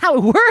 That's not how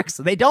it works.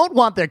 They don't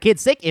want their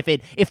kids sick.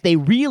 If they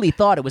really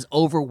thought it was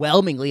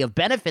overwhelmingly of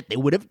benefit, they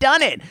would have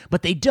done it.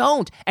 But they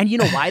don't. And you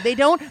know why they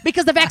don't?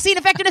 Because the vaccine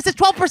effectiveness is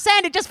 12%.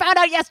 It just found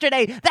out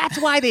yesterday. That's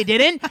why they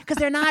didn't. Because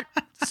they're not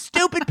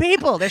stupid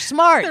people. They're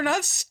smart. They're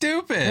not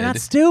stupid. They're not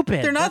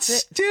stupid. They're not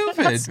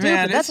stupid,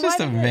 man. It's just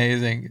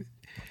amazing.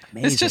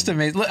 It's just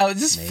amazing. Oh,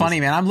 this is funny,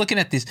 man. I'm looking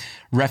at these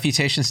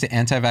refutations to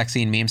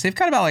anti-vaccine memes. They've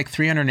got about like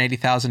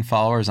 380,000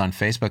 followers on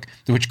Facebook,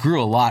 which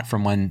grew a lot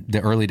from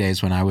the early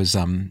days when I was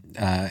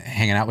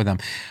hanging out with them.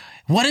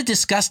 What a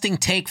disgusting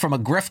take from a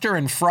grifter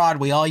and fraud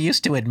we all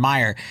used to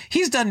admire.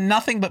 He's done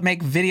nothing but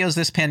make videos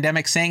this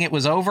pandemic saying it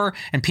was over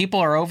and people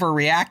are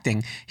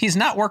overreacting. He's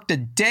not worked a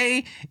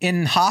day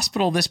in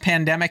hospital this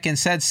pandemic,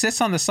 instead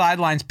sits on the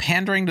sidelines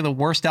pandering to the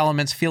worst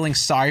elements, feeling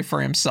sorry for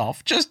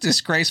himself. Just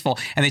disgraceful.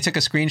 And they took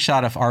a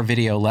screenshot of our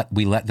video,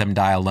 We Let Them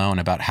Die Alone,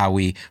 about how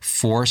we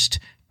forced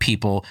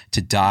people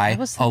to die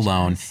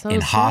alone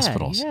in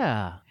hospitals.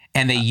 Yeah.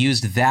 And they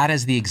used that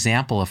as the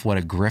example of what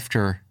a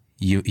grifter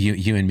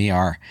you and me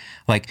are.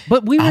 Like,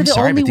 but we were I'm the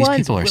sorry, only but these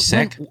ones. people are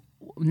sick.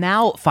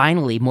 Now,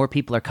 finally, more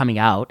people are coming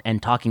out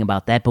and talking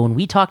about that. But when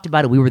we talked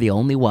about it, we were the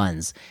only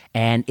ones.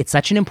 And it's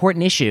such an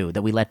important issue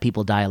that we let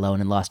people die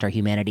alone and lost our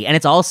humanity. And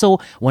it's also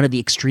one of the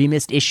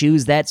extremist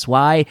issues. That's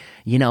why,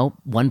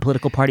 one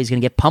political party is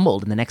going to get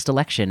pummeled in the next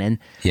election. And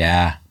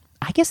yeah,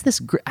 I guess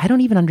I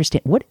don't even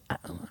understand what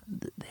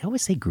they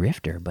always say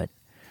grifter,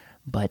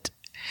 but.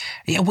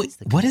 Yeah,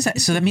 what is that?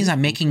 So that means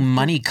I'm making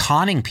money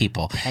conning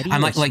people.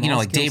 I'm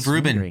like Dave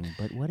Rubin.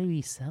 But what do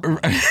we sell?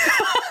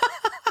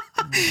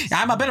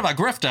 I'm a bit of a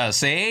grifter,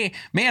 see?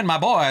 Me and my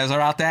boys are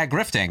out there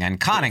grifting and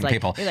conning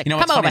people. Like,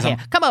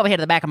 come over here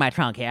to the back of my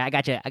trunk here. I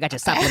got your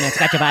supplements,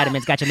 got your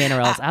vitamins, got your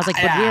minerals. I was like,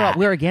 but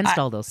we're against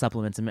all those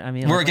supplements.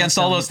 We're against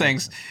all those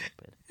things.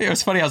 It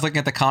was funny. I was looking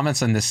at the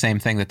comments on this same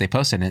thing that they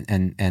posted,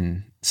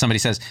 and somebody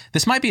says,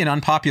 this might be an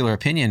unpopular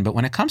opinion, but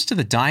when it comes to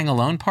the dying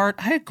alone part,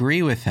 I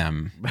agree with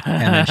him.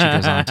 And then she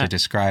goes on to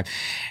describe.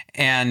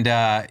 And,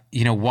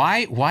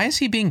 why is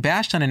he being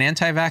bashed on an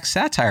anti-vax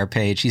satire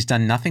page? He's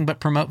done nothing but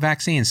promote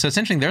vaccines. So it's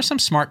interesting. There's some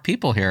smart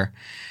people here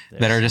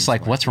that are just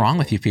like, what's wrong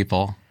with you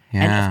people?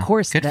 Yeah, and of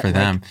course, good for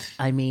them.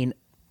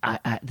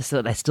 I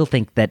still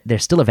think that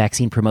there's still a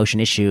vaccine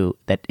promotion issue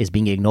that is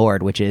being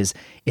ignored, which is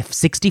if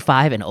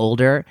 65 and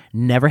older,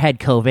 never had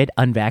COVID,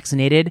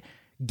 unvaccinated,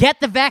 get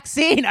the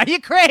vaccine. Are you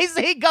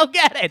crazy? Go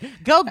get it.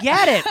 Go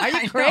get it. Are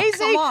you crazy?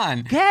 Come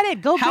on. Get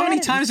it. Go get it. How many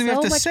times do we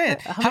have to say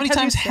it? How many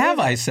times have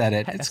I said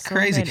it? It's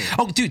crazy.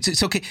 Oh, dude.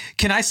 So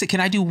can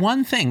I do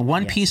one thing,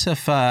 piece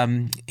of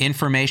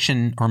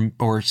information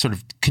or sort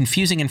of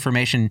confusing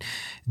information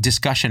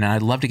discussion, and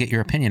I'd love to get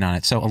your opinion on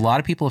it. So a lot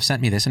of people have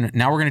sent me this, and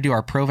now we're going to do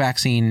our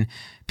pro-vaccine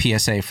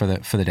PSA for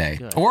the day.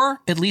 Good.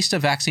 Or at least a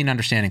vaccine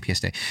understanding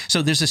PSA.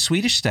 So there's a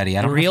Swedish study.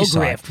 I don't know if you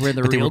saw it. We're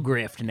the real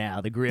grift now.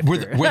 The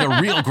grifter. Where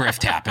the real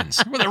grift happens.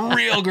 Where the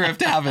real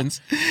grift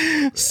happens.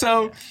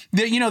 So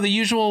the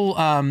usual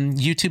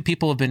YouTube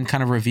people have been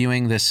kind of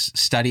reviewing this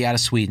study out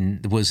of Sweden.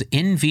 It was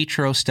in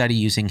vitro study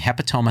using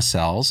hepatoma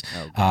cells.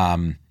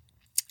 Okay.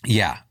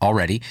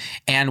 Already.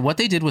 And what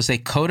they did was they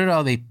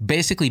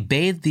basically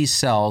bathed these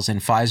cells in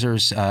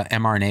Pfizer's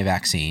mRNA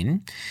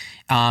vaccine.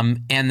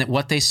 And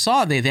what they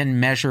saw, they then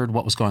measured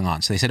what was going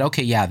on. So they said,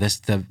 okay,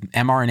 the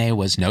mRNA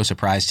was, no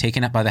surprise,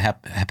 taken up by the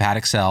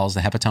hepatic cells,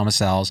 the hepatoma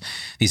cells,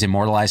 these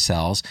immortalized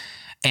cells.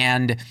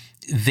 And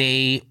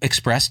they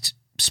expressed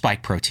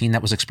spike protein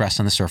that was expressed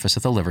on the surface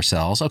of the liver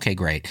cells. Okay,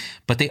 great.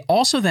 But they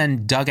also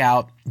then dug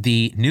out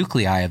the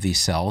nuclei of these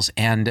cells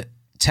and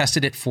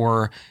tested it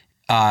for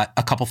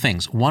a couple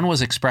things. One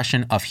was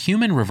expression of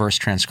human reverse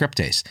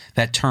transcriptase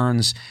that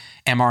turns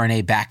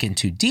mRNA back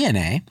into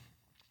DNA.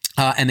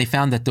 And they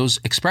found that those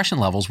expression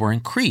levels were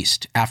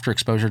increased after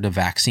exposure to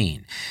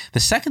vaccine. The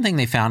second thing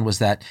they found was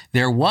that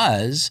there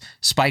was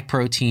spike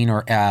protein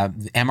or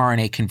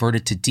mRNA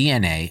converted to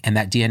DNA, and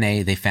that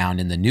DNA they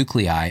found in the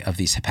nuclei of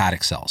these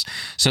hepatic cells.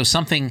 So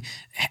something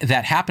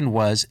that happened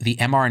was the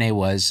mRNA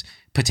was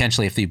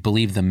potentially, if you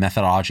believe the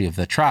methodology of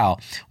the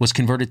trial, was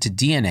converted to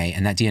DNA,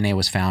 and that DNA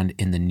was found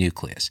in the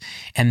nucleus.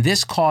 And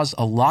this caused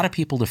a lot of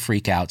people to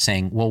freak out,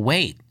 saying, well,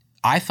 wait,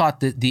 I thought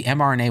that the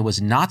mRNA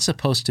was not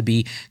supposed to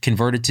be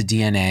converted to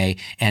DNA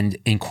and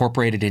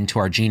incorporated into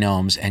our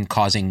genomes and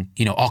causing,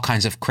 all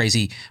kinds of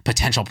crazy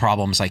potential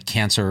problems like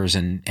cancers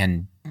and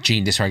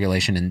gene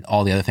dysregulation and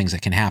all the other things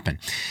that can happen.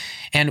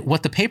 And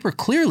what the paper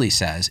clearly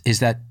says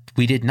is that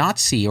we did not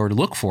see or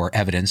look for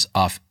evidence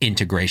of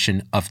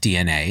integration of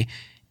DNA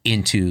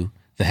into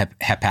the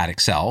hepatic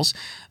cells.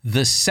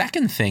 The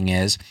second thing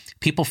is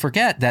people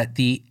forget that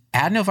the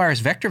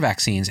adenovirus vector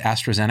vaccines,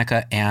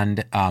 AstraZeneca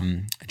and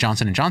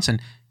Johnson & Johnson,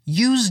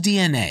 use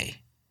DNA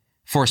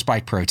for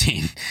spike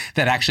protein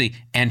that actually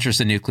enters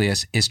the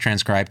nucleus, is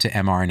transcribed to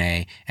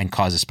mRNA, and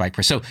causes spike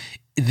protein. So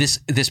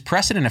this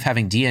precedent of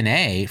having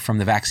DNA from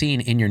the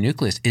vaccine in your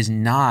nucleus is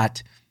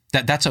not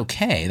that's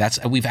okay.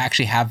 We've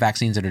actually have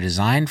vaccines that are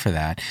designed for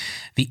that.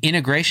 The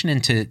integration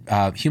into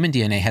human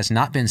DNA has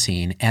not been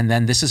seen, and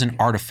then this is an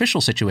artificial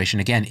situation,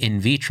 again,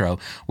 in vitro,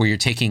 where you're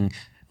taking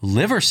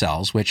liver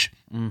cells, which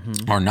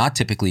are not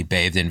typically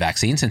bathed in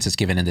vaccine since it's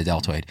given in the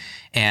deltoid.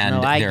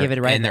 And no, I give it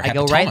right. I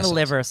go right in the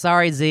liver.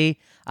 Sorry, Z.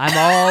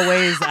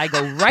 I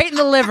go right in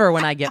the liver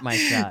when I get my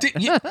shot.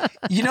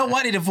 You know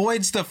what? It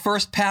avoids the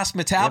first pass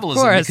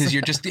metabolism because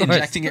you're just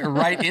injecting it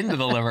right into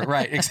the liver.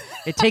 Right.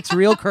 It takes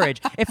real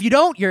courage. If you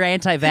don't, you're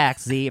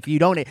anti-vax, Z. If you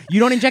don't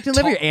inject in the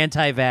liver, you're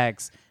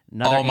anti-vax.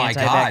 Oh my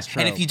God.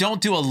 And if you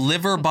don't do a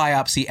liver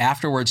biopsy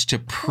afterwards to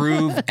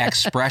prove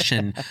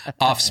expression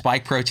of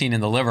spike protein in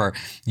the liver,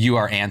 you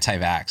are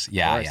anti-vax.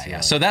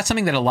 Yeah. So that's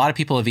something that a lot of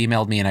people have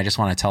emailed me, and I just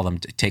want to tell them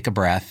to take a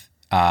breath.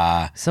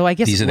 So I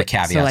guess these are the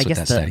caveats with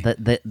that study.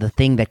 The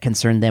thing that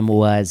concerned them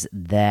was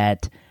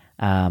that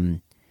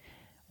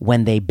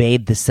when they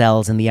bathed the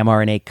cells in the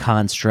mRNA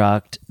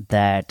construct,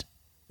 that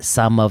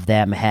some of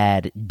them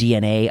had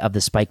DNA of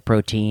the spike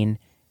protein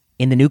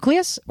in the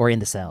nucleus or in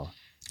the cell?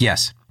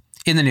 Yes.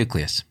 In the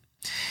nucleus.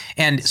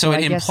 And so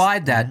it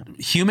implied that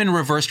human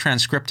reverse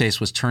transcriptase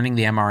was turning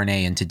the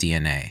mRNA into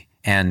DNA.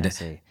 And, I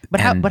see.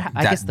 But I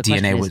guess the DNA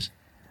question was.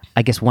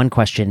 I guess one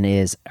question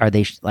is,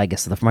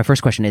 my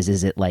first question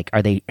is it like,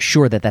 are they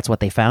sure that that's what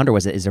they found, or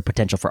is there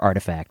potential for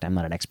artifact? I'm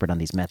not an expert on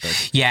these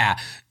methods. Yeah.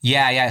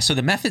 So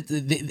the method,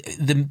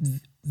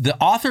 the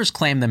authors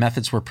claim the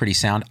methods were pretty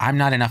sound. I'm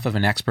not enough of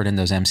an expert in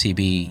those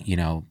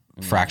MCB,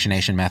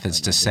 fractionation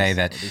methods to say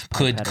that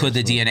could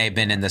the DNA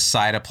been in the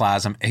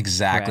cytoplasm?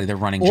 Exactly. Correct. They're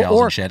running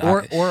gels and shit.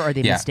 Or are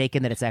they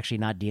mistaken that it's actually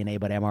not DNA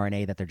but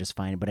mRNA, that they're just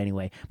fine? But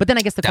anyway, but then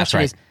I guess the question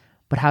is,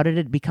 but how did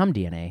it become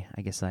DNA?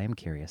 I guess I am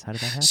curious. How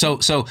did that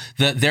happen? So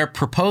their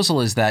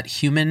proposal is that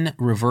human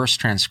reverse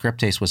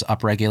transcriptase was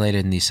upregulated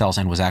in these cells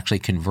and was actually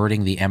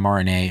converting the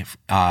mRNA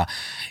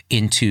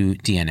into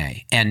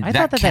DNA. And I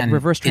thought that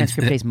reverse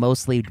transcriptase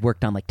mostly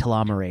worked on like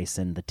telomerase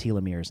and the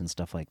telomeres and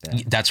stuff like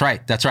that. That's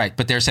right.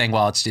 But they're saying,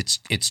 well,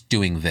 it's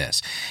doing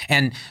this.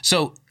 And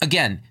so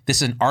again,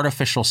 this is an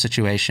artificial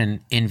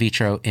situation in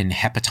vitro in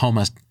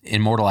hepatoma,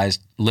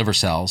 immortalized liver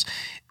cells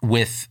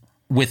with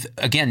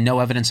again, no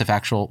evidence of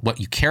actual, what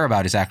you care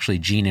about is actually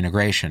gene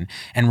integration.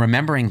 And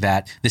remembering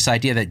that this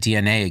idea that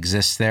DNA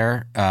exists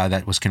there,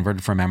 that was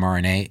converted from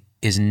mRNA,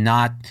 is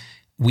not,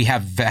 we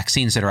have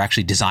vaccines that are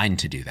actually designed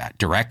to do that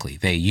directly.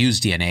 They use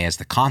DNA as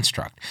the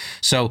construct.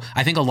 So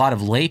I think a lot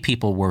of lay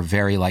people were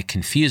very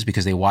confused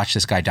because they watched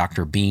this guy,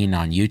 Dr. Bean,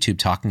 on YouTube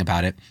talking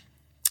about it,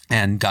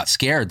 and got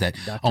scared that,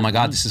 oh my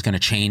God, this is going to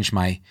change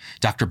my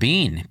Dr.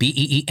 Bean,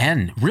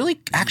 B-E-E-N.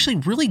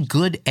 Really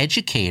good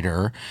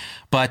educator.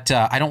 But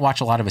I don't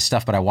watch a lot of his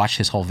stuff, but I watched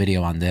his whole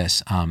video on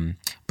this.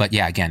 But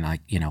yeah, again,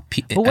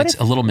 it's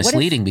a little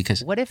misleading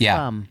because. What if,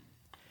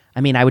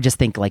 I would just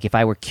think if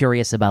I were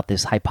curious about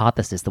this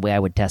hypothesis, the way I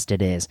would test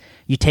it is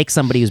you take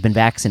somebody who's been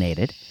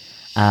vaccinated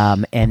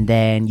and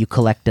then you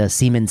collect a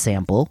semen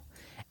sample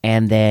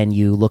and then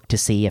you look to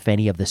see if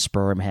any of the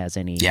sperm has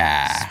any.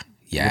 Yeah.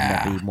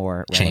 Yeah, be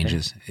more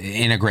changes.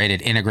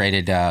 Integrated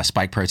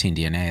spike protein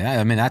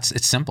DNA.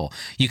 It's simple.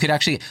 You could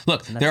actually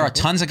look. There are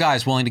tons of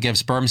guys willing to give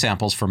sperm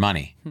samples for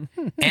money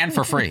and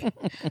for free.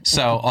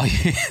 So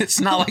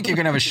it's not like you're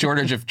going to have a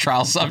shortage of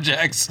trial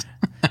subjects.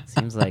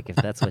 Seems like if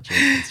that's what your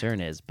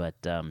concern is, but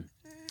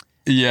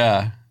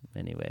yeah.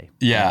 Anyway.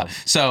 Yeah.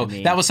 So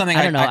that was something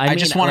I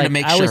just wanted to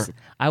make sure.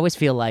 I always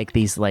feel like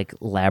these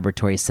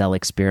laboratory cell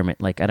experiment,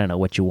 I don't know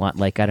what you want.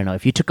 I don't know,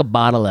 if you took a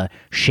bottle of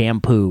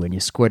shampoo and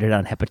you squirted it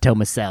on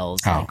hepatoma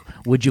cells,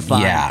 would you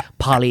find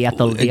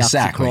polyethyl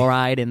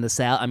deoxychloride in the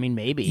cell?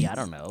 Maybe, I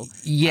don't know.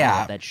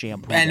 Yeah. That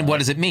shampoo. And what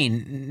does it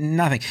mean?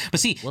 Nothing. But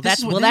see,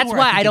 that's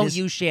why I don't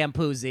use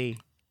shampoo, Z.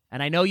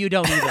 And I know you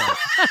don't either.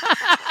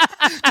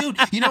 Dude,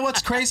 you know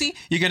what's crazy?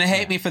 You're going to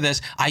hate me for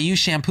this. I use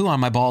shampoo on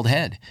my bald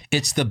head.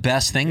 It's the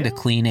best thing to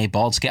clean a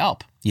bald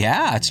scalp.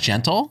 Yeah, it's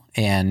gentle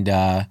and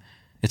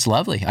it's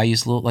lovely. I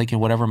use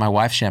whatever my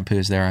wife's shampoo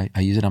is there, I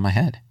use it on my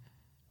head.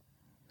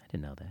 I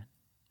didn't know that.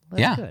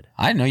 That's good.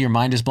 I know your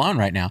mind is blown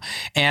right now.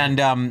 And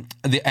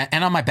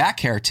and on my back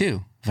hair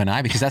too,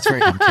 Vinay, because that's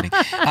very, I'm kidding.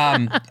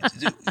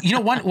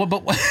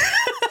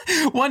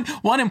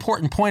 One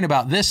important point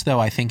about this, though,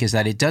 I think, is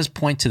that it does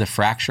point to the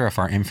fracture of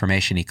our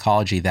information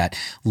ecology, that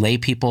lay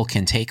people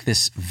can take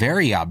this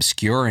very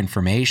obscure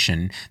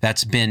information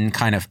that's been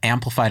kind of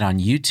amplified on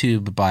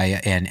YouTube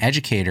by an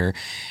educator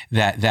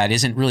that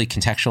isn't really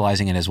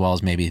contextualizing it as well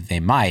as maybe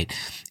they might.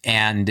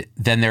 And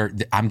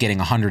then I'm getting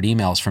 100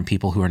 emails from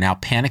people who are now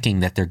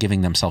panicking that they're giving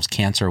themselves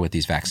cancer with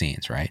these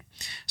vaccines, right?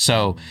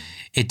 So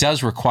it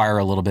does require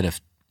a little bit of,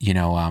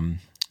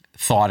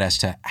 thought as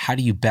to how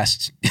do you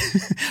best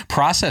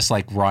process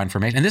like raw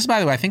information. And this, by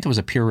the way, I think it was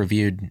a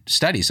peer-reviewed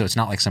study, so it's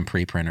not like some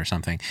preprint or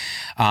something.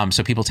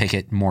 So people take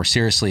it more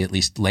seriously, at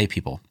least lay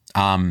people.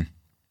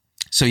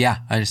 So yeah,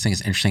 I just think it's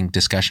an interesting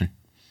discussion.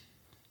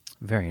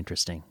 Very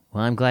interesting.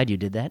 Well, I'm glad you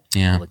did that.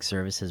 Yeah. Public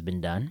service has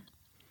been done.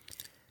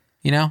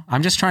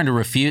 I'm just trying to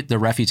refute the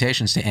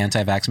refutations to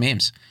anti-vax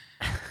memes.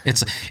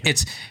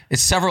 It's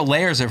several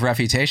layers of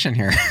refutation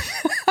here.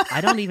 I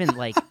don't even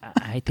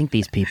I think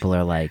these people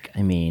are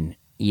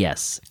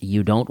yes,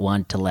 you don't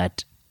want to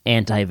let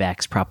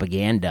anti-vax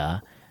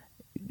propaganda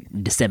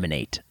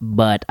disseminate,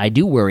 but I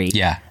do worry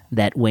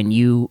that when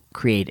you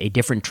create a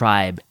different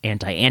tribe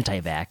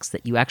anti-vax,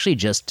 that you actually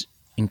just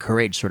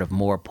encourage sort of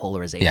more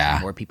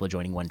polarization, more people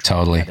joining one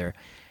tribe or another.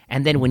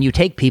 And then when you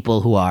take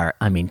people who are,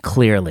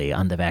 clearly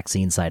on the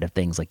vaccine side of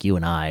things, like you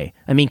and I,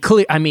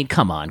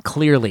 come on,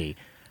 clearly.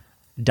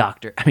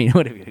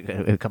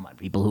 Come on,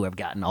 people who have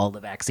gotten all the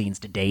vaccines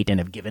to date and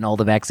have given all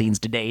the vaccines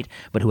to date,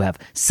 but who have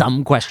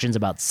some questions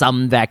about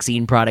some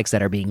vaccine products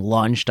that are being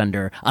launched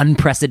under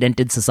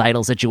unprecedented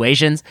societal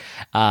situations.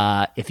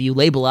 If you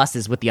label us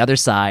as with the other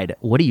side,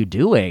 what are you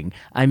doing?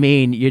 What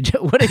are you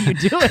doing?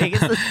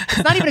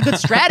 It's not even a good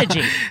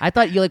strategy. I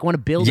thought you want to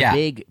build a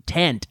big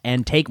tent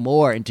and take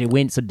more and to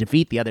win, so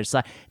defeat the other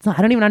side. I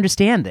don't even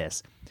understand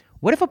this.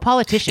 What if a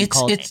politician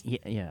called?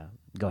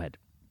 Go ahead.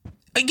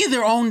 Again,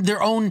 their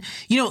own.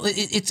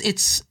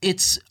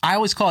 It's. I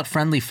always call it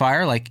friendly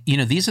fire.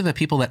 These are the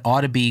people that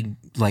ought to be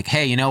like,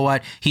 hey, you know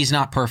what? He's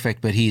not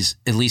perfect, but he's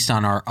at least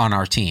on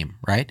our team,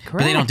 right? Correct,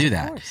 but they don't do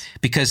that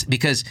because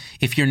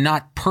if you're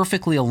not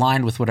perfectly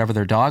aligned with whatever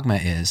their dogma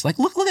is, look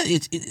at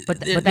it. But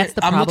that's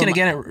the problem. I'm looking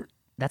again at.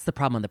 That's the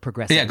problem on the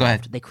progressive. Yeah, go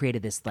ahead. They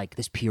created this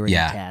purity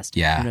test.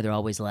 Yeah. They're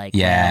always like,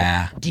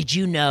 well, did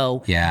you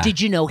know? Yeah. Did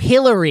you know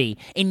Hillary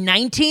in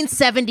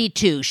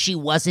 1972 she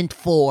wasn't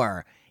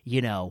for she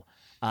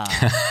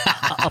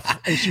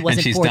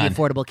wasn't for the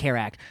Affordable Care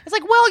Act. It's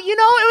like, well, it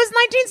was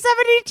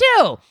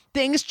 1972.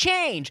 Things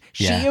change.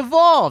 She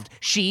evolved.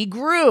 She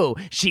grew.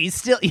 She's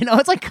still,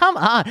 it's like, come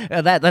on.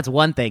 That's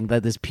one thing,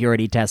 this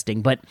purity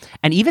testing.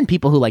 And even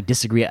people who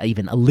disagree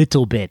even a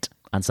little bit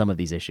on some of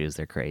these issues,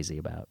 they're crazy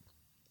about.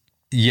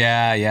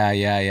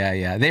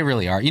 Yeah. They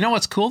really are. You know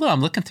what's cool though? I'm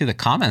looking through the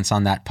comments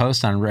on that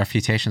post on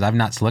refutations. I've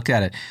not looked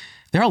at it.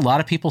 There are a lot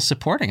of people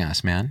supporting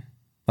us, man.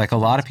 A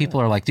lot of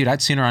people are like, dude,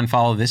 I'd sooner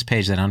unfollow this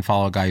page than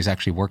unfollow a guy who's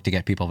actually worked to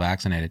get people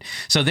vaccinated.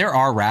 So there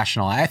are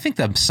rational. I think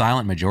the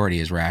silent majority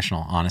is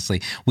rational, honestly.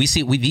 We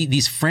see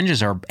these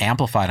fringes are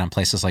amplified on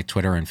places like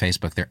Twitter and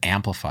Facebook. They're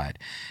amplified.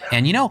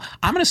 And,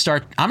 I'm going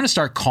to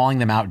start calling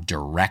them out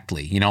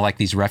directly, like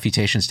these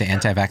refutations to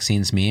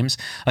anti-vaccines memes.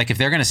 If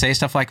they're going to say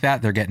stuff like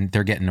that, they're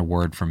getting a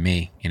word from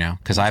me,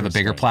 because I have a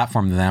bigger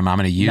platform than them. I'm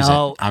going to use it.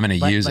 I'm going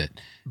to use it.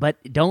 But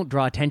don't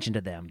draw attention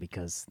to them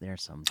because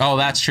there's some. Oh,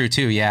 that's true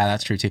too. Yeah,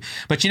 that's true too.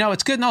 But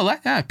it's good. No,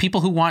 people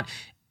who want,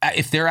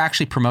 if they're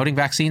actually promoting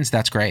vaccines,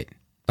 that's great.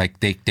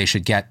 They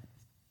should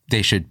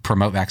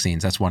promote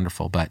vaccines. That's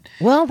wonderful. But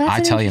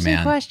that's an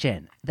interesting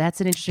question.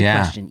 That's an interesting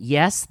question.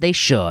 Yes, they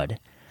should,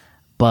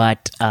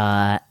 but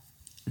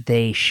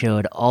they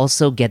should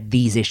also get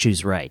these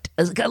issues right.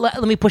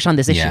 Let me push on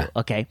this issue,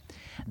 okay?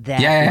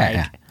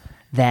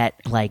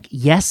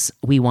 Yes,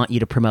 we want you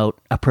to promote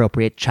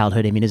appropriate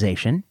childhood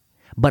immunization.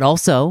 But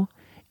also,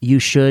 you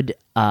should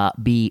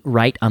be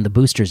right on the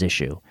boosters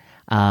issue,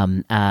 but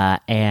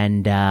I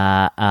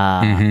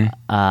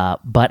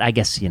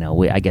guess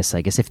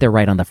I guess if they're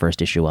right on the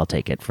first issue, I'll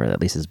take it. For at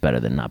least it's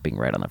better than not being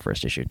right on the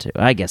first issue too.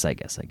 I guess.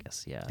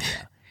 Yeah.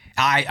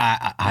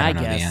 I don't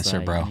know the answer,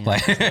 bro.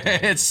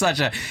 It's such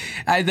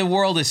the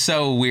world is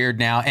so weird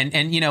now, and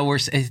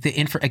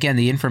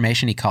the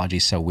information ecology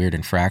is so weird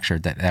and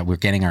fractured that we're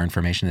getting our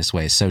information this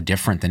way is so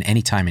different than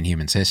any time in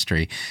human's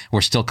history.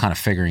 We're still kind of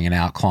figuring it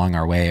out, clawing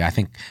our way. I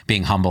think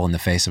being humble in the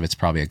face of it's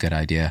probably a good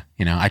idea.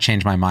 I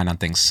change my mind on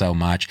things so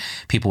much.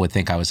 People would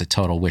think I was a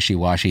total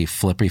wishy-washy,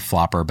 flippy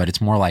flopper, but it's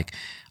more like,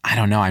 I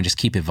don't know. I just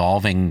keep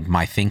evolving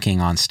my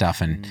thinking on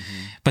stuff, and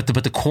but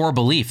the core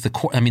belief, the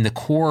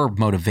core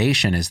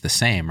motivation is the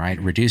same, right?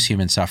 Reduce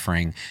human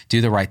suffering,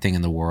 do the right thing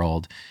in the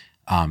world,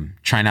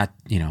 try not,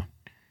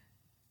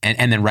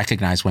 and then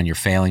recognize when you're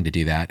failing to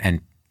do that,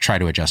 and try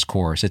to adjust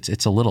course.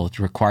 It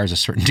requires a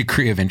certain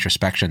degree of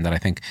introspection that I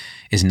think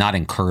is not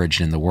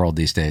encouraged in the world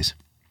these days.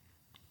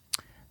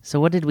 So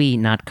what did we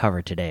not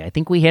cover today? I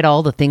think we hit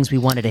all the things we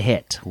wanted to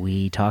hit.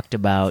 We talked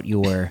about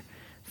your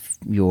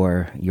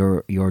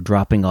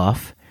dropping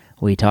off.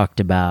 We talked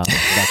about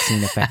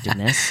vaccine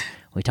effectiveness.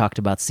 We talked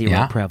about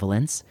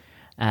seroprevalence.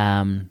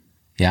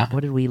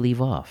 What did we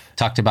leave off?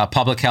 Talked about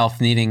public health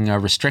needing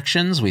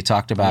restrictions. We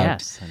talked about I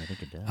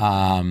think it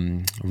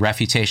does.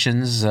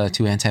 refutations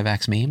to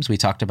anti-vax memes. We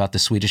talked about the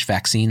Swedish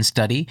vaccine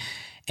study,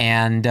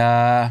 and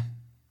I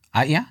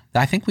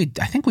think we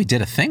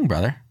did a thing,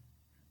 brother.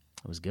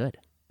 It was good.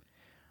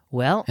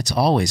 Well, it's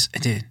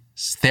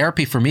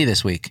therapy for me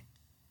this week.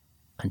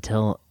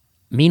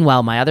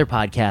 Meanwhile, my other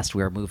podcast,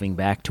 we're moving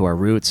back to our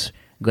roots,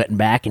 getting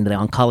back into the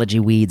oncology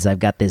weeds. I've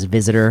got this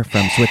visitor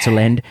from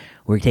Switzerland.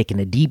 We're taking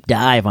a deep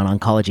dive on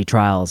oncology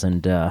trials,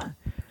 and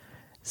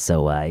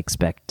so I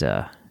expect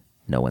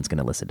no one's going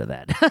to listen to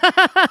that.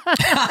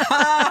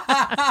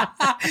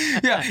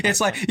 Yeah,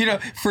 it's like,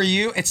 for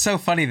you, it's so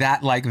funny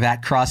that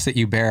that cross that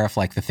you bear of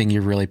like the thing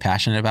you're really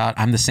passionate about.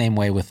 I'm the same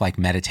way with like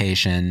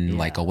meditation,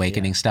 like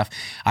awakening stuff.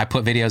 I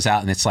put videos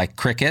out and it's like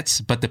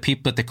crickets, but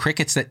the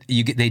crickets that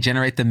you get, they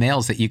generate the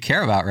mails that you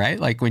care about, right?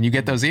 Like when you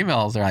get those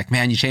emails, they're like,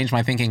 man, you changed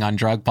my thinking on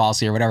drug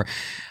policy or whatever.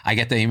 I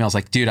get the emails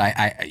like, dude,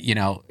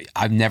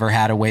 I've never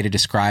had a way to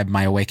describe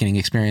my awakening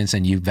experience,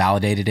 and you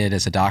validated it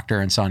as a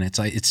doctor and so on. It's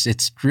like,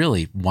 it's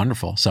really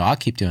wonderful. So I'll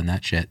keep doing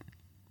that shit.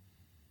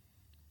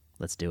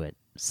 Let's do it.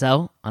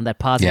 So, on that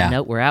positive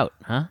note, we're out,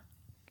 huh?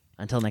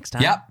 Until next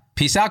time. Yep.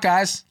 Peace out,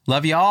 guys.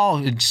 Love you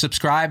all.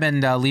 Subscribe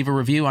and leave a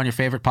review on your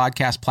favorite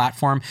podcast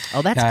platform.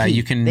 Oh, that's key.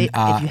 You can, if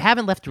you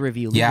haven't left a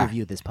review, leave a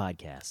review of this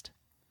podcast.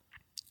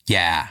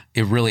 Yeah,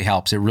 it really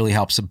helps. It really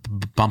helps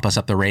bump us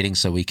up the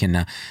ratings so we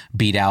can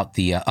beat out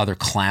the other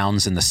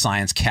clowns in the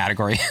science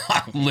category,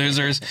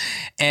 losers.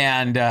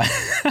 And I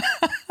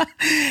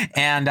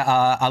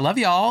love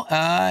you all,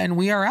 and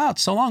we are out.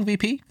 So long,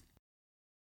 VP.